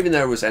 It's not even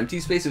that it was empty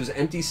space. It was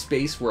empty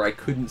space where I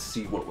couldn't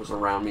see what was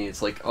around me.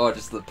 It's like, oh,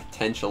 just the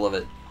potential of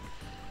it.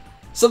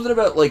 Something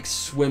about, like,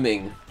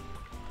 swimming,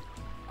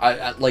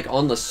 like,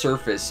 on the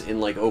surface in,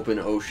 like, open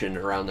ocean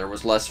around there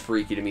was less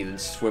freaky to me than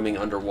swimming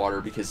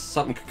underwater, because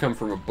something could come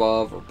from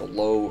above or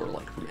below or,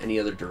 like, from any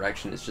other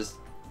direction. It's just,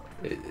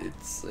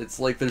 it's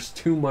like there's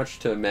too much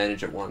to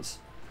manage at once.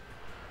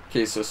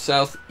 Okay, so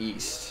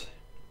southeast.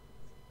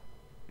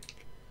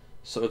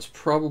 So it's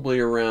probably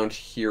around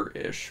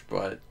here-ish,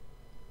 but...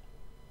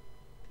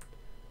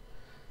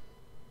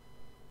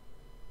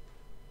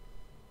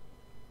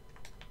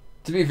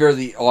 To be fair,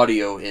 the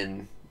audio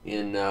in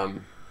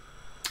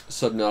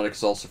Subnautica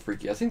is also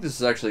freaky. I think this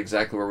is actually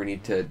exactly where we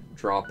need to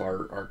drop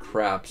our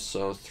crap.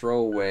 So throw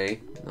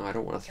away... No, I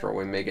don't want to throw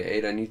away Mega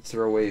 8. I need to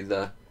throw away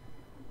the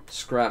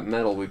scrap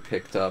metal we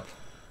picked up.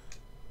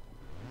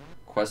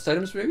 Quest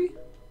items, maybe?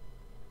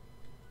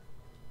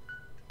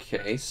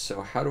 Okay,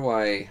 so how do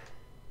I...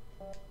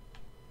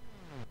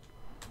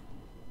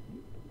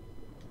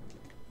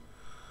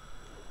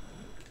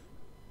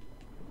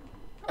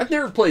 I've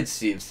never played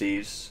Sea of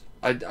Thieves.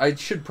 I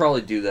should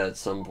probably do that at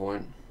some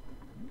point.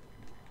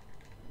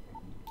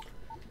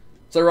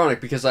 It's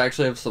ironic because I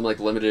actually have some like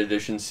limited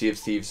edition Sea of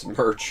Thieves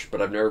merch, but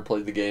I've never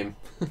played the game.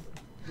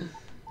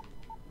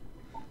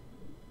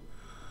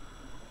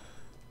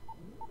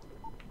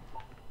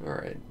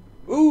 Alright.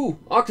 Ooh!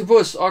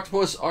 Octopus!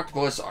 Octopus!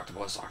 Octopus!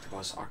 Octopus!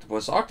 Octopus!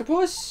 Octopus!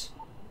 Octopus!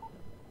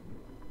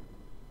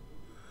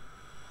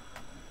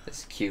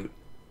 That's cute.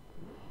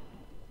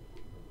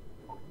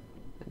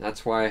 And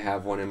that's why I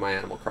have one in my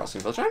Animal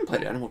Crossing village. I haven't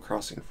played Animal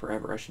Crossing in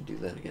forever. I should do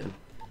that again.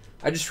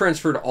 I just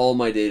transferred all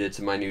my data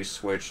to my new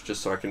Switch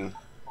just so I can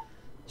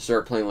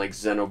start playing like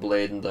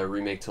Xenoblade and the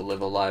remake to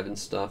Live Alive and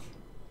stuff.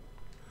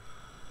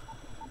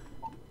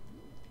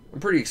 I'm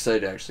pretty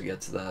excited to actually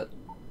get to that.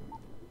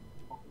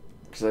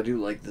 Because I do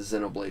like the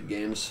Xenoblade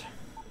games.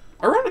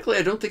 Ironically,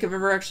 I don't think I've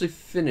ever actually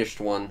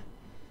finished one.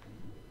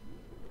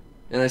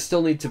 And I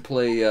still need to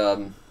play,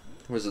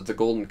 was it The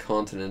Golden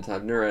Continent?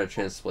 I've never had a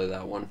chance to play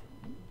that one.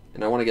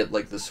 And I want to get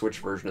like the Switch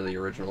version of the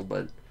original,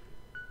 but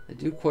I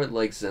do quite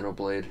like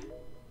Xenoblade.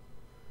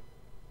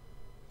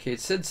 Okay, it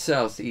said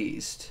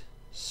southeast,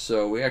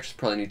 so we actually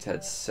probably need to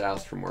head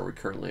south from where we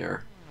currently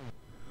are.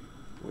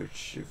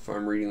 Which, if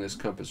I'm reading this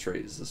compass right,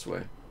 is this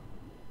way.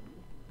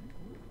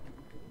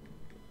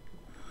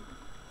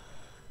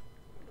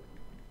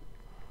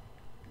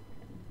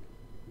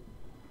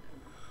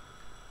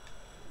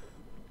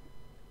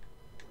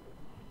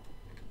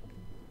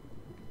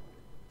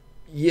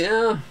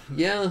 Yeah,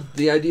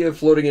 the idea of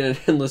floating in an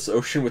endless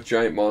ocean with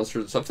giant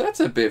monsters and stuff, that's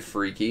a bit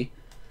freaky.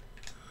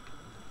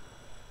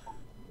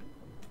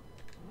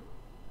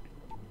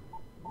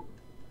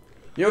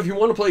 You know, if you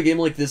want to play a game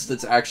like this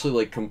that's actually,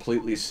 like,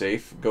 completely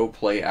safe, go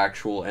play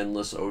actual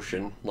Endless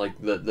Ocean. Like,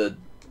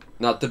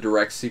 not the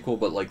direct sequel,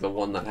 but, like, the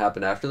one that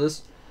happened after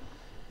this.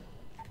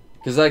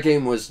 Because that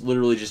game was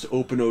literally just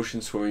open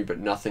ocean swimming, but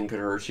nothing could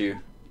hurt you.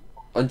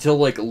 Until,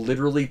 like,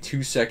 literally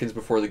 2 seconds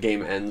before the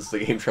game ends, the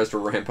game tries to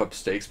ramp up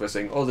stakes by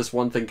saying, oh, this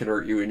one thing can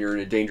hurt you and you're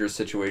in a dangerous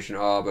situation.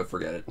 Oh, but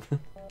forget it.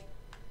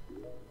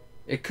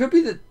 It could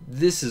be that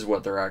this is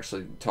what they're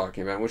actually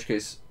talking about, in which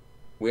case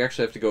we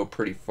actually have to go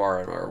pretty far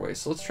out of our way.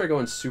 So let's try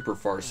going super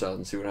far south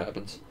and see what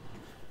happens.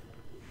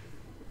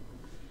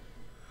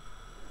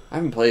 I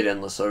haven't played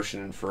Endless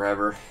Ocean in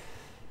forever.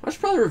 I should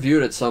probably review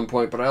it at some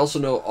point, but I also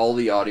know all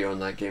the audio in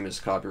that game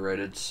is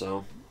copyrighted,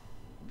 so...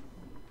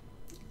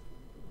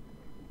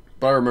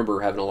 But I remember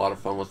having a lot of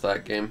fun with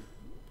that game.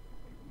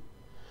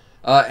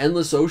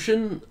 Endless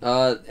Ocean?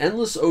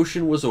 Endless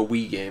Ocean was a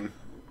Wii game.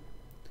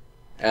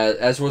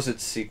 As was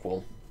its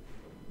sequel.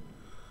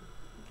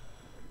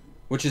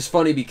 Which is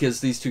funny because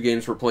these two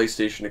games were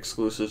PlayStation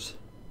exclusives.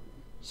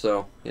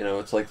 So, you know,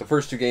 it's like the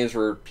first two games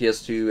were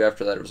PS2,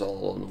 after that it was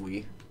all on the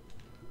Wii.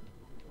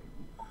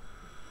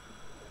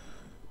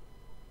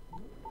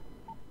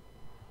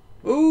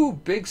 Ooh,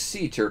 big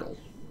sea turtle.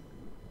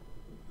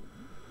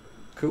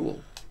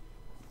 Cool.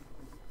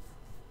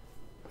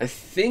 I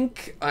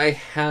think I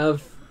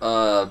have,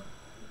 I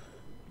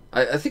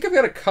think I've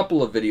got a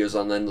couple of videos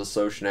on Endless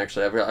Ocean,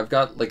 actually. I've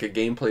got, like, a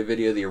gameplay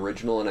video of the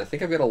original, and I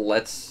think I've got a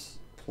Let's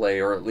Play,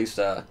 or at least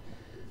a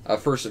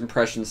first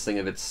impressions thing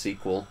of its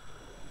sequel.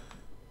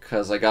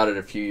 Because I got it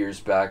a few years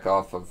back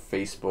off of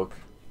Facebook,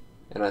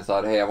 and I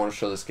thought, hey, I want to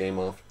show this game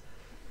off.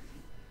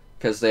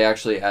 Because they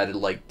actually added,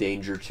 like,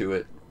 danger to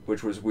it,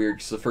 which was weird,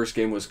 because the first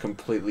game was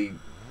completely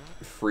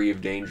free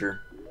of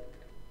danger.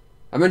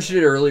 I mentioned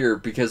it earlier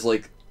because,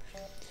 like,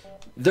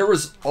 there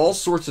was all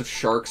sorts of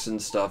sharks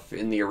and stuff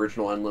in the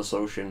original Endless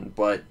Ocean,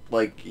 but,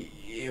 like,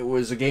 it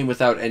was a game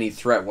without any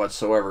threat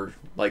whatsoever.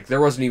 Like,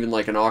 there wasn't even,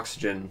 like, an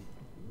oxygen,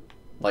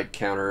 like,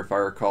 counter, if I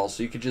recall,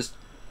 so you could just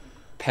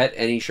pet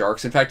any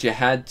sharks. In fact, you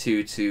had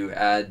to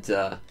add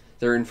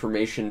their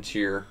information to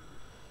your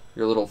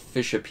little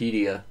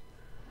Fishopedia.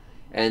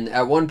 And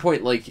at one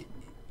point, like,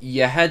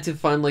 you had to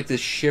find, like,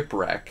 this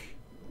shipwreck,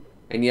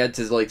 and you had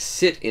to, like,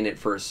 sit in it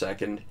for a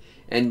second,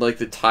 and, like,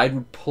 the tide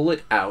would pull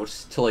it out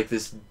to, like,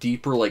 this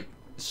deeper, like,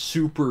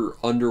 super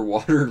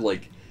underwater,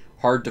 like,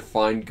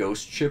 hard-to-find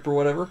ghost ship or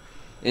whatever.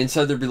 And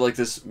inside there'd be, like,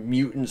 this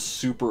mutant,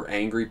 super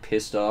angry,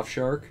 pissed-off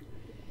shark.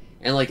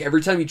 And, like,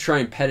 every time you try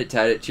and pet it to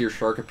add it to your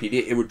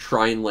Sharkopedia, it would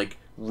try and, like,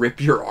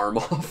 rip your arm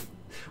off.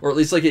 Or at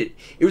least, like, it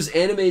was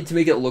animated to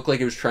make it look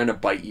like it was trying to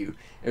bite you.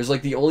 It was,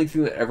 like, the only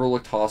thing that ever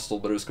looked hostile,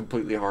 but it was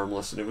completely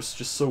harmless, and it was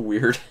just so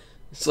weird.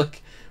 It's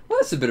like, well,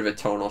 that's a bit of a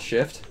tonal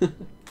shift.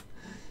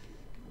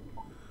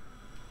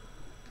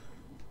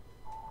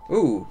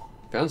 Ooh,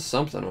 found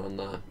something on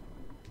the...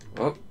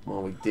 Oh,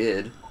 well, we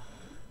did.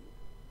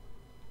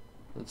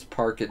 Let's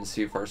park it and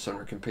see if our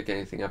sonar can pick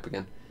anything up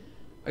again.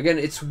 Again,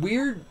 it's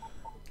weird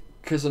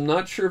Because I'm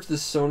not sure if the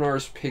sonar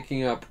is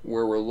picking up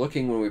where we're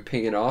looking when we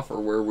ping it off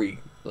or where we,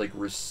 like,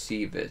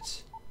 receive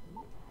it.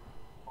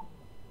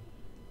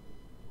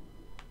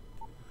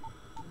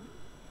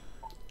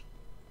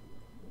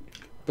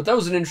 But that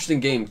was an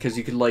interesting game because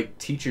you could, like,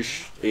 teach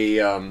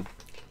a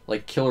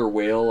like, killer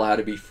whale how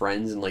to be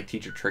friends and, like,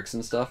 teach her tricks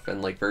and stuff,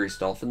 and, like, various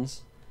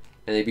dolphins.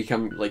 And they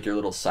become, like, your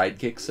little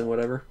sidekicks and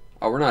whatever.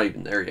 Oh, we're not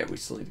even there yet. We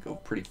still need to go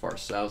pretty far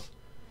south.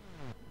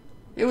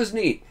 It was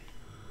neat.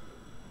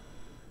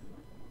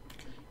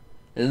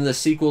 And in the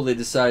sequel, they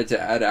decided to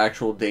add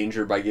actual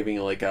danger by giving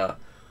like a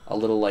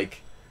little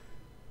like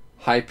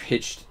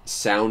high-pitched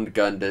sound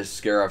gun to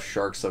scare off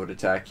sharks that would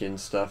attack you and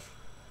stuff.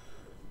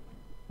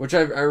 Which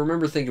I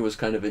remember thinking was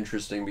kind of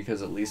interesting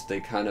because at least they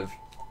kind of...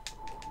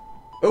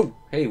 Oh,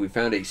 hey, we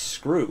found a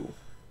screw.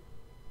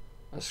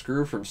 A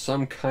screw from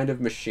some kind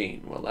of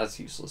machine. Well, that's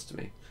useless to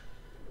me.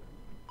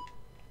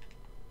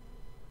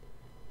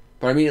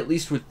 But I mean, at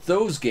least with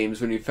those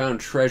games, when you found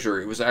treasure,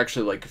 it was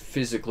actually, like,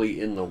 physically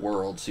in the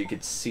world, so you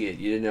could see it.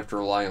 You didn't have to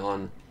rely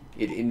on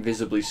it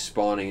invisibly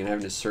spawning and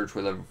having to search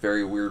with a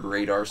very weird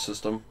radar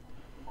system.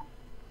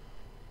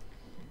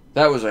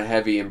 That was a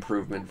heavy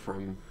improvement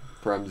from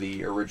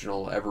the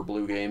original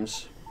EverBlue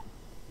games.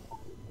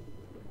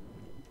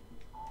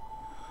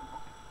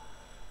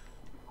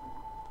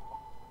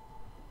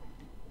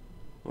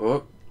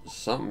 Whoop,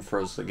 something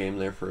froze the game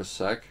there for a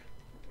sec.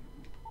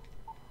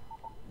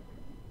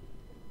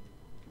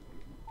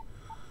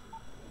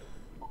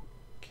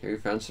 Okay, we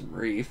found some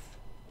reef.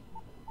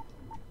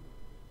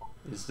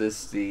 Is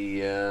this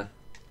the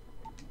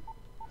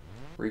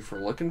reef we're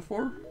looking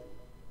for?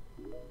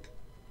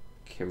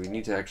 Okay, we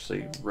need to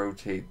actually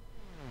rotate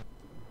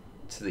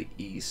to the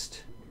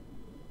east.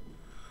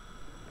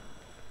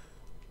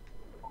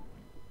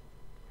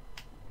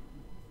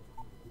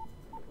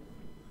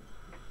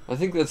 I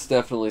think that's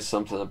definitely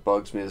something that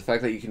bugs me. The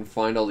fact that you can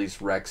find all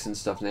these wrecks and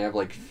stuff and they have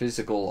like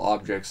physical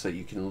objects that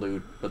you can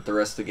loot, but the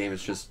rest of the game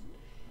is just...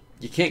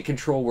 You can't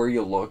control where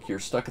you look, you're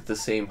stuck at the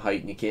same height,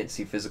 and you can't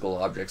see physical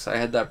objects. I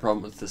had that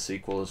problem with the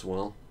sequel as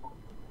well.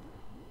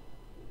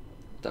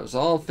 That was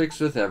all fixed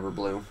with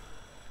EverBlue.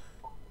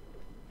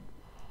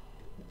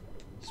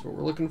 That's what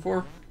we're looking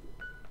for.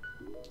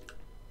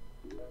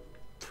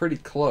 Pretty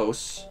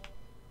close.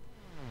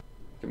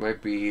 It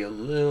might be a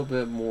little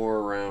bit more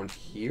around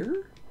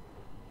here.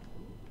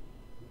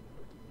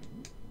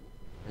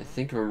 I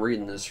think if I'm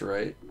reading this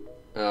right.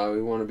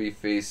 We want to be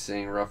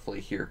facing roughly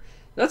here.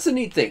 That's a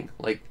neat thing.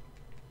 Like,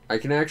 I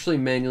can actually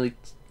manually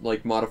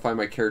like modify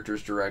my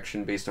character's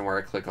direction based on where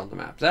I click on the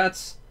map.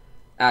 That's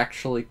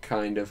actually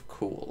kind of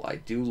cool. I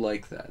do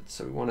like that.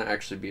 So we want to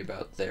actually be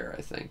about there,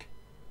 I think.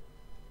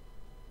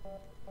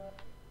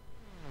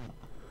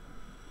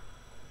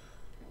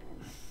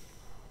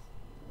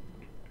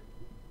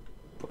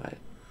 But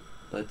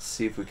let's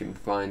see if we can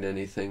find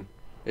anything.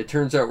 It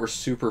turns out we're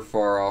super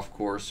far off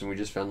course and we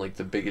just found like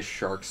the biggest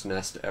shark's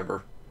nest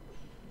ever.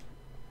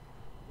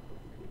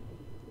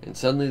 And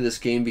suddenly this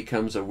game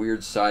becomes a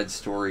weird side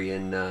story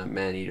in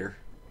Maneater.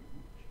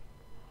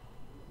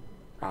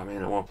 Oh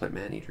man, I want to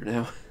play Maneater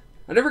now.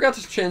 I never got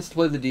the chance to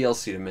play the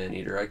DLC to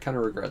Maneater. I kind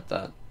of regret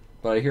that.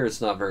 But I hear it's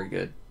not very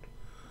good.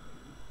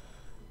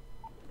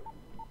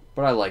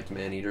 But I liked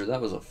Maneater. That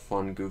was a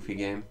fun, goofy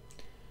game.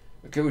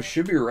 Okay, we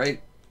should be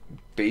right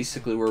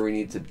basically where we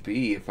need to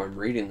be if I'm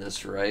reading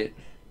this right.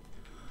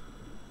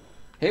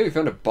 Hey, we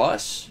found a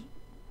bus.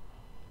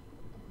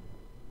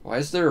 Why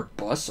is there a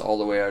bus all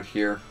the way out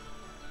here?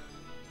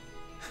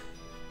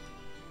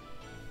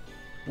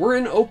 We're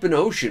in open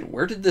ocean.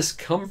 Where did this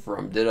come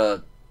from? Did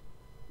a,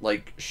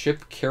 like,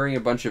 ship carrying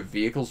a bunch of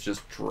vehicles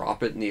just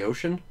drop it in the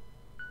ocean?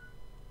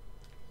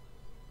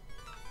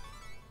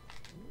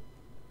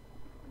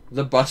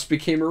 The bus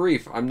became a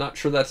reef. I'm not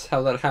sure that's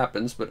how that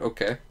happens, but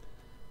okay.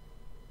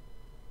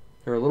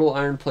 There are little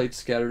iron plates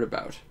scattered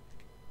about.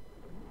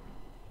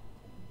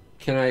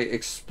 Can I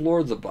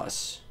explore the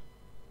bus?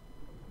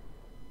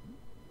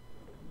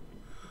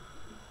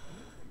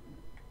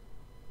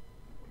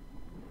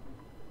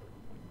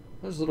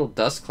 There's a little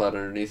dust cloud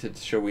underneath it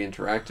to show we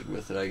interacted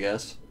with it, I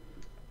guess.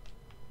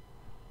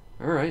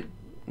 Alright.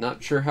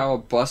 Not sure how a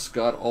bus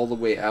got all the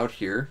way out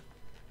here.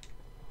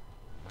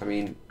 I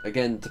mean,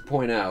 again, to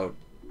point out,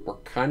 we're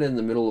kind of in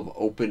the middle of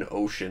open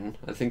ocean.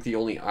 I think the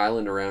only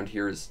island around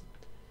here is,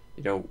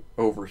 you know,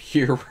 over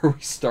here where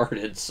we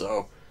started,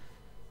 so...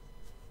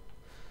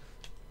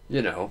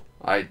 You know,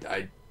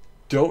 I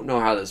don't know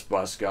how this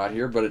bus got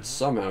here, but it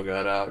somehow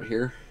got out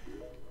here.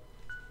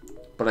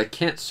 But I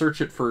can't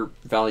search it for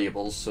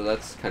valuables, so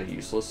that's kind of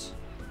useless.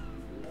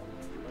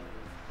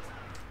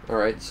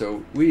 Alright,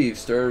 so we've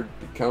started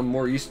to become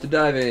more used to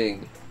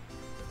diving.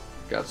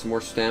 Got some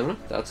more stamina,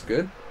 that's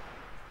good.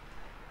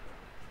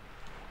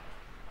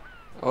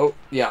 Oh,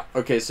 yeah,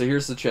 okay, so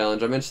here's the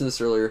challenge. I mentioned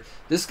this earlier.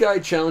 This guy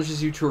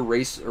challenges you to a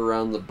race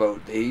around the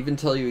boat. They even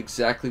tell you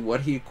exactly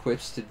what he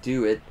equips to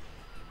do it.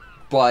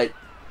 But,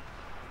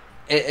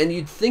 and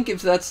you'd think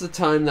if that's the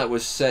time that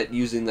was set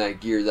using that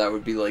gear, that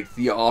would be like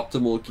the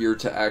optimal gear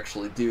to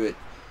actually do it.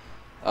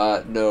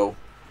 No.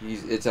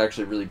 it's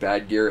actually really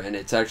bad gear, and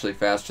it's actually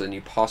faster than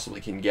you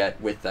possibly can get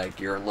with that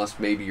gear, unless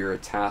maybe you're a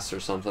TAS or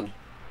something.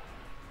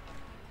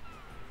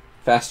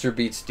 Faster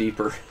beats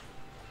deeper.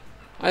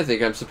 I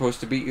think I'm supposed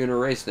to beat you in a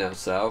race now,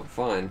 Sal.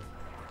 Fine.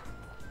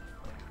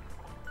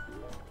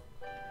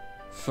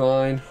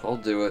 Fine, I'll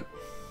do it.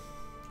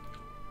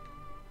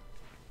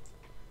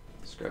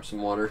 Let's grab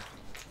some water.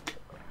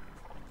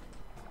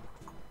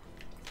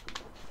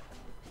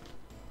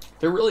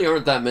 There really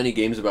aren't that many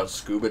games about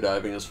scuba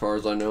diving as far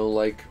as I know.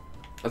 Like,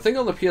 I think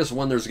on the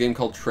PS1 there's a game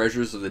called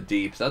Treasures of the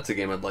Deep. That's a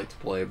game I'd like to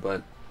play,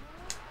 but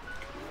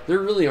there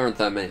really aren't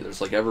that many.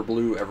 There's like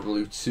EverBlue,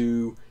 EverBlue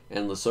 2,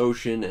 Endless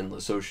Ocean,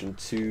 Endless Ocean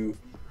 2.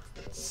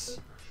 It's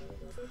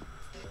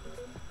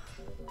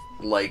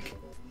like,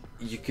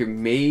 you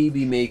can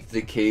maybe make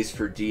the case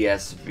for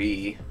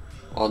DSV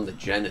on the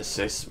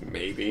Genesis,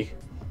 maybe.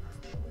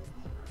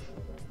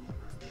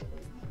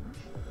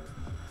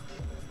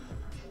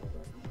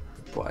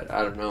 But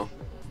I don't know.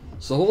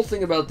 So the whole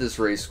thing about this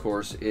race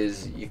course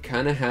is you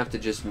kind of have to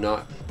just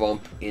not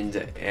bump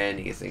into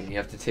anything. You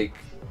have to take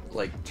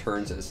like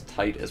turns as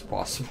tight as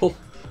possible.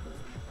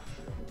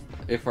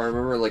 If I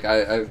remember, like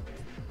I've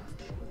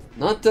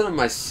not done it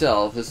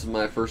myself. This is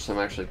my first time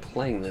actually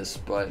playing this,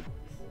 but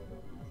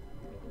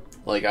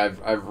like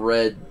I've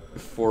read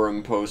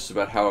forum posts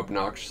about how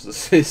obnoxious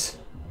this is.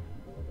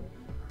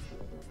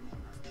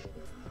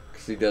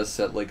 Because he does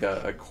set like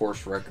a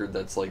course record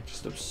that's like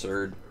just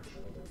absurd.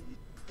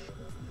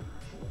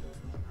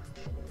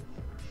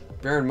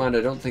 Bear in mind, I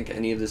don't think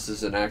any of this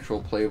is an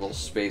actual playable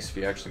space if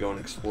you actually go and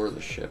explore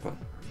the ship.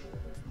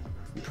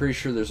 I'm pretty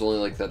sure there's only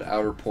like that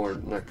outer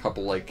point and a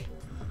couple like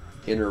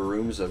inner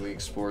rooms that we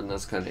explored, and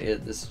that's kind of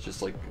it. This is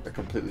just like a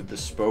completely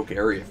bespoke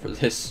area for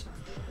this.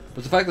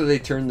 But the fact that they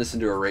turned this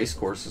into a race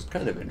course is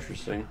kind of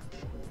interesting.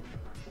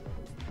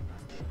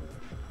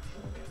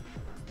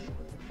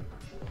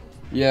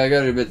 Yeah, I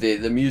gotta admit,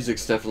 the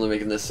music's definitely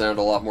making this sound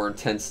a lot more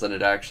intense than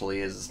it actually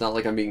is. It's not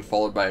like I'm being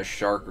followed by a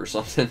shark or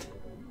something.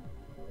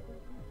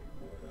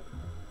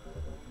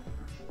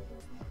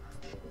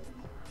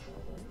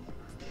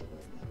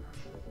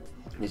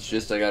 It's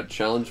just I got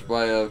challenged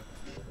by a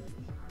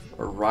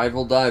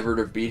rival diver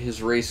to beat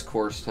his race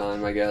course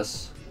time, I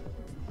guess.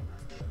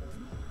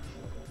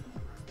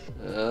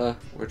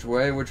 Which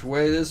way? Which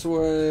way? This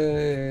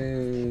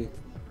way!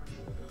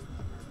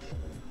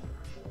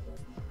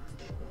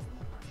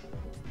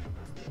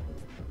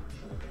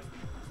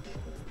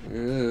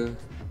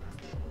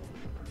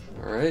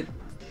 Alright.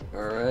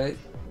 Alright.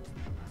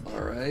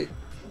 Alright.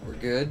 We're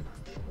good.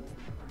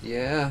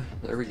 Yeah,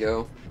 there we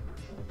go.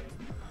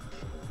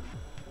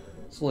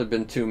 It's only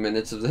been 2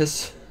 minutes of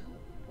this.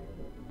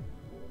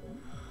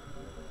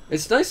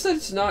 It's nice that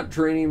it's not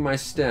draining my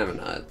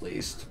stamina, at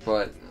least,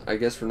 but I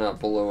guess we're not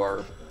below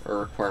our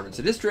requirements.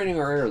 It is draining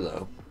our air,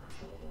 though.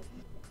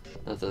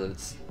 Not that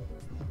it's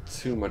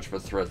too much of a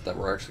threat that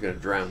we're actually going to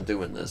drown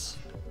doing this.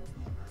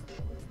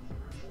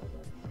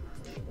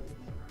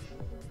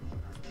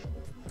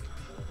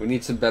 We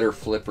need some better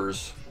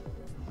flippers.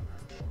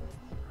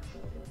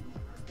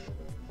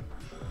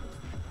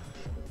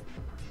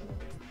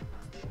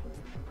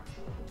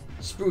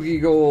 Spooky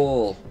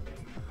goal!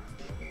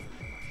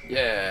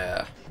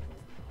 Yeah!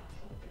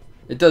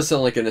 It does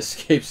sound like an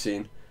escape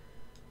scene.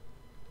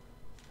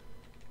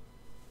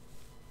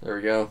 There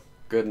we go.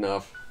 Good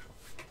enough.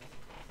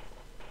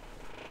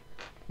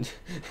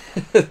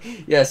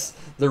 Yes,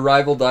 the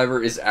rival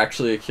diver is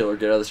actually a killer.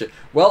 Get out of the ship.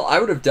 Well, I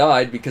would have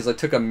died because I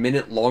took a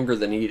minute longer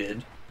than he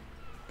did.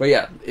 But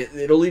yeah,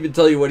 it'll even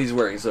tell you what he's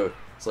wearing. So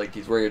it's like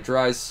he's wearing a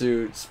dry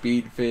suit,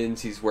 speed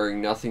fins, he's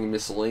wearing nothing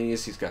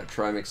miscellaneous, he's got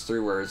Trimix 3,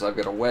 whereas I've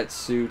got a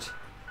wetsuit,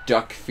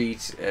 duck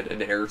feet, and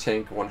an air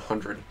tank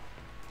 100.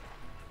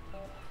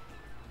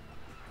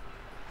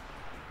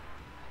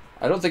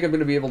 I don't think I'm going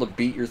to be able to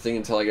beat your thing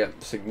until I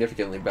get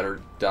significantly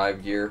better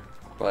dive gear,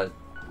 but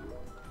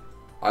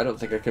I don't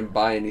think I can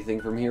buy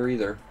anything from here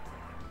either.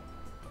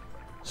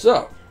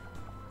 So,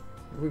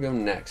 where do we go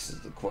next is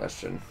the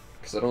question,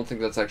 because I don't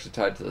think that's actually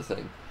tied to the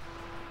thing.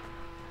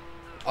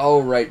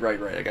 Oh, right.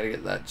 I gotta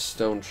get that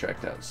stone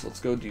checked out, so let's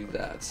go do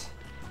that.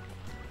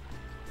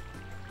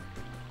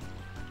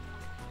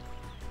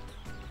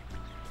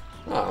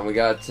 Ah, and we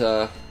got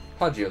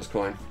Pagio's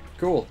coin.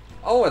 Cool.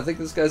 Oh, I think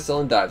this guy's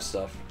selling dive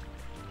stuff.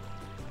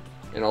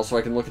 And also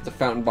I can look at the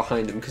fountain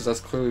behind him, because that's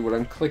clearly what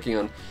I'm clicking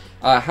on.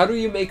 How do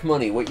you make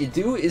money? What you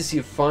do is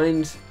you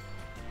find,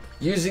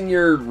 using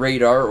your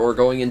radar or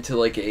going into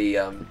like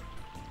a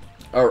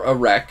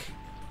wreck,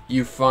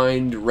 you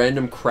find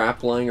random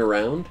crap lying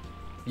around.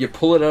 You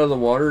pull it out of the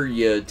water,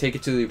 you take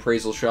it to the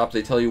appraisal shop,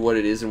 they tell you what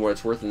it is and what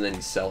it's worth, and then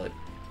you sell it.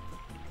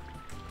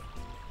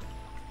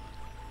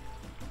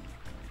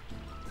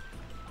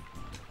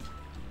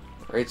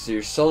 Alright, so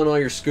you're selling all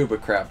your scuba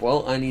crap.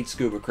 Well, I need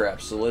scuba crap,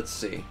 so let's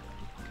see.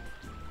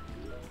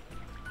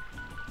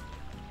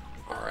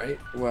 Alright,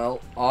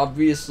 well,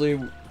 obviously,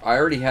 I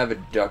already have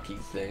a ducky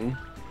thing.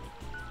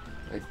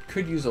 I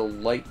could use a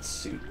light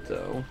suit,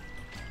 though.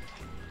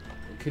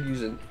 I could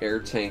use an air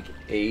tank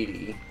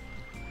 80.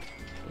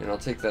 And I'll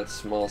take that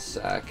small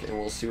sack, and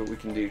we'll see what we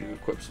can do to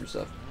equip some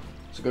stuff.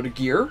 So go to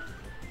gear.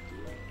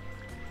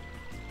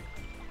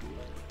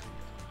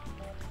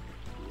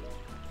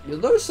 You'll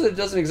notice that it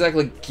doesn't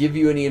exactly give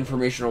you any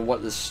information on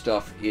what this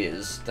stuff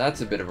is.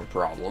 That's a bit of a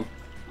problem.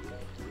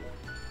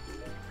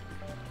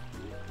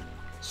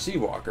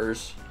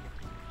 Seawalkers.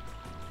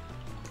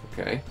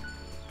 Okay.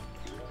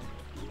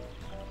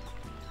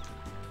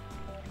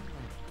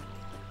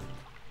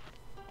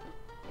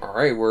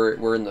 Alright,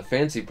 we're in the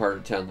fancy part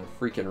of town, the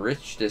freaking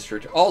rich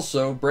district.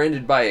 Also,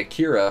 branded by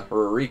Akira,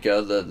 or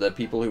Arika, the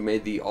people who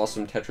made the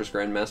awesome Tetris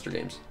Grandmaster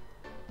games.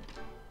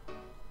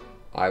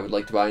 I would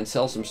like to buy and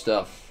sell some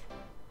stuff.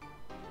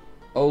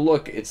 Oh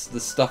look, it's the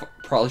stuff I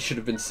probably should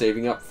have been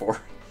saving up for.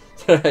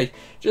 I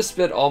just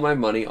spent all my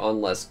money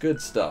on less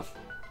good stuff.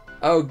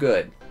 Oh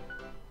good.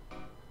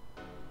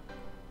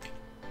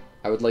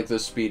 I would like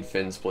those speed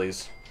fins,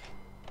 please.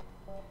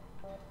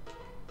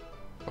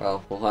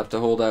 Well, we'll have to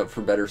hold out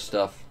for better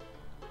stuff.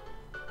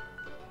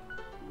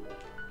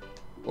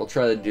 We'll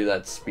try to do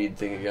that speed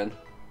thing again.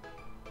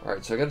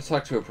 Alright, so I gotta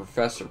talk to a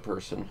professor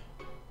person.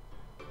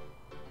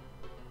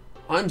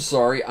 I'm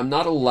sorry, I'm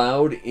not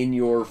allowed in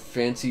your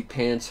fancy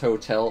pants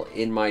hotel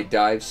in my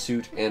dive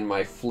suit and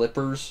my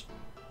flippers.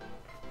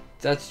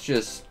 That's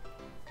just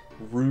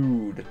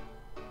rude.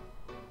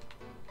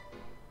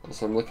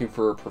 Also, I'm looking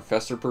for a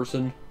professor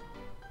person.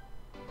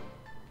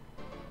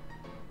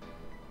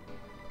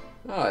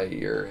 Ah,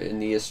 you're in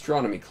the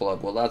astronomy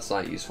club. Well, that's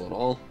not useful at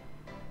all.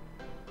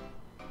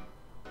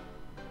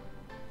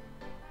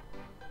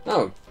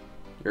 Oh,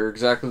 you're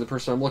exactly the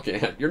person I'm looking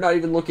at. You're not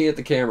even looking at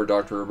the camera,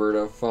 Dr.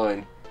 Roberto.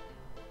 Fine.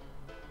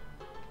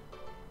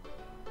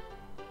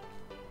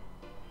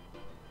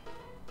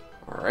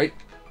 Alright.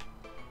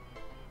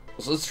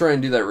 So let's try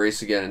and do that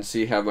race again and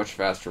see how much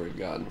faster we've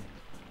gotten.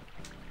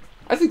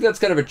 I think that's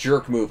kind of a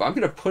jerk move. I'm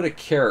going to put a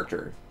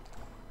character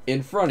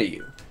in front of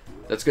you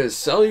that's going to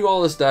sell you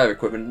all this dive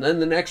equipment, and then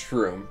the next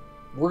room,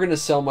 we're going to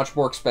sell much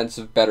more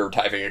expensive, better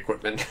diving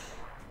equipment.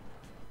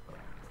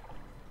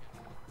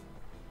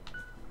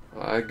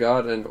 I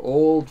got an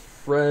old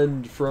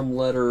friend from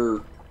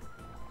letter.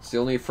 It's the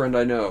only friend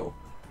I know.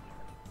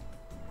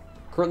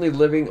 Currently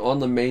living on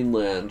the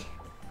mainland.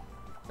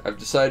 I've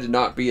decided to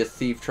not be a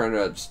thief trying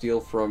to steal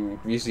from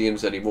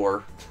museums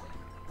anymore.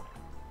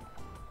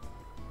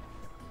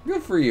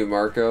 Good for you,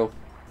 Marco.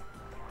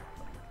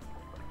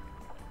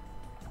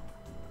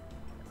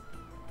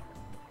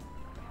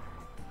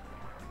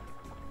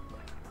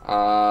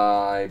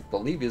 I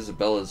believe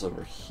Isabella's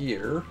over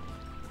here.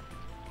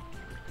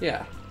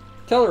 Yeah.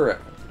 Tell her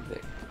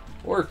everything.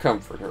 Or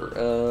comfort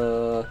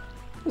her.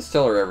 Let's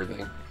tell her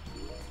everything.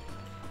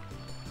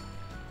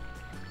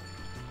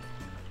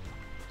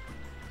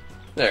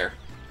 There.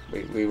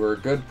 We were a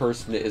good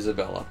person to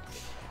Isabella.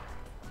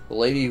 The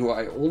lady who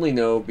I only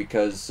know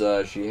because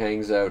she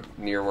hangs out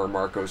near where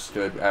Marco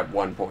stood at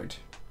one point.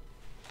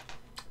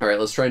 Alright,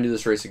 let's try and do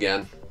this race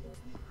again.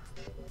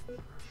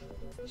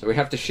 So we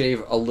have to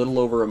shave a little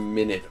over a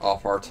minute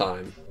off our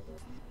time.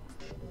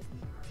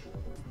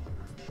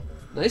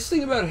 Nice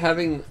thing about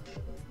having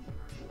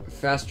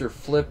faster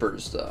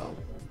flippers, though,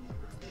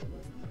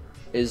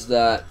 is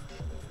that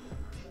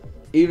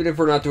even if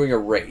we're not doing a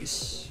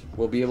race,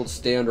 we'll be able to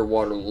stay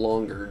underwater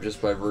longer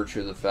just by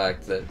virtue of the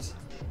fact that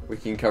we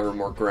can cover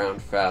more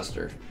ground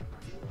faster.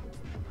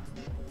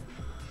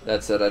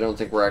 That said, I don't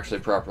think we're actually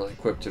properly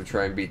equipped to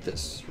try and beat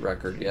this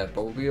record yet,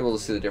 but we'll be able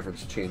to see the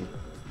difference between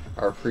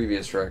our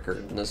previous record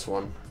and this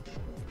one.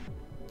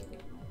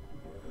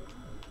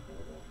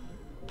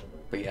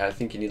 But yeah, I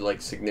think you need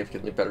like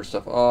significantly better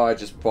stuff. Oh, I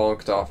just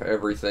bonked off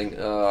everything.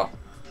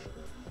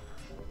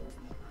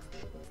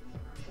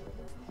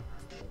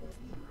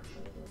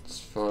 It's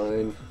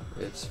fine.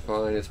 It's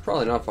fine. It's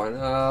probably not fine.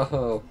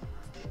 Oh.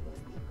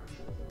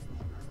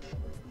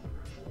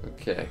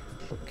 Okay.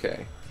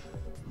 Okay.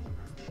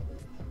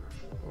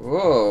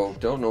 Whoa.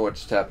 Don't know what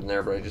just happened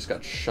there, but I just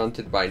got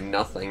shunted by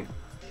nothing.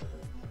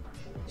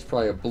 It's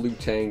probably a blue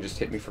tang just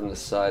hit me from the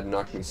side and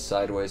knocked me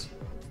sideways.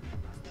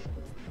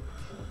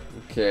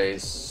 Okay,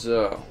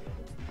 so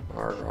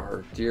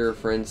our dear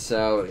friend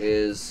Sao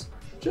is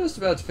just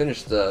about to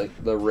finish the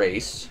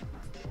race.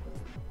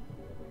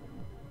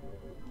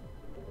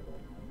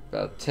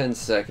 About 10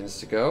 seconds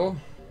to go.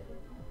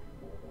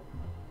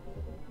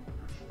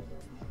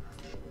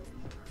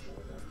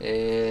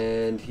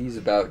 And he's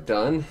about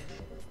done.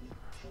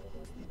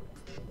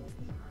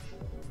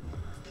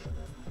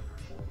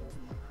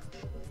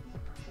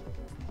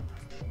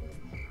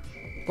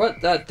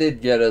 But that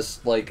did get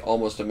us, like,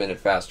 almost a minute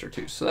faster,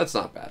 too, so that's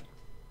not bad.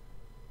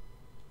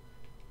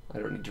 I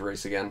don't need to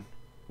race again.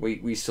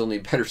 We still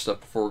need better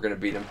stuff before we're going to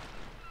beat him.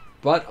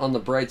 But, on the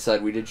bright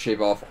side, we did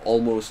shave off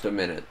almost a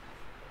minute.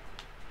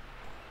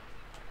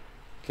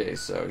 Okay,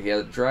 so he had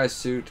a dry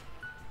suit.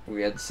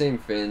 We had the same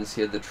fins.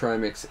 He had the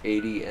Trimix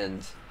 80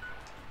 and...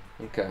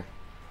 Okay.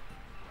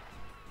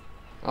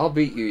 I'll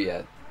beat you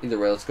yet. Either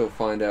way, let's go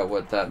find out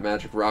what that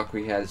magic rock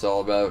we had is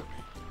all about.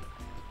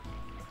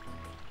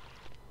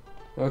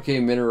 Okay,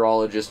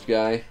 mineralogist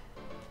guy.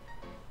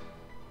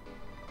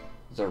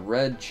 The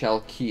red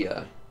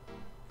Chalkia.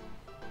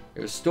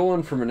 It was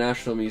stolen from a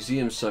national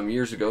museum some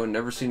years ago and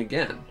never seen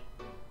again.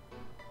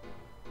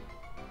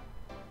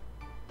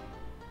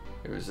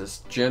 It was this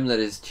gem that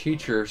his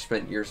teacher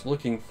spent years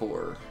looking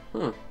for.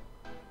 Huh.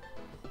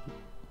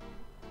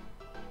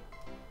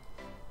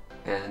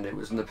 And it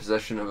was in the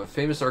possession of a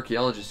famous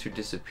archaeologist who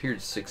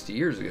disappeared 60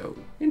 years ago.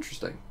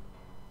 Interesting.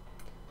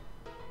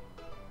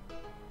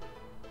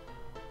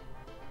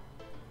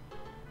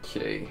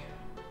 Okay.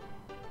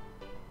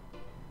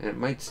 And it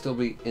might still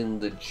be in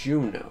the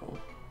Juno.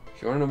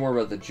 If you want to know more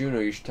about the Juno,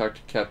 you should talk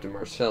to Captain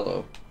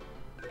Marcello.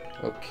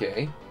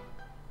 Okay.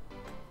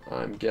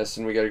 I'm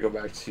guessing we gotta go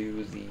back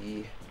to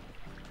the...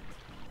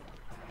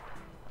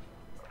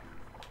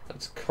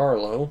 That's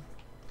Carlo.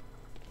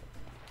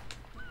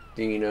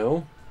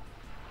 Dino.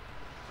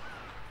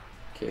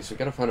 Okay, so we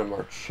gotta find a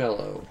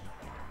Marcello.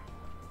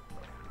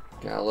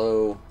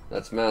 Gallo.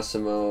 That's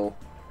Massimo.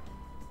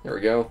 There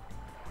we go.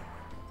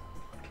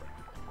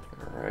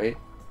 Alright.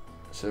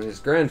 So his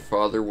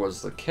grandfather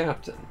was the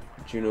captain.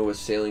 Juno was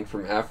sailing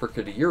from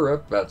Africa to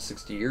Europe about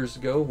 60 years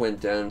ago,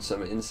 went down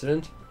some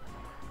incident.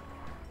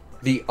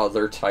 The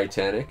other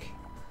Titanic.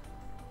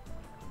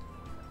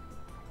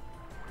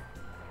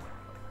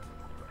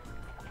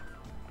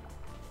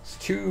 It's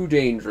too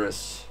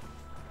dangerous.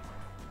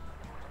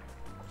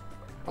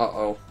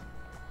 Uh-oh.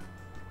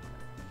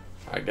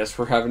 I guess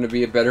we're having to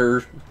be a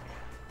better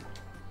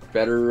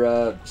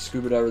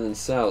scuba diver than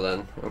Sal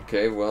then.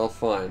 Okay, well,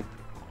 fine.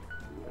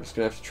 We're just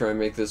gonna have to try and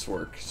make this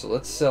work. So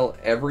let's sell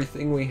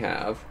everything we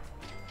have.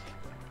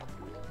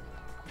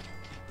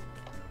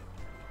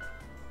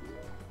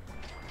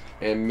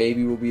 And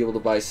maybe we'll be able to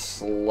buy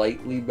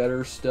slightly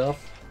better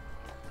stuff.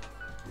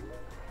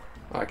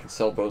 Oh, I can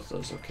sell both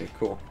those. Okay,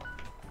 cool.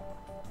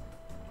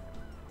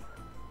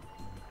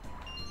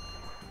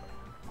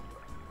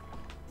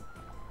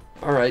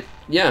 Alright,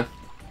 yeah.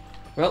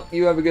 Well,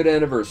 you have a good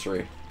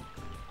anniversary.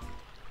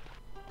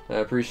 I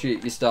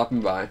appreciate you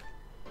stopping by.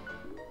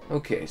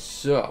 Okay,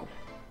 so...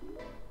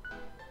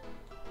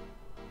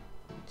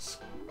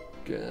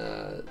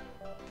 the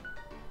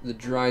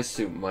dry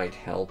suit might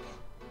help.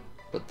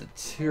 But the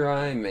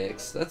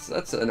Trimix,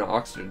 that's an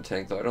oxygen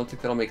tank though. I don't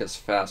think that'll make us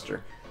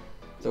faster.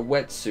 The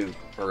wetsuit,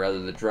 or rather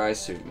the dry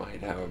suit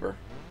might, however.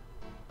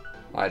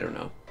 I don't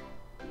know.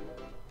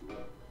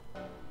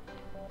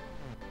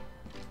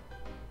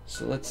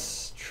 So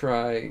let's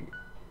try...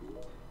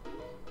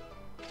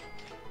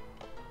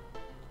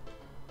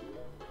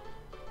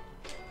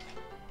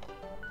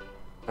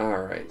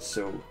 Alright,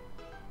 so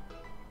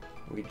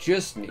we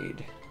just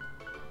need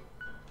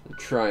the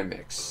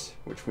Trimix,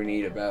 which we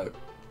need about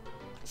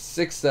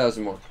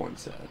 6,000 more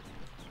points at.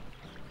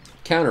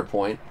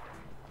 Counterpoint.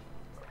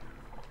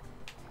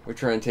 We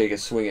try and take a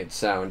swing at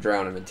Sal and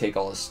drown him and take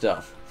all his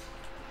stuff.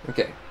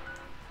 Okay.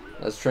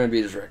 Let's try and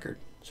beat his record.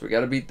 So we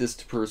gotta beat this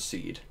to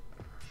proceed.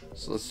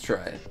 So let's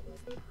try it.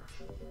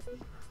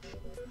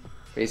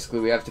 Basically,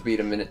 we have to beat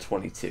a minute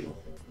 22.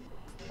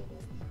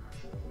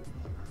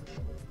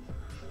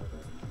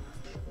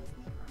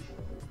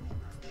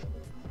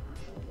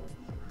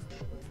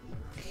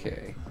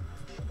 Okay.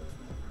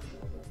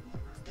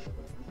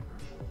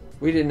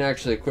 We didn't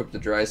actually equip the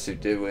dry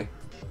suit, did we?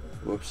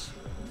 Whoops.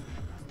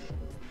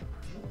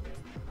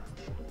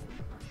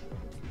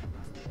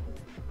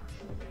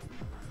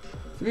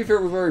 To be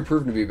fair, we've already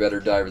proven to be a better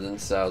diver than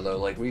Sal, though.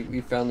 Like,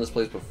 we found this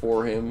place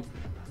before him.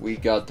 We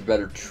got the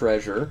better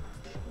treasure.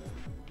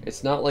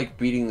 It's not like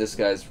beating this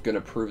guy's going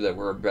to prove that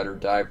we're a better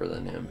diver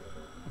than him.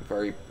 We've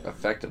already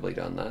effectively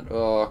done that.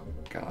 Oh,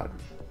 God.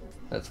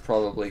 That's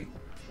probably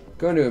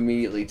going to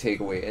immediately take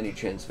away any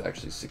chance of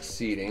actually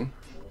succeeding.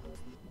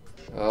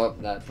 Oh,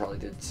 that probably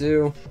did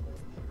too.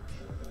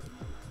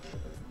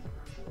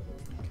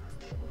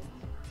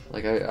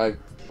 Like, I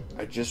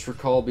just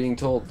recall being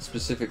told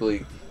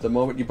specifically, the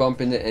moment you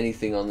bump into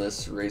anything on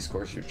this race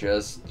course,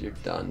 you're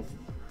done.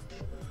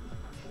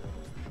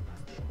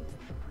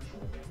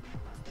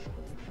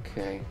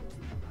 Okay.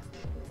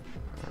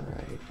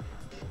 Alright.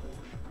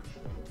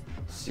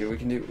 See what we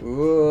can do.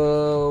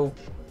 Whoa!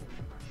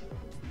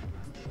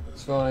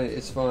 It's fine,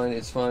 it's fine,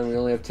 it's fine. We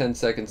only have 10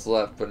 seconds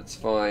left, but it's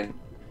fine.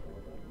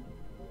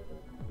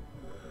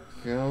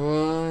 Come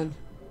on.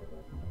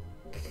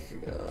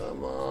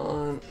 Come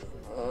on.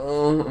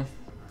 Oh.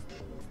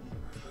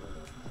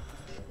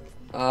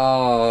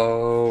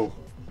 Oh.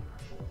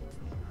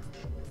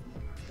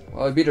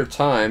 Well, I beat her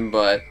time,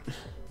 but...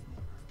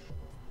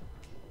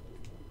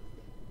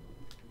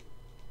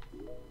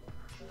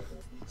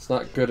 it's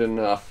not good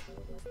enough.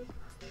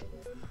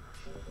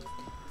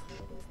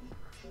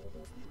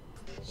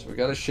 So we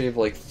gotta shave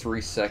like 3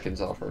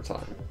 seconds off our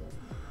time.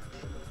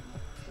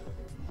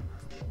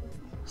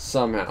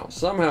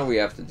 Somehow we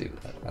have to do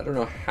that. I don't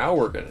know how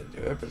we're gonna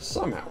do it, but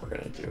somehow we're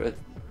gonna do it.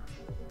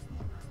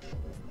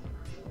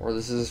 Or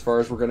this is as far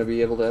as we're gonna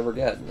be able to ever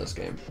get in this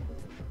game.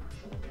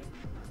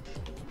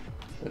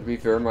 And to be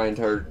fair, my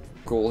entire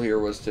goal here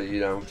was to, you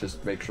know,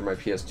 just make sure my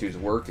PS2 is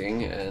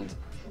working, and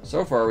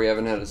so far we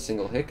haven't had a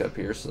single hiccup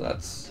here, so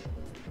that's,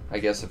 I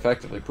guess,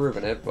 effectively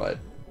proven it, but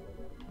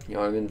You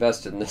know, I'm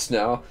invested in this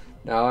now.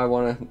 Now I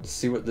want to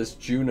see what this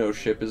Juno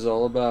ship is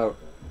all about.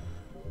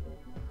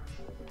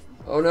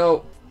 Oh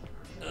no!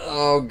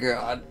 Oh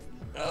god.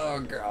 Oh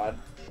god.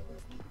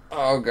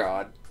 Oh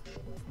god.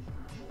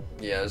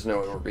 Yeah, there's no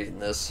way we're beating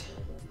this.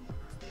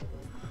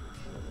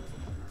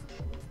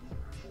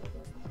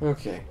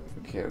 Okay.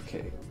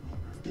 Okay.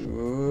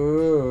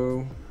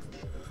 Ooh.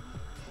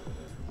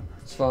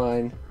 It's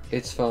fine.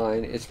 It's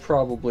fine. It's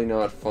probably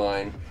not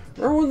fine.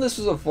 Remember when this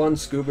was a fun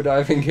scuba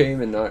diving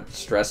game and not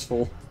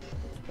stressful?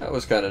 That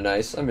was kind of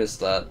nice. I missed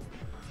that.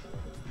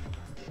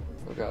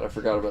 Oh god, I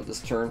forgot about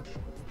this turn.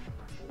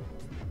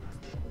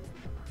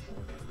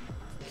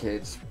 Okay,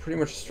 it's pretty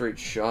much a straight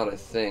shot, I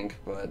think,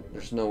 but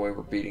there's no way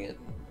we're beating it.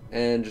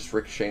 And just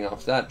ricocheting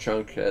off that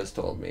chunk has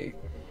told me,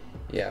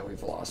 yeah,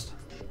 we've lost.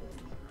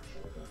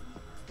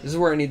 This is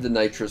where I need the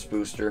nitrous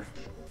booster.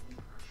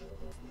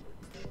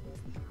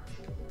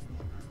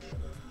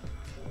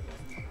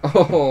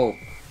 Oh,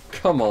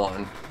 come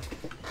on.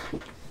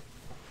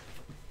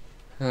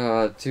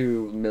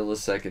 2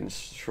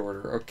 milliseconds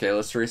shorter. Okay,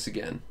 let's race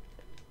again.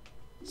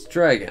 Let's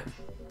try again.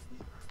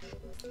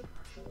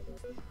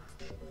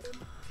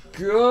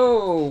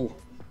 Go!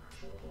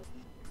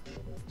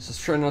 Let's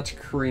just try not to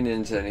careen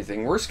into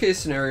anything. Worst case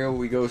scenario,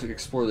 we go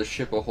explore the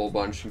ship a whole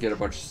bunch and get a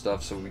bunch of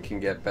stuff so we can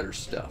get better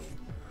stuff.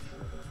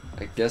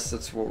 I guess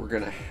that's what we're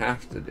gonna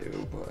have to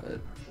do, but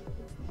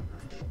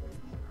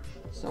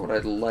it's not what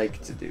I'd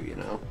like to do, you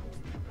know?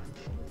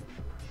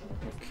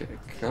 Okay,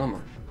 come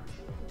on.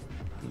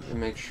 Need to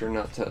make sure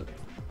not to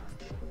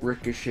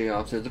ricochet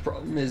off there. The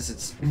problem is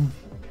it's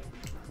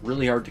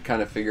really hard to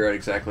kind of figure out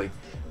exactly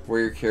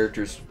where your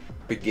character's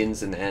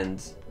begins and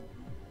ends.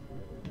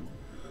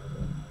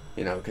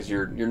 You know, because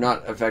you're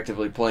not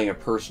effectively playing a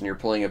person, you're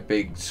playing a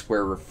big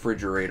square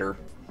refrigerator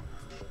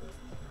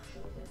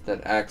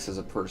that acts as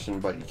a person,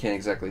 but you can't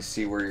exactly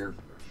see where your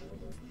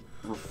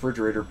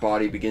refrigerator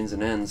body begins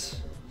and ends.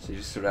 So you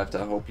just sort of have to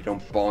hope you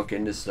don't bonk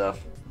into stuff.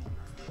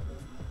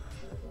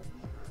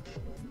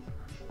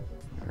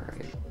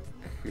 Alright.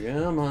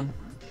 Come on.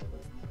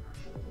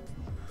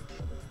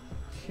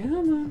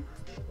 Come on.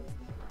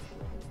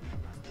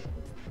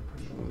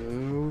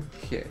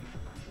 Okay.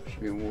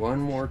 Should be one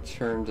more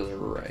turn to the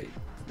right.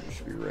 It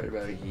should be right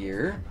about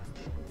here.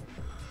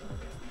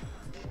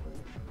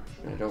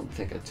 I don't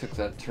think I took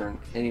that turn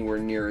anywhere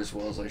near as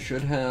well as I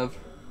should have.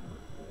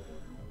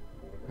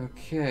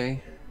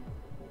 Okay.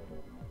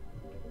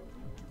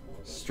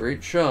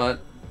 Straight shot.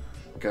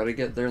 Gotta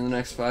get there in the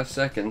next 5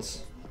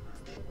 seconds.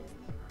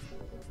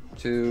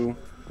 2,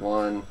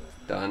 1,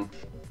 done.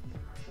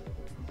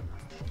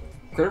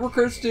 Credit where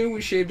credit's due,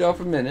 we shaved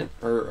off a minute,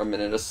 or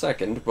a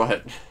second,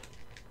 but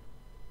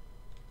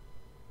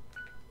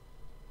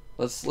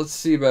let's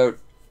see about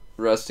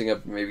resting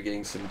up and maybe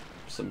getting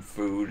some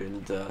food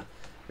and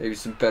maybe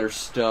some better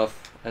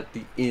stuff at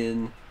the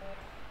inn.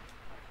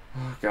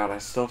 Oh god, I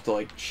still have to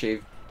like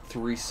shave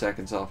 3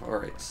 seconds off.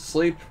 Alright,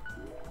 sleep.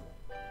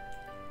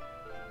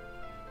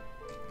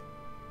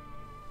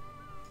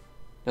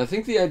 Now I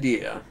think the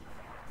idea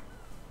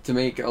to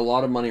make a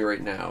lot of money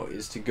right now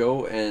is to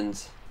go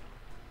and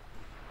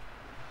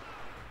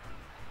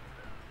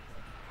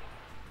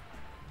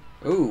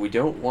ooh, we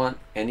don't want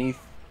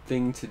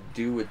anything to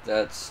do with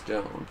that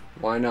stone.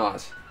 Why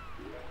not?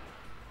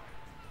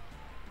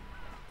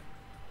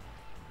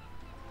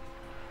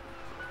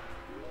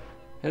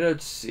 Head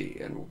out to sea,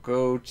 and we'll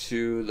go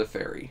to the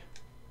ferry.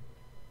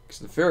 Because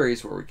the ferry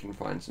is where we can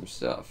find some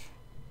stuff.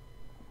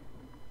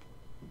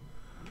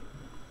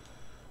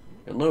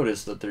 You'll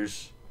notice that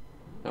there's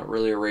not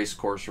really a race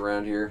course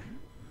around here,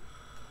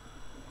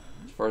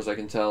 as far as I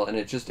can tell, and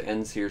it just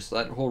ends here, so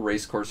that whole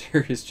race course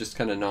here is just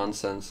kind of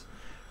nonsense.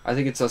 I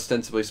think it's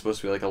ostensibly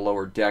supposed to be like a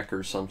lower deck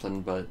or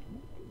something, but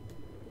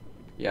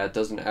yeah, it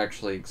doesn't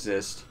actually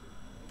exist.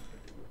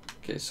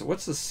 Okay, so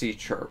what's the sea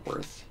chart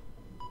worth?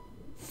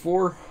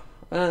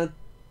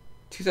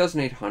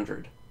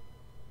 2,800.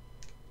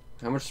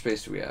 How much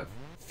space do we have?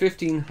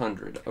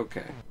 1,500.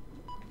 Okay.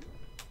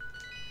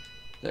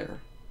 There.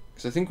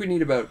 Because I think we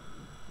need about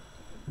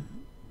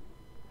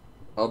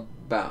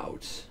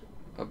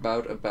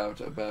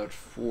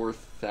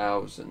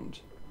 4,000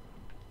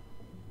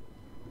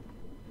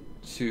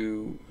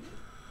 to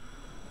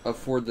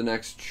afford the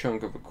next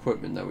chunk of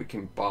equipment that we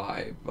can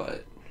buy,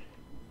 but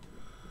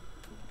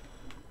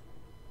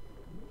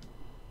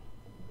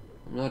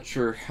I'm not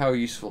sure how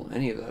useful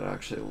any of that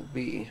actually will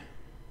be.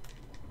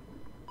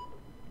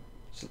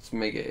 So let's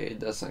mega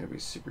aid. That's not going to be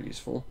super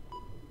useful.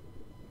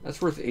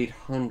 That's worth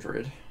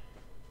 800.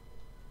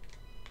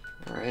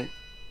 Alright.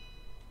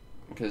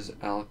 Because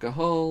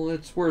alcohol,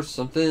 it's worth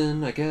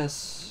something, I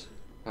guess.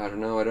 I don't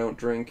know, I don't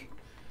drink.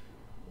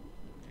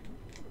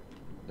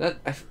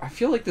 I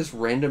feel like this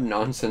random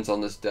nonsense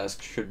on this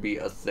desk should be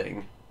a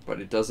thing, but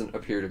it doesn't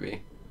appear to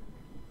be.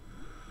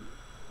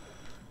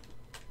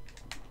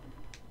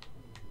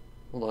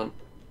 Hold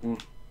on.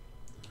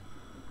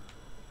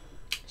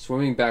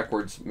 Swimming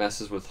backwards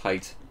messes with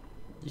height.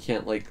 You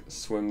can't, like,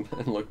 swim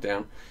and look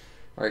down.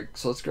 Alright,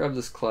 so let's grab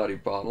this cloudy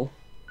bottle.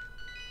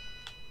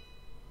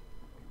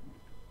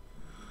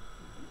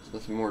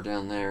 Nothing more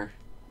down there.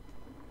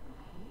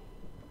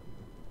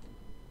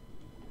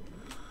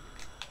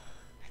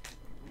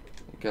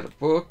 Got a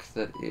book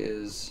that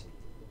is...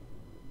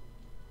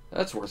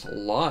 That's worth a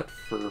lot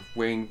for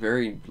weighing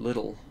very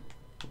little.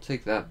 I'll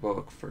take that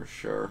book for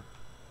sure.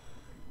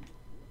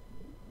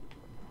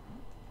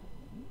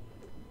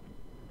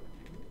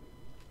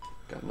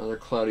 Got another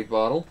cloudy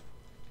bottle.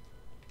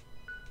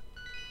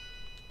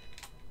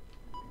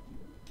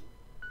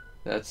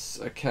 That's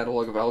a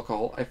catalog of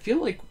alcohol. I feel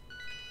like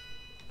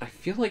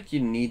you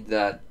need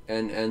that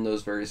and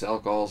those various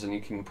alcohols, and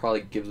you can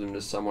probably give them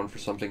to someone for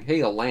something.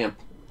 Hey, a lamp.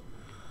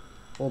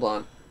 Hold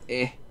on.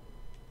 There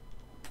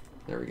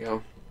we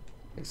go.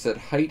 Like I said,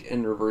 height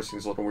and reversing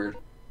is a little weird.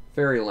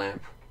 Fairy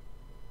lamp.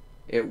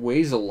 It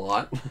weighs a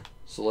lot,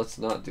 so let's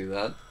not do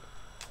that.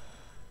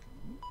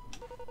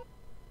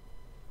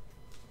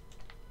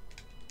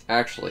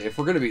 Actually, if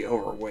we're going to be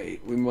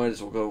overweight, we might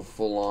as well go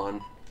full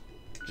on.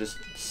 Just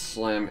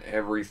slam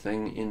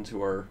everything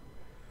into our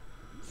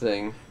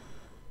thing.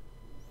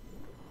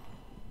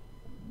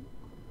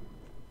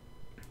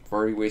 We've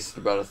already wasted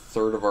about a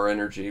third of our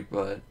energy,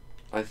 but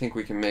I think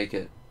we can make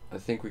it. I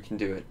think we can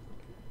do it.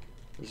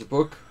 There's a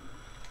book.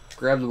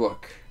 Grab the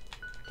book.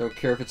 Don't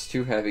care if it's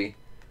too heavy.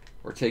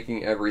 We're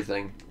taking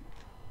everything.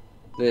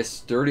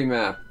 This dirty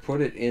map. Put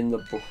it in the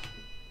book.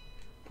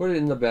 Put it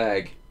in the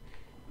bag.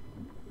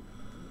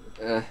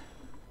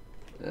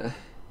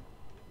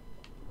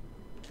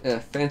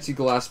 Fancy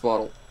glass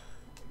bottle.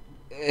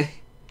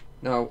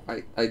 No,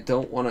 I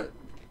don't want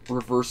to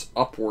reverse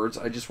upwards.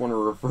 I just want to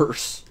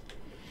reverse.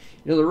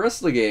 You know, the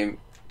rest of the game...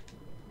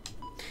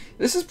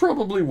 This is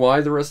probably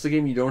why the rest of the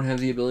game you don't have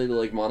the ability to,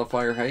 like,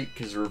 modify your height,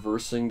 because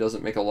reversing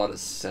doesn't make a lot of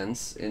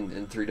sense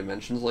in 3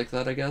 dimensions like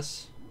that, I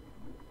guess.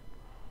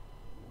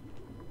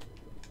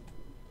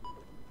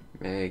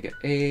 Mega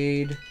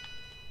Aid.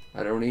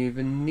 I don't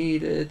even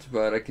need it,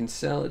 but I can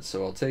sell it,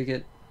 so I'll take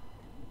it.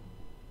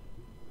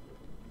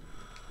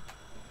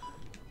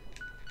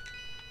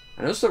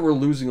 I noticed that we're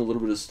losing a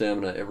little bit of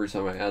stamina every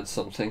time I add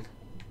something.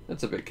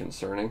 That's a bit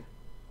concerning.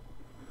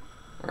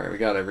 Alright, we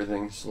got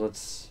everything, so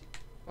let's...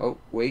 Oh,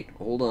 wait,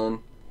 hold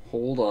on.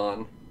 Hold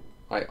on.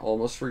 I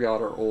almost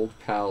forgot our old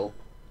pal,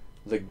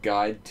 the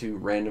guide to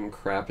random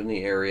crap in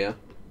the area.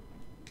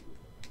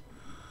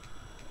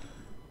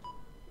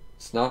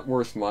 It's not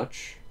worth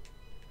much.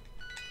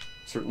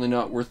 Certainly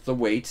not worth the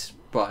wait,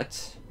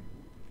 but...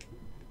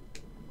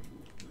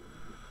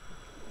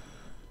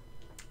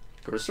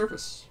 Go to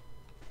surface.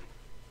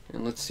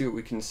 And let's see what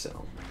we can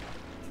sell.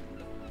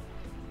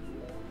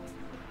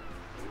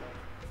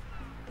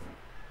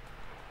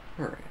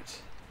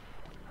 Alright.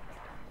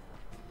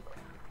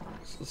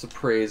 So let's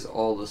appraise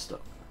all the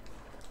stuff.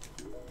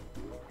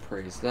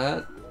 Appraise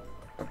that.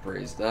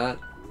 Appraise that.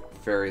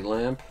 Fairy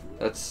lamp.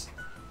 That's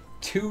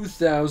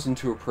 2,000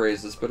 to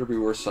appraise. This better be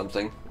worth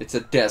something. It's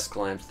a desk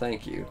lamp.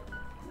 Thank you.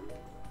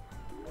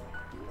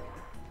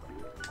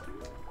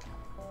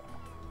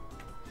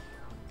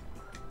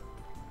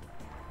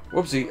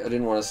 Whoopsie, I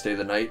didn't want to stay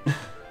the night.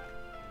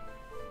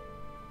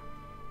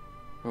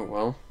 Oh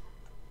well.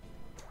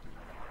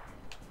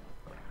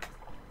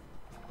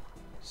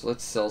 So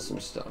let's sell some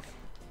stuff.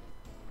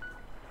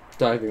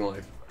 Diving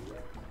life.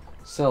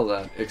 Sell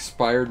that.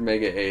 Expired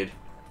Mega Aid.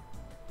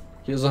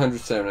 Heals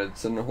 107.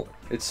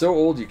 It's so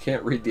old you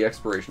can't read the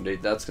expiration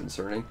date. That's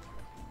concerning.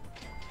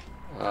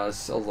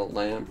 Sell the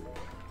lamp.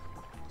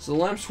 So the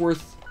lamp's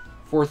worth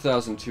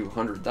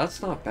 4,200.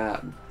 That's not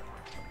bad.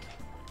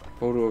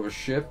 Photo of a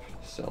ship.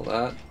 Sell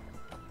that.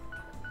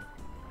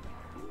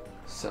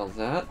 Sell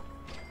that.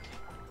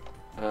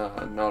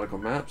 Nautical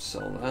map.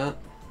 Sell that.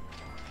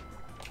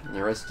 And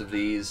the rest of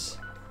these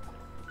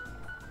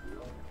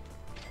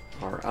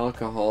are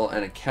alcohol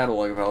and a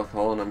catalog of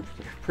alcohol, and I'm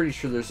pretty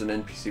sure there's an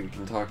NPC we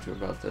can talk to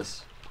about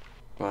this.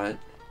 But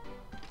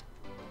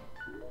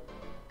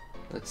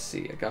let's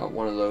see, I got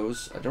one of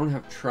those. I don't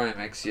have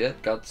Trimex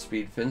yet. Got the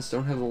speed fins.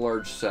 Don't have the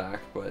large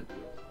sack, but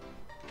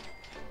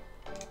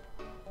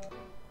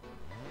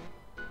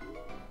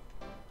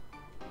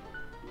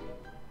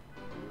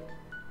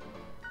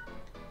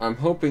I'm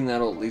hoping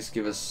that'll at least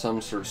give us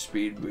some sort of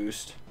speed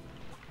boost.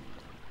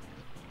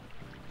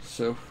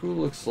 So who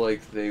looks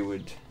like they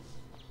would...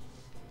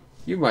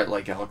 You might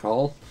like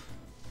alcohol.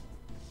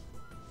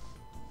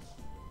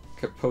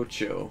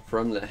 Capocho,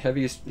 from the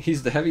heaviest...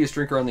 He's the heaviest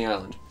drinker on the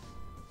island.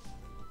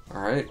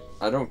 Alright,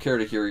 I don't care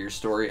to hear your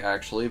story,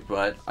 actually,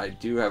 but I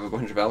do have a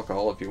bunch of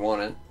alcohol if you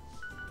want it.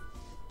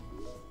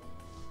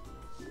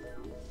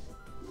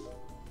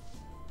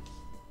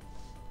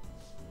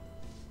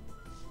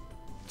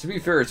 To be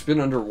fair, it's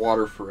been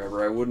underwater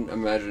forever. I wouldn't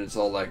imagine it's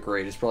all that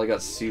great. It's probably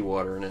got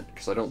seawater in it,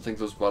 because I don't think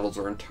those bottles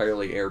are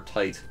entirely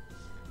airtight.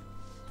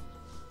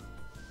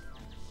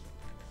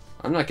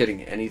 I'm not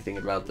getting anything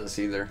about this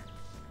either.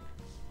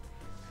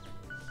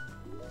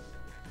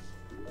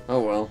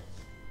 Oh well.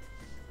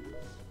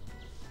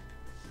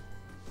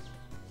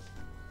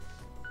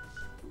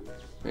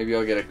 Maybe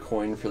I'll get a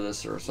coin for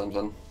this or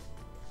something.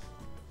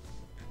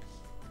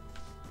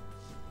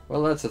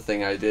 Well, that's a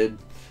thing I did.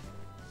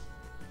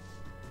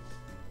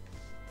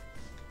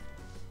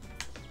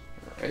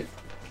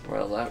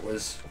 Well, that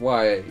was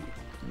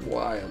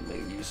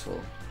wildly useful.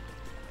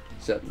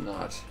 Except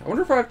not. I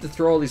wonder if I have to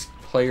throw all these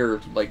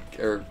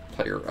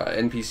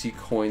NPC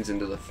coins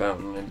into the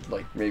fountain, and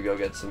like maybe I'll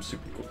get some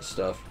super cool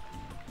stuff.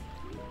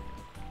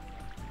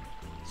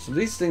 So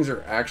these things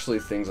are actually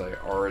things I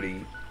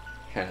already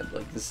had.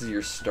 Like, this is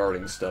your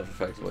starting stuff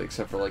effectively,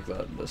 except for like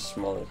the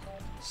small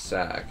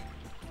sack.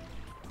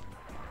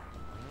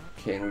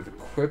 Okay, and we've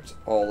equipped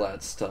all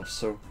that stuff,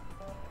 so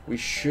we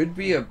should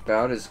be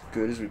about as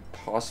good as we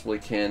possibly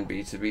can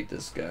be to beat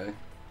this guy.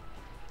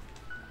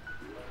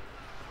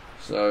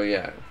 So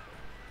yeah.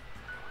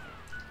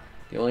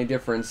 The only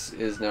difference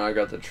is now I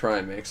got the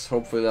trimix.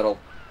 Hopefully that'll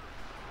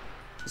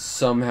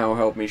somehow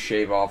help me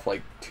shave off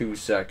like 2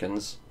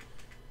 seconds.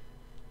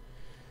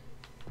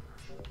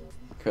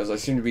 Because I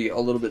seem to be a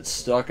little bit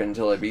stuck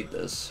until I beat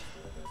this.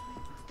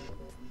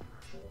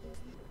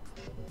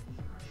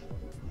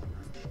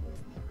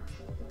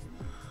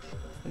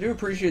 I do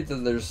appreciate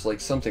that there's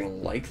like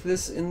something like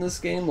this in this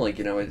game. Like,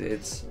 you know,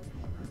 it's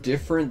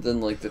different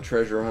than like the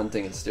treasure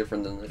hunting. It's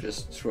different than the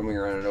just swimming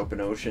around an open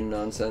ocean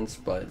nonsense.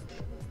 But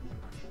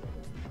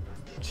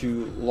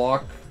to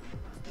lock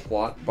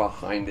plot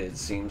behind it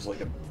seems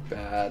like a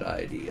bad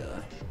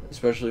idea.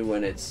 Especially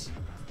when it's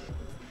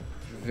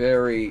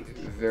very,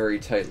 very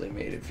tightly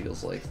made. It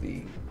feels like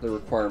the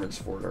requirements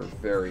for it are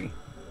very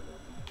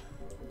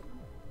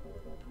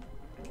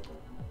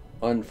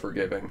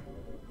unforgiving.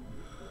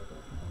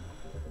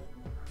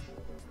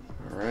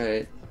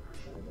 Alright.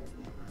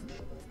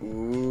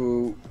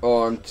 Ooh.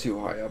 Oh, I'm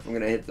too high up. I'm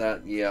gonna hit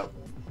that. Yep.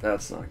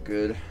 That's not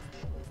good.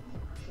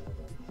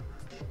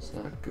 It's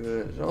not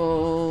good at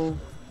all.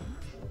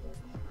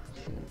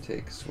 Just gonna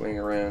take a swing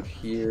around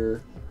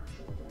here.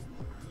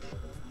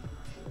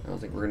 I don't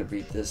think we're gonna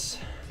beat this.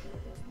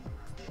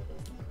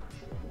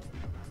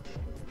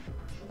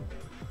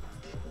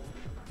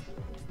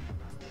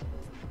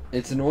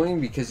 It's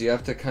annoying because you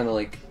have to kind of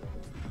like,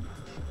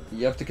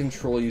 you have to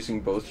control using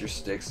both your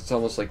sticks. It's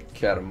almost like a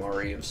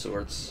Katamari of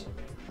sorts.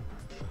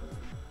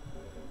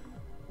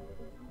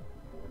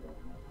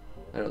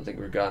 I don't think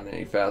we've gotten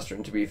any faster,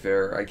 and to be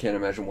fair, I can't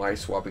imagine why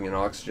swapping an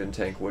oxygen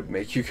tank would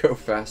make you go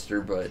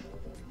faster, but...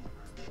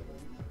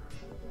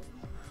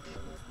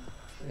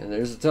 And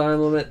there's a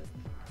time limit.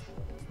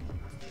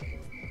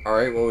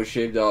 Alright, well, we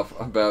shaved off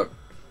about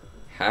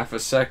half a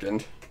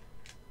second.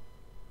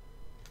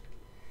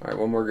 Alright,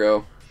 one more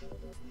go.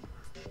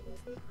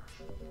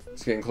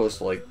 It's getting close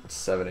to like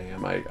 7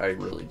 a.m. I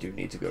really do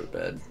need to go to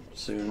bed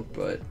soon,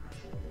 but...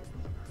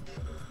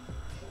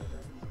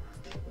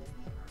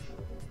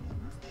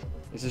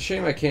 It's a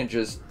shame I can't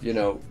just, you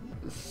know,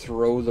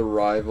 throw the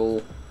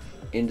rival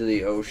into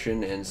the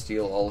ocean and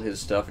steal all his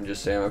stuff and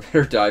just say I'm a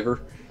better diver.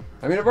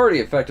 I mean, I've already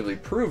effectively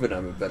proven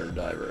I'm a better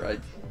diver.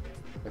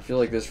 I feel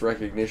like this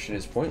recognition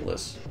is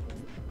pointless.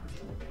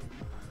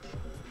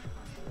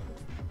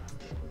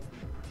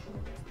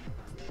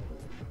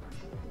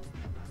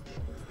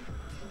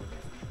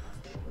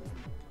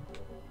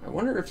 I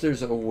wonder if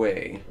there's a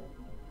way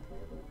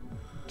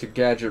to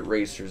gadget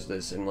racers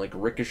this and like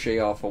ricochet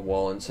off a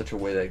wall in such a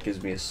way that it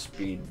gives me a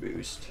speed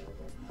boost.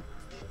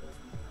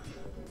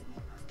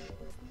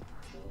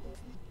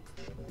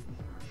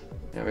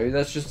 Now maybe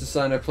that's just a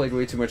sign I played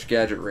way too much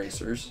gadget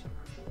racers,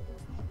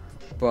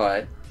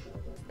 but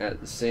at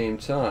the same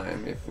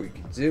time, if we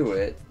could do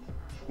it,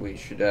 we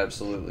should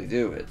absolutely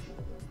do it.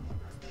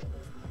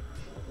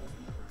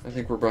 I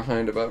think we're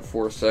behind about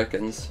 4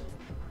 seconds.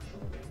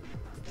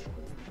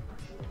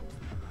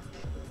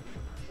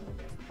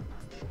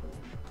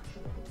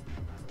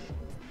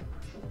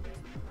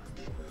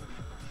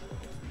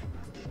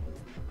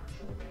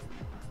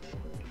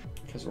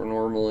 Because we're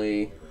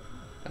normally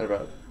at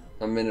about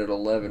a minute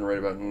 11 right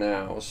about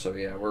now, so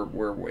yeah,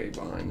 we're way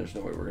behind. There's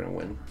no way we're gonna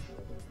win.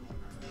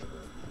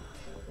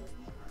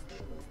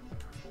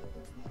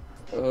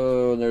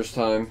 Oh, and there's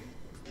time.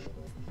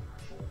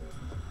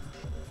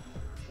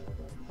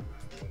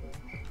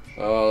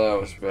 Oh, that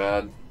was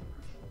bad.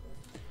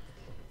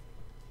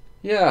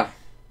 Yeah,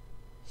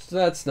 so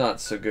that's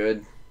not so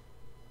good.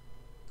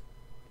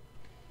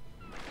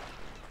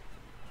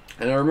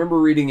 And I remember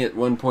reading at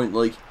one point,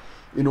 like,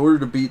 in order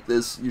to beat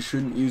this, you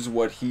shouldn't use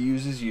what he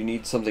uses, you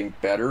need something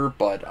better,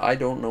 but I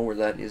don't know where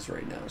that is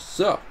right now.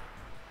 So,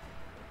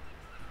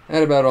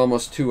 at about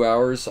almost 2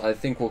 hours, I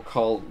think we'll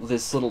call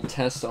this little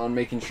test on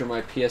making sure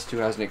my PS2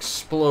 hasn't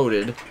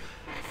exploded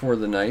for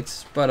the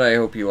night. But I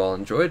hope you all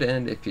enjoyed,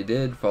 and if you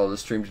did, follow the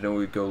stream to know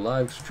we go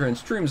live. So try and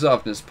stream as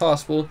often as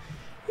possible,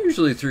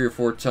 usually 3 or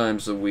 4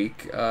 times a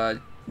week.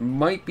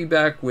 Might be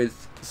back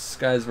with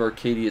Skies of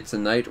Arcadia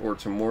tonight or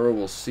tomorrow,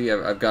 we'll see.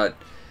 I've got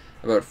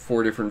about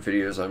 4 different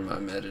videos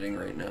I'm editing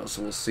right now,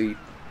 so we'll see.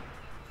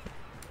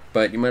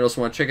 But you might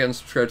also want to check out and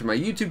subscribe to my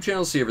YouTube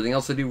channel, see everything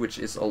else I do, which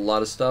is a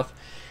lot of stuff.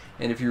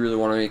 And if you really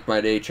want to make my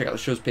day, check out the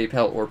show's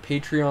PayPal or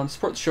Patreon.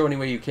 Support the show any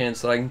way you can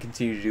so that I can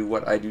continue to do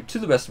what I do to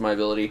the best of my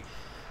ability,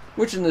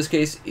 which in this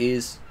case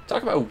is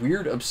talk about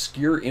weird,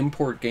 obscure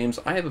import games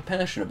I have a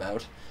passion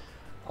about.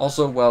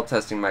 Also, while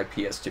testing my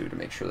PS2 to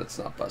make sure that's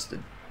not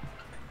busted.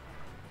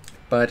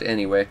 But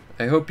anyway,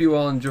 I hope you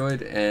all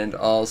enjoyed, and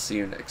I'll see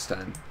you next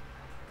time.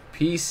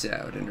 Peace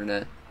out,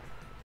 Internet.